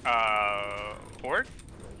 Horde?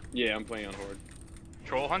 Yeah, I'm playing on Horde.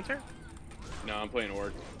 Troll Hunter? No, I'm playing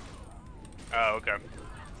Orc. Oh, okay.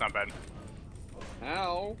 It's not bad.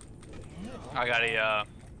 How? I got a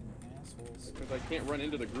Assholes. Because I can't run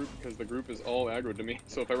into the group because the group is all aggro to me.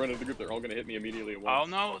 So if I run into the group, they're all gonna hit me immediately at Oh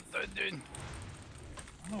once. no, dude.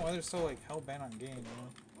 I don't know why they're so like hell bent on game, you know?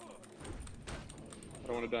 I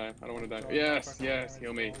don't want to die. I don't want to die. Don't Yes, fucking yes, damage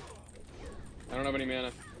heal me. roll. I don't have any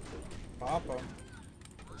mana. Pop them.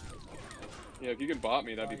 Yeah, if you could bot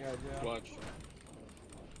me, that'd be Oh, yeah. clutch.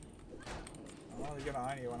 I'm only gonna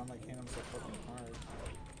eye you when I'm like hitting them so fucking hard.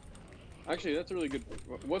 Actually, that's a really good.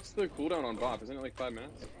 What's the cooldown on bot? Isn't it like 5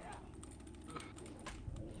 minutes?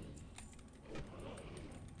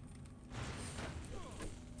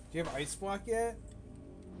 Do you have ice block yet?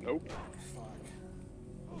 Nope. Fuck.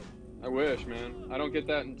 I wish, man. I don't get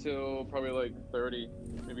that until probably like 30,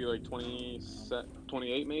 maybe like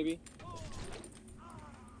 28 maybe.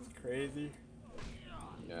 It's crazy.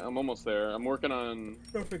 Yeah, I'm almost there. I'm working on.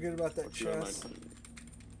 Don't forget about that let's see what my- chest.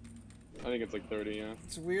 I think it's like 30, yeah.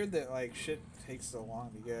 It's weird that like shit takes so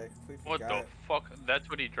long to get. I completely What forgot. the fuck? That's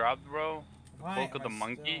what he dropped, bro? Why Cloak of am the I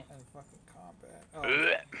monkey? still in fucking combat? Oh,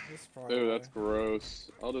 Ugh. this is probably Ooh, why. that's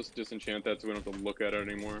gross. I'll just disenchant that so we don't have to look at it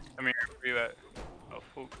anymore. Come here, where you at? Oh,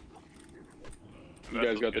 fuck. You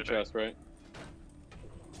guys got the chest, right?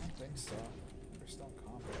 I don't think so. We're still in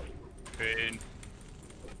combat. Paid.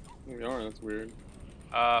 We are, that's weird.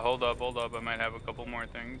 Hold up. I might have a couple more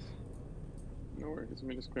things. No worries, let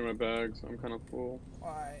me just clear my bags. I'm kind of full.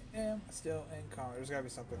 I am still in combat. There's gotta be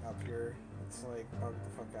something up here that's like bug the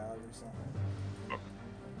fuck out or something. Or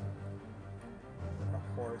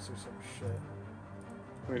a horse or some shit.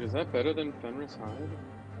 Wait, is that better than Fenris Hide?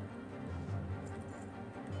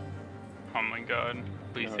 Oh my god.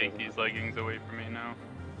 Please No, take it these leggings away from me now.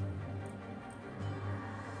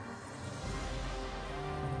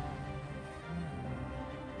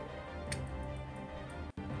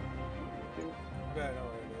 I bet I know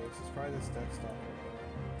what it is. It's probably this desktop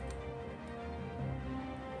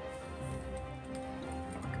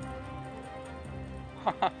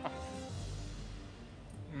right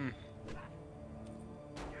Hmm.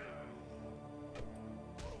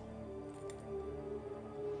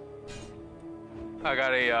 I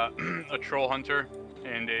got a a troll hunter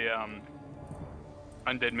and a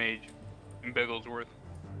undead mage in Bigglesworth.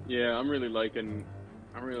 Yeah, I'm really liking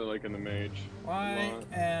the mage. I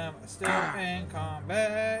am still in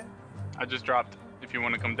combat. I just dropped. If you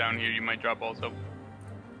want to come down here, you might drop also.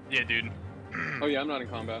 Yeah, dude. Oh yeah, I'm not in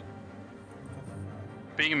combat.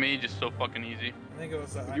 Being a mage is so fucking easy. I think it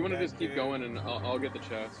was If you want to just keep going, and I'll get the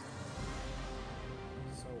chest.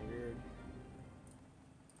 So weird.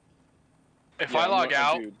 If Yeah, I I'm log not-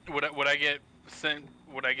 out, dude. would I get sent?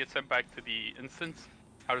 Would I get sent back to the instance?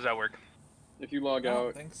 How does that work? If you log I don't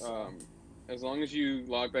out, think so. as long as you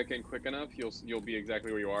log back in quick enough, you'll be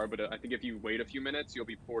exactly where you are. But I think if you wait a few minutes, you'll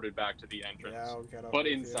be ported back to the entrance. Yeah, I'll get up but with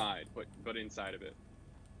you. inside, but inside of it.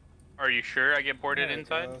 Are you sure I get ported There it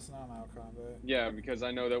inside? goes. Now I'm out of combat. Yeah, because I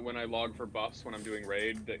know that when I log for buffs when I'm doing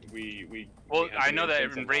raid, that we Well, have I the know that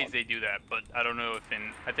instance in and raids log. they do that, but I don't know if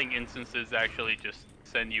in. I think instances actually just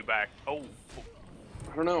send you back. Oh,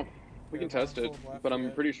 I don't know. We Yeah, can test it, Vassild left but I'm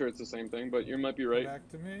it. pretty sure it's the same thing. But you might be Come right. back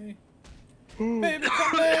to me. Baby,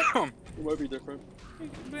 come back. It might be different. You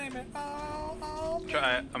can blame it all on me.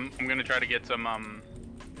 I'm gonna try to get some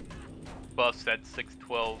buffs at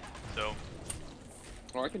 612. So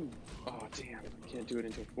Oh, I can. Oh damn! I can't do it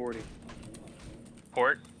until 40.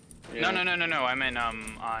 port. Yeah. No. I meant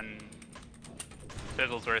on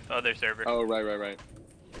Bigglesworth, other server. Oh, right.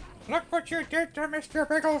 Look what you did to Mr.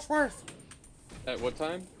 Bigglesworth! At what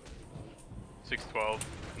time? 612.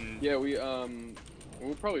 Yeah,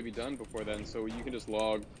 we'll probably be done before then, so you can just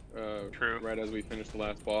log True. right as we finish the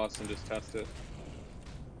last boss and just test it.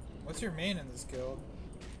 What's your main in this guild?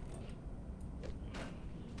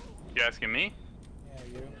 You asking me?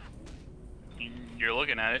 Yeah, you. You're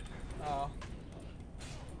looking at it. Oh.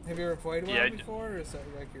 Have you ever played WoW Yeah, before, or is that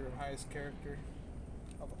like your highest character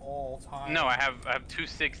of all time? No, I have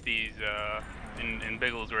 260s in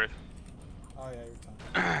Bigglesworth. Oh yeah,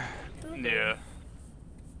 you're time. Yeah.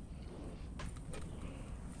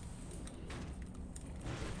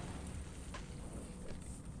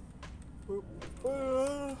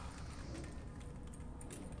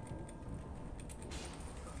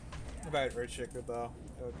 About Earthshaker though,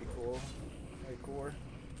 that would be cool. Way cooler.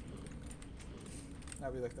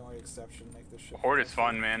 That'd be like the only exception to make this shit. Horde is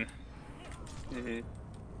fun, man. Mhm.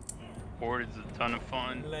 Horde is a ton of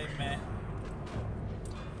fun. Lame, man.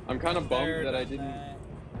 I'm kind of bummed Better that I than didn't that.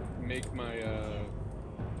 make my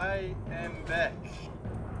I am back.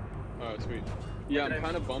 Oh, sweet. Yeah, I'm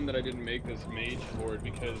kind of bummed that I didn't make this mage horde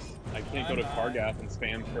because I can't go to Kargath and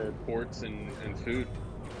spam for ports and food.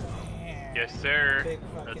 Yes, sir. Big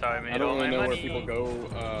That's fucking- how I made I don't all my really know where money. people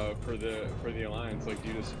go for the alliance. Like, do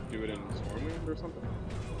you just do it in Stormwind or something?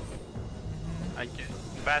 I get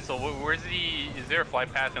Vassal. Where's the? Is there a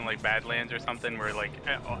flight path in like Badlands or something where like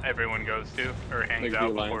everyone goes to or hangs Like the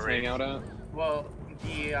out alliance before hang raids? Uh, out at? Well,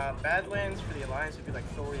 the Badlands for the Alliance would be like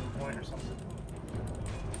Thorium Point or something.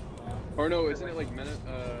 Or no, isn't it like I'm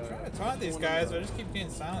trying to taunt these one guys, of the- but I just keep getting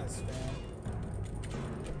silenced, man.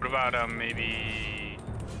 What about maybe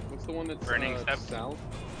What's the one that's Burning Steps? south?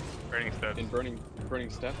 Burning Steps? In Burning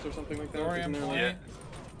Steps or something like that? Thorium Isn't there, Point. like-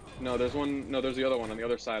 Yeah. No, there's one. No, there's the other one on the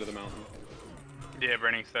other side of the mountain. Yeah,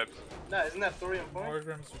 Burning Steps. No, isn't that Thorium Point?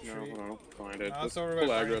 Morgrim's No, Retreat. hold on, I'll find it. No, it's Just over full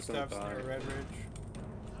by Burning aggro, so don't Steps die. near Red Ridge.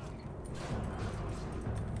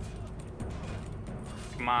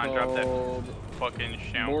 Come on, drop that Called fucking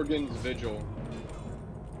shout. Morgan's Vigil.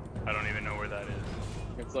 I don't even know where that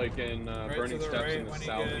is. It's like in Right Burning to the Steps right in the when you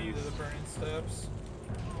get into southeast. the Burning Steps.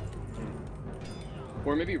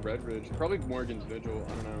 Or maybe Red Ridge. Probably Morgan's Vigil.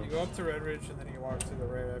 I don't You know. go up to Red Ridge and then you walk to the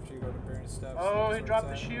right after you go to Burning Steps. Oh, That's he where dropped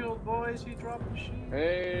the it's at. shield, boys. He dropped the shield.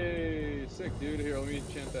 Hey, sick dude. Here, let me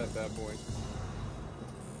chant that bad boy.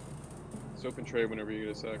 Soap and trade whenever you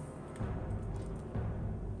get a sec.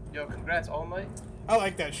 Yo, congrats, All Might. I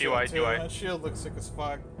like that shield TY, too. TY. That shield looks sick as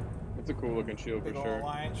fuck. It's a cool looking shield for Big ol' sure.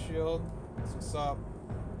 Alliance shield. That's what's up.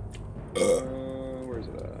 Where's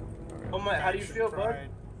it at? Alright. All Might, how do you Faction feel, bud? pride.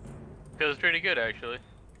 Feels pretty good actually.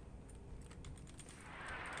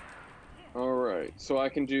 Alright, so I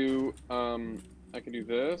can do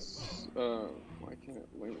this. Why can't it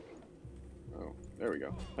link? Oh, there we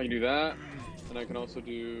go. I can do that, and I can also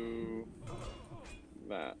do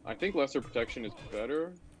that. I think lesser protection is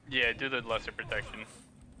better. Yeah, do the lesser protection.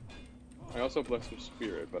 I also have lesser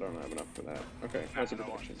spirit, but I don't have enough for that. Okay, lesser I don't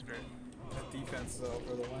want protection. spirit. That defense though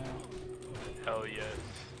for the win. Hell yes.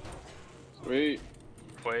 Sweet.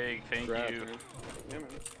 Quake, thank Congrats, you. man. Yeah, man.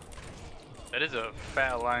 That is a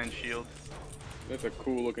fat lion shield. That's a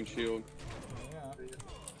cool looking shield. Yeah.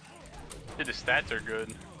 Dude, the stats are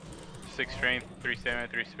good. 6 strength, 3 stamina,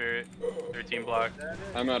 3 spirit, 13 block. That is?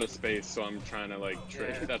 I'm out of space, so I'm trying to like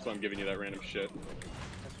trade. Yeah. That's why I'm giving you that random shit.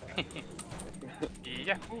 That's fine.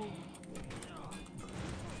 Yeah.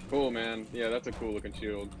 Cool, man. Yeah, that's a cool looking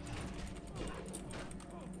shield.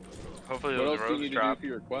 Hopefully What those else do you rogues need to drop do for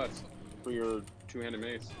your quest? For your two-handed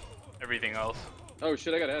mace? everything else. Oh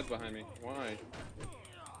shit, I got ads behind me. Why?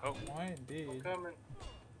 Why indeed? Coming.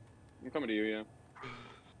 I'm coming to you, yeah.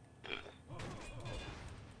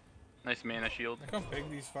 Nice mana shield. Look how big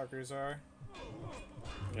these fuckers are.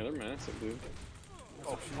 Yeah, they're massive, dude. That's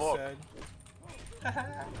Oh, what she fuck.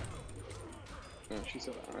 said. No, she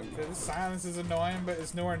said I'm. The silence is annoying, but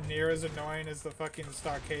it's nowhere near as annoying as the fucking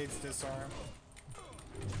Stockades disarm.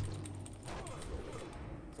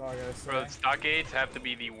 That's all I gotta say. Bro, stockades have to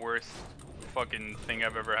be the worst fucking thing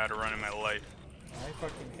I've ever had to run in my life. I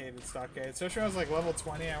fucking hated Stockades. Especially when I was like level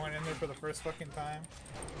 20, I went in there for the first fucking time.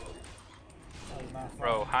 That was not fun.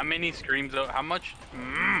 Bro, how many screams though? How much?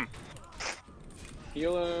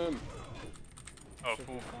 Heal him! Oh, Should be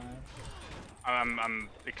fool. fine. I'm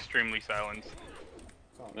extremely silenced.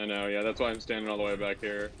 It's all I know, yeah, that's why I'm standing all the way back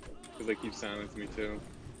here. Because they keep silencing me too.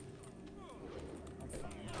 I'm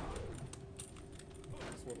fine.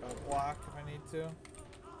 Just whip out block if I need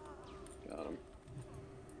to. Got him.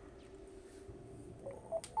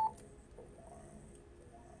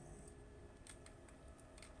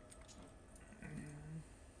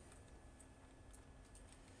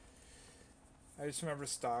 I just remember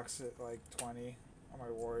stocks at like 20 on my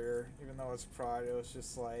warrior. Even though it's prod, it was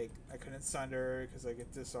just like I couldn't sunder because I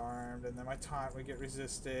get disarmed, and then my taunt would get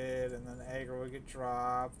resisted, and then the aggro would get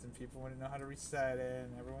dropped, and people wouldn't know how to reset it,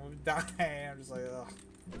 and everyone would die. I'm just like, ugh.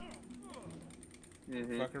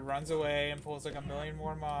 Fucker runs away and pulls like a million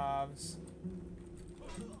more mobs.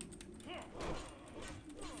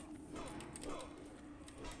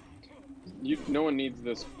 No one needs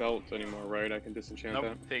this belt anymore, right? I can disenchant Nope,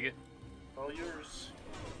 that. take it. All yours.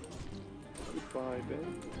 Goodbye,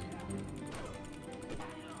 Ben.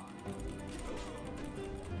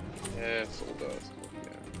 Yeah, soul dust. Yeah.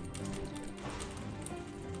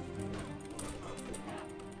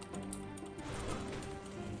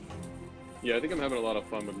 Yeah, I think I'm having a lot of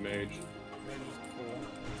fun with Mage. Mage is cool.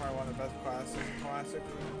 Probably one of the best classes in Classic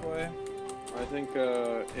we can play. I think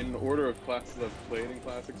in order of classes I've played in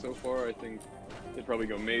Classic so far, I think they'd probably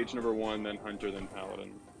go Mage number 1, then Hunter, then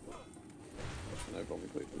Paladin. And I've only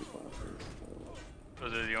played 3 classes.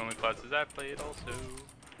 Those are the only classes I played also.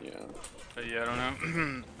 Yeah. But yeah, I don't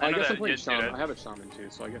know. I know guess that I'm playing you Shaman. do I have a Shaman too,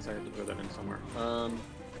 so I guess I have to throw that in somewhere.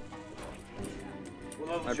 What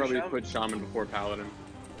level's I'd your probably shaman? put Shaman before Paladin.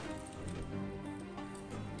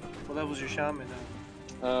 What level's your shaman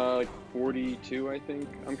now? Like 42, I think.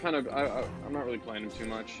 I'm kind of, I'm not really playing him too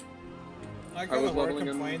much. I I kind was of Lord leveling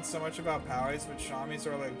him- complains so much about powers, but Shamis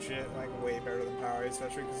are legit like way better than powers,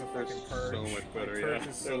 especially because of They're fucking Purge. so much better, like, Purge yeah.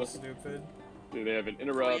 is They're so like- stupid. Dude, they have an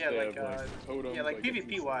interrupt, yeah, they like, have like totems. Yeah, like it's PvP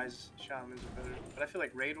insane. wise, shamans are better. But I feel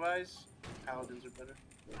like raid wise, paladins are better.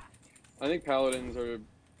 I think Paladins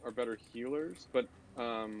are better healers, but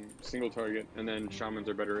single target, and then Shamans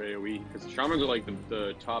are better AoE, because Shamans are like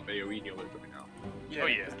the top AoE healers right now. Yeah, Oh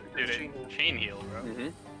yeah, 'cause dude, it's chain heal. chain heal, bro.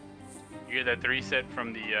 Mm-hmm. You get that 3-set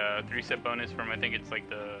from the 3-set bonus from I think it's like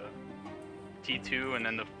the T2, and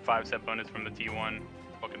then the 5-set bonus from the T1.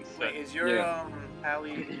 Fucking set. Wait, is your Yeah.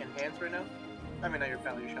 pally enhanced right now? I mean, not your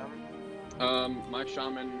pally, your shaman. My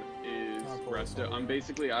Shaman is Oh, cool. rested.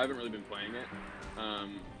 I haven't really been playing it.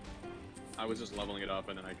 I was just leveling it up,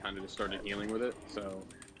 and then I kind of just started healing with it, so...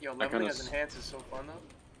 Yo, I leveling kinda as enhanced is so fun though.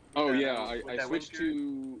 Oh With yeah, that, with I that switched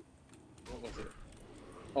wind to... What was it?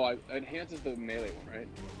 Oh, enhanced is the melee one, right?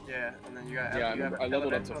 Yeah, and then you got. Yeah, you have I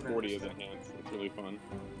leveled up to elemental and then 40 as stuff. enhanced. It's really fun.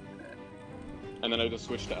 And then I just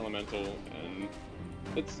switched to elemental, and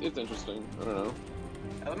it's interesting. I don't know.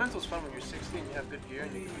 Elemental's fun when you're 60 and you have good gear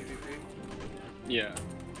and you can PvP. Yeah,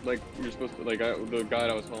 like you're supposed to, like the guide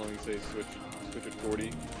I was following say switch at 40,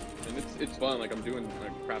 and it's fun. Like I'm doing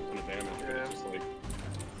like crap ton of damage, but it's just like.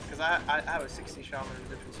 Because I have a 60 shaman in a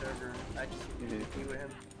different server. And I just PvP with him.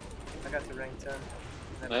 I got to rank 10.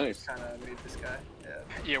 And then I Nice. just kind of made this guy. Yeah.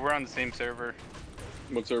 Yeah, we're on the same server.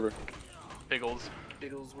 What server? Biggles.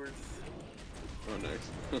 Bigglesworth. Oh,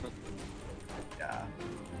 nice. Yeah.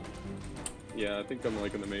 Yeah, I think I'm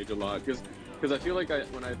liking the mage a lot because I feel like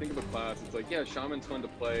when I think of a class, it's like yeah, shaman's fun to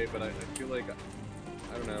play, but I feel like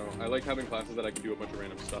I don't know. I like having classes that I can do a bunch of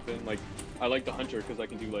random stuff in. Like I like the hunter because I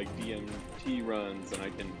can do like DMT runs and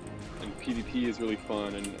and PvP is really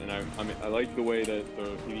fun and I like the way that the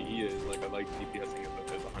PvE is. Like I like DPSing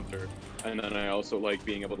as a hunter, and then I also like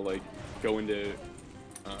being able to like go into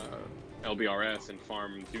LBRS and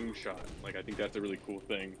farm Doomshot. Like I think that's a really cool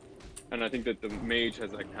thing. And I think that the mage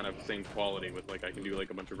has that kind of same quality with like I can do like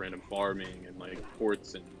a bunch of random farming and like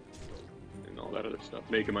ports and all that other stuff,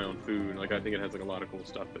 making my own food. Like I think it has like a lot of cool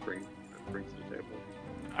stuff that brings to the table.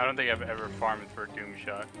 I don't think I've ever farmed for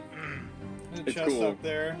Doomshot. There's a It's chest cool. up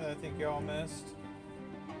there that I think y'all missed.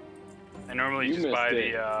 I normally You just buy missed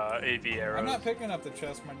it. the AV arrows. I'm not picking up the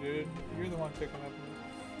chest, my dude. You're the one picking up.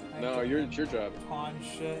 I ain't No, picking it's up your job. pawn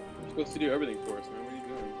shit. You're supposed to do everything for us, man. What are you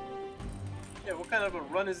doing? Yeah, what kind of a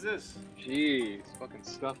run is this? Jeez, fucking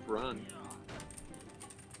stuffed run.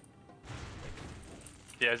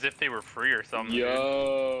 Yeah, as if they were free or something. dude.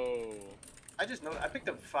 Yo. I just know I picked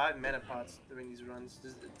up 5 mana pots during these runs.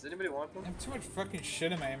 Does anybody want I them? have too much fucking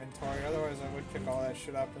shit in my inventory, otherwise I would pick all that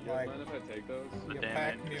shit up and You guys like mind if I take those? you Damn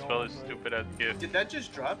pack it. me As all. well as but- stupid as gift. Did that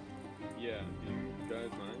just drop? Yeah. Do you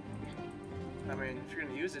guys mind? I mean, if you're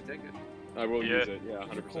gonna use it, take it. I will Yeah. use it. Yeah, Those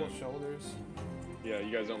are 100%. cool shoulders. Yeah,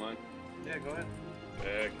 you guys don't mind? Yeah, go ahead.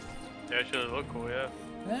 Sick. That should look cool, yeah.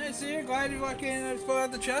 Hey, see, you're glad you fucking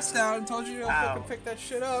pulled the chest out and told you to Ow. fucking pick that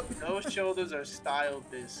shit up. Those shoulders are styled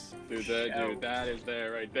this. Dude, that is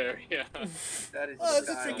there right there. Yeah. That is Oh, let's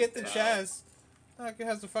just styled forget the this. chest. Like it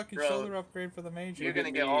has a fucking Bro, shoulder upgrade for the mage. you're Look gonna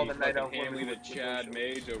at get me, all the night fucking elf women Hamley the with those Chad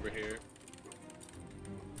shoulders. mage over here.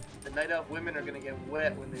 The night elf women are gonna get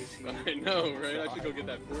wet when they see I you. know, right? I should go get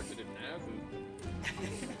that portrait in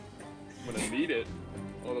asses. I'm gonna need it.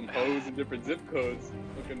 All them hoes in different zip codes.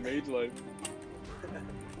 Fucking mage life.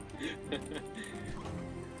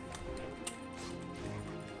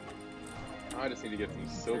 I just need to get some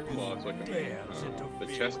silk cloth so I can make the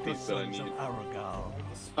chest piece that I need. Aragao.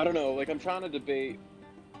 I don't know, like I'm trying to debate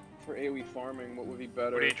for AoE farming what would be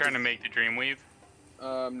better. What are you trying to make, the Dreamweave?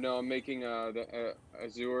 No, I'm making the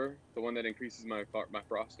Azure, the one that increases my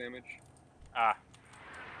frost damage. Ah.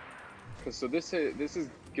 So this is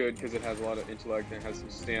good because it has a lot of intellect and it has some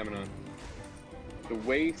stamina. The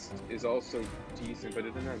waste is also decent, but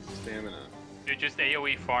it doesn't have stamina. Dude, just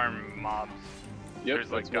AoE farm mobs. Yep,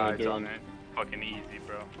 there's like that's what I'm guides on doing. it. Fucking easy,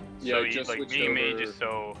 bro. Yeah, so I just like switched me mage over is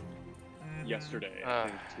so. yesterday, I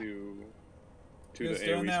think, to I was the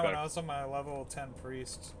doing AoE that when spec. I was on my level 10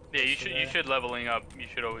 priest. Yeah, you should leveling up. You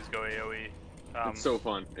should always go AoE. It's so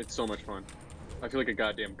fun. It's so much fun. I feel like a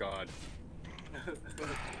goddamn god.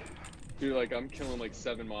 Dude, like I'm killing like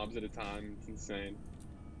 7 mobs at a time. It's insane.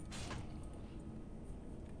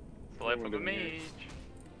 It's the life of a mage.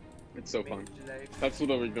 It's so fun. That's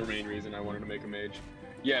the main reason I wanted to make a mage.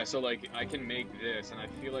 Yeah, so like I can make this, and I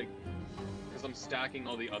feel like because I'm stacking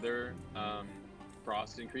all the other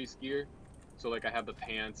frost increase gear, so like I have the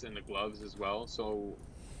pants and the gloves as well. So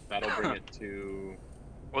that'll bring it to.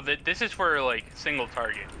 Well, this is for like single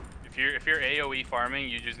target. If you're AoE farming,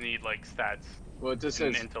 you just need like stats. Well, it just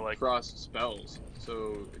says intellect. frost spells,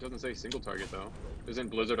 so it doesn't say single target though. Isn't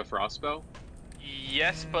Blizzard a frost spell?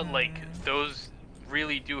 Yes, but like those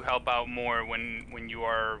really do help out more when you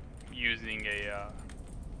are using a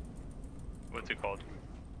what's it called?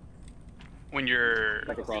 When you're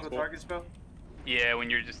Like a crossbow? Target spell? Yeah, when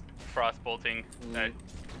you're just frost bolting, that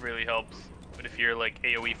really helps. But if you're like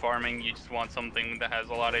AoE farming, you just want something that has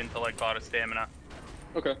a lot of intellect, a lot of stamina.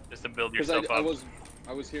 Okay. Just to build Because yourself up.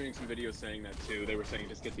 I was hearing some videos saying that too. They were saying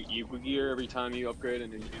just get the eagle gear every time you upgrade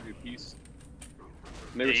and then you do a piece.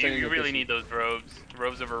 And they were saying you that really need those robes.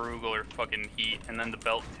 Robes of Arugel are fucking heat, and then the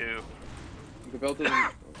belt too. The belt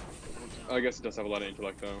doesn't. I guess it does have a lot of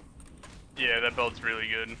intellect though. Yeah, that belt's really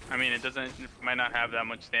good. I mean, it might not have that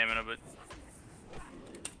much stamina, but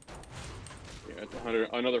Yeah, it's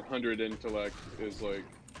another 100 intellect is like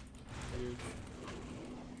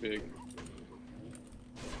big.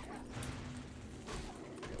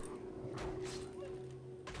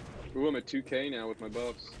 Ooh, I'm at 2k now with my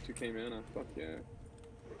buffs. 2k mana. Fuck yeah.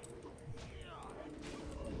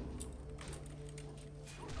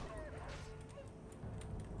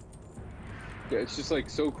 Yeah, it's just like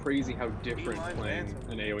so crazy how different playing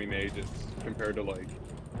an AoE mage is compared to like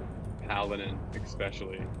Paladin,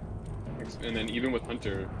 especially. And then even with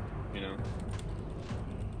Hunter, you know.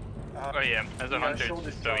 oh yeah, as a hunter, it's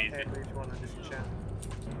just so easy. If you want to disenchant.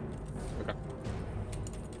 Okay.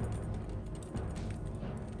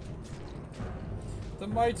 The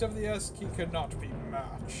might of the S key could not be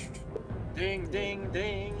matched. Ding, ding,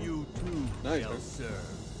 ding. You too Nice, shall man.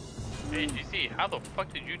 serve. Hey, GC, how the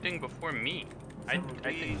fuck did you ding before me? I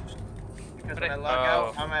think. Because But when I- I log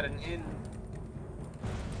out, oh. I'm at an inn.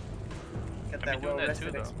 Get I've that been doing that well-rested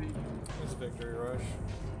too, though. XP. It's victory rush.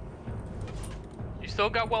 You still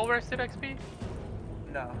got well rested XP?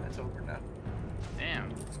 No, it's over now.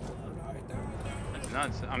 Damn, that's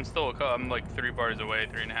nuts. I'm still I'm like 3 bars away,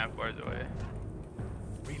 3.5 bars away.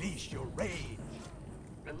 Release your rage.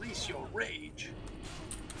 Release your rage.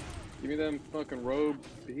 Give me them fucking robes,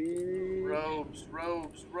 bitch. Robes,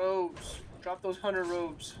 robes, robes. Drop those hunter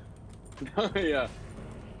robes. Yeah.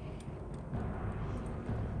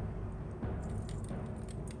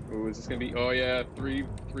 Ooh, is this gonna be? Oh yeah, three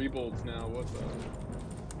bolts now. What the?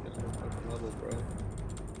 Fucking level, bro.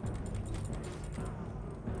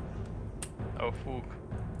 Oh, fook.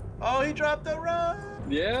 Oh, he dropped the robe.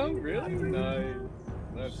 Yeah, really? Nice.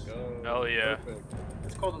 Let's go. Hell yeah. Perfect.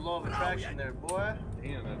 It's called the law of attraction there, boy.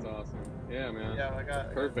 Damn, that's awesome. Yeah, man. Yeah, I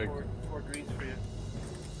got Perfect. four greens for you.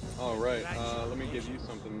 All right. Let me give you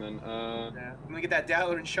something then. Yeah. I'm gonna get that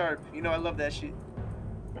Dowler and Sharp. You know I love that shit.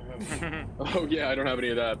 Oh yeah, I don't have any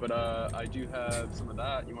of that, but I do have some of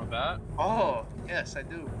that. You want that? Oh, yes, I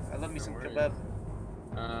do. I love me some Alright. kebab.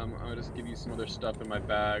 I'll just give you some other stuff in my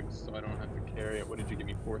bags so I don't have to carry it. What did you give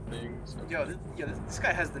me? 4 things? Okay. This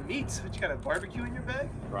guy has the meats. What, you got a barbecue in your bag?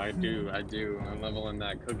 I do. I'm leveling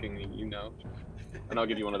that cooking, you know. And I'll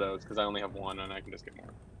give you one of those because I only have one and I can just get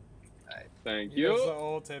more. Alright. Thank It's you. the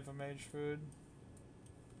old type of mage food.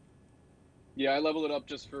 Yeah, I level it up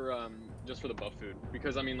just for the buff food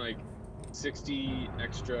because I mean like 60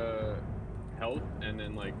 extra health and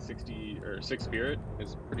then like 60 or 6 spirit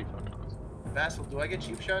is pretty fucking awesome. Vassild, do I get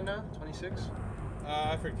cheap shot now? 26?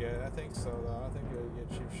 I forget. I think so though. I think you'll get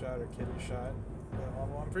cheap shot or kidney shot.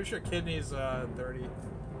 I'm pretty sure kidney's 30.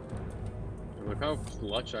 Look how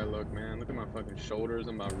clutch I look, man. Look at my fucking shoulders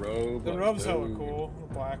and my robe. The like, robe's hella dude. cool.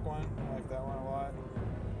 The black one. I like that one a lot.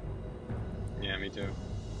 Yeah, me too.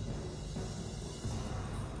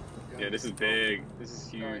 Yeah, this is big. This is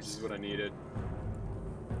huge. Nice. This is what I needed.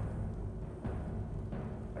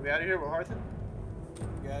 Are we out of here with Harthen?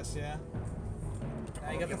 I guess, yeah.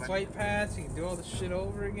 Now you got the flight pass, you can do all this shit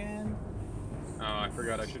over again. Oh, I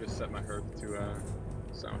forgot I should have set my hearth to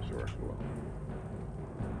South Shore. Cool.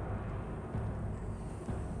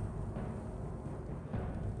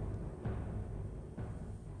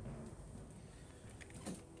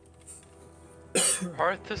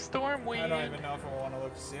 Hearth to Stormweed. I don't even know if I want to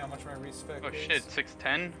look to see how much my respec Oh is. shit,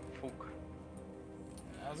 610? Fuck.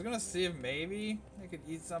 I was gonna see if maybe they could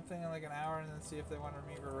eat something in like an hour and then see if they wanted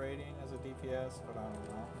me for rating as a DPS, but I don't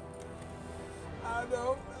know. I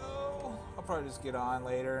don't know. I'll probably just get on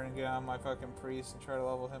later and get on my fucking priest and try to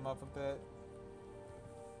level him up a bit.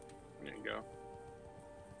 There you go.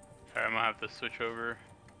 Alright, I'm gonna have to switch over.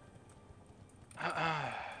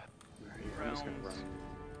 I'm just gonna run.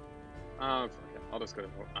 Oh, fuck it. I'll just go to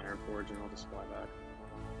Iron Forge and I'll just fly back.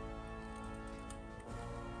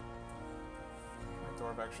 My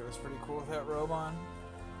Dwarf actually was pretty cool with that robe on.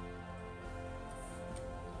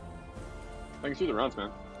 I can see the runs,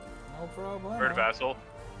 man. No problem. Bird Vassal.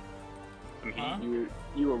 Some heat. Huh?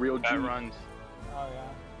 You a real G. That runs. Oh yeah.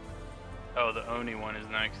 Oh, the Oni one is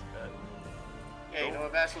next. Yeah, you know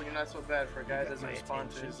what, Vassal, you're not so bad for a guy that doesn't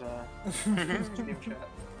respond to his stream chat.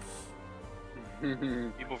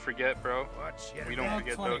 People forget, bro. We don't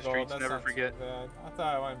forget though. Streets never forget. I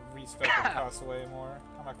thought I would respec would cost way more.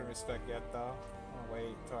 I'm not gonna respec yet though. I'll wait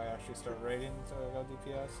until I actually start raiding to go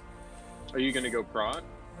DPS. Are you gonna go prod?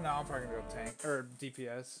 No, I'm probably gonna go tank or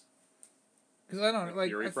DPS. Cause I don't like.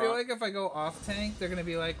 Fury I feel proc? like if I go off tank, they're gonna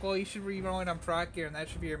be like, "Well, you should reroll it on proc gear, and that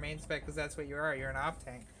should be your main spec, because that's what you are. You're an off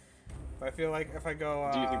tank." But I feel like if I go,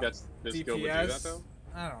 Do you think that's this DPS, guild would do that though?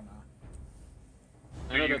 I don't know.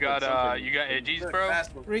 I know You that got that's something- you got edgies, bro.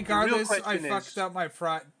 Vassal, Regardless, the real I question fucked is, up my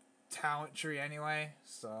prot talent tree anyway,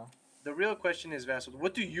 so The real question is, Vassal,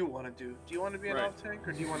 what do you want to do? Do you want to be an Right. off tank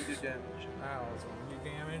or do you want to do damage? I always want to do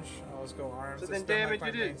damage. I always go arms. So That's then been, like, damage my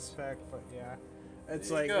it main is. spec, but yeah. It's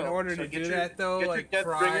There you like, in go. order So to get do your- that though, get your like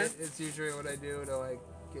Deathbringer. pride is usually what I do to like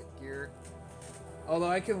get gear. Although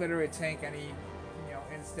I can literally tank any,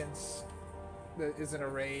 instance that isn't a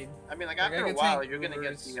raid. I mean, like, Like, I after a can while, tank you're going to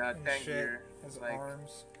get Ubers the and tank shit gear. as Like,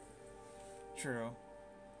 arms. True.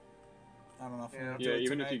 I don't know if Yeah. I'm gonna Yeah, do it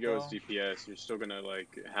even if you tonight, go though. as DPS, you're still gonna like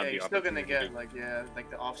have yeah, the you're still going to opportunity. get, like, yeah, like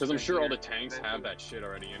the off Because I'm sure all the gear tanks have eventually. that shit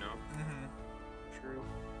already, you know. Mm-hmm. True.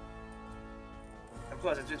 And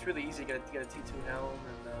plus, it's really easy to get a T2 helm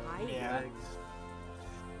and Yeah. legs.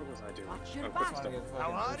 What was I doing? Watch your Oh, back. quick I'm stuff. gonna get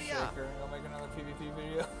How are fucking ya? shaker. I'll make another PvP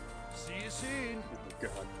video. See you soon. Oh,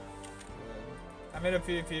 God. I made a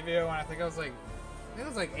PvP video when I think it was like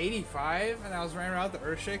 85, and I was running around with the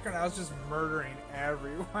Earthshaker, and I was just murdering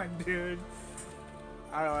everyone, dude.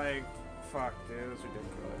 Fuck, dude, it was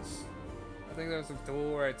ridiculous. I think there was a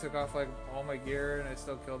duel where I took off like all my gear, and I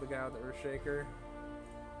still killed the guy with the Earthshaker.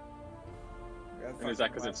 And is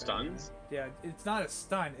that because it stuns? Yeah, it's not a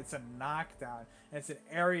stun, it's a knockdown. And it's an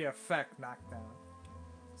area effect knockdown.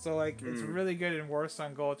 So, like, it's really good in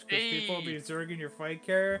Warstone Gulch because people will be zerging your fight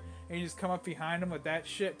carrier, and you just come up behind them with that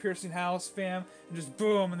shit, piercing house spam, and just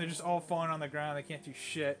boom, and they're just all falling on the ground. They can't do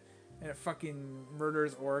shit. And it fucking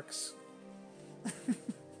murders orcs.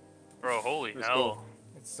 Bro, holy That's hell. cool.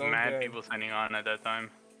 It's so Mad good. people signing on at that time.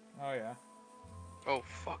 Oh, yeah. Oh,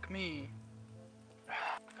 fuck me.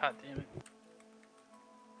 God damn it.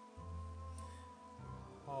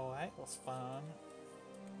 Oh, that was fun.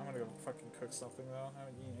 I'm gonna go fucking cook something, though. I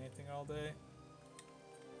haven't eaten anything all day.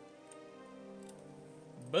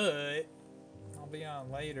 But I'll be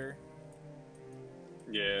on later.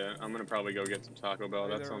 Yeah, I'm gonna probably go get some Taco Bell.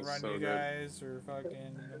 That Either sounds run so you good. guys or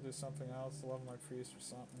fucking do something else. Love my priest or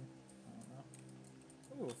something. I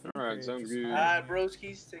don't know. Ooh, food Alright, page sounds is good. fine. Alright,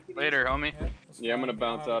 broskies, take it Later, homie. Yeah, that's Yeah, I'm fine. gonna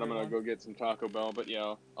bounce Have a out. I'm good gonna one. go get some Taco Bell. But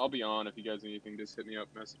yeah, I'll be on if you guys need anything. Just hit me up,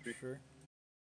 message me. Sure.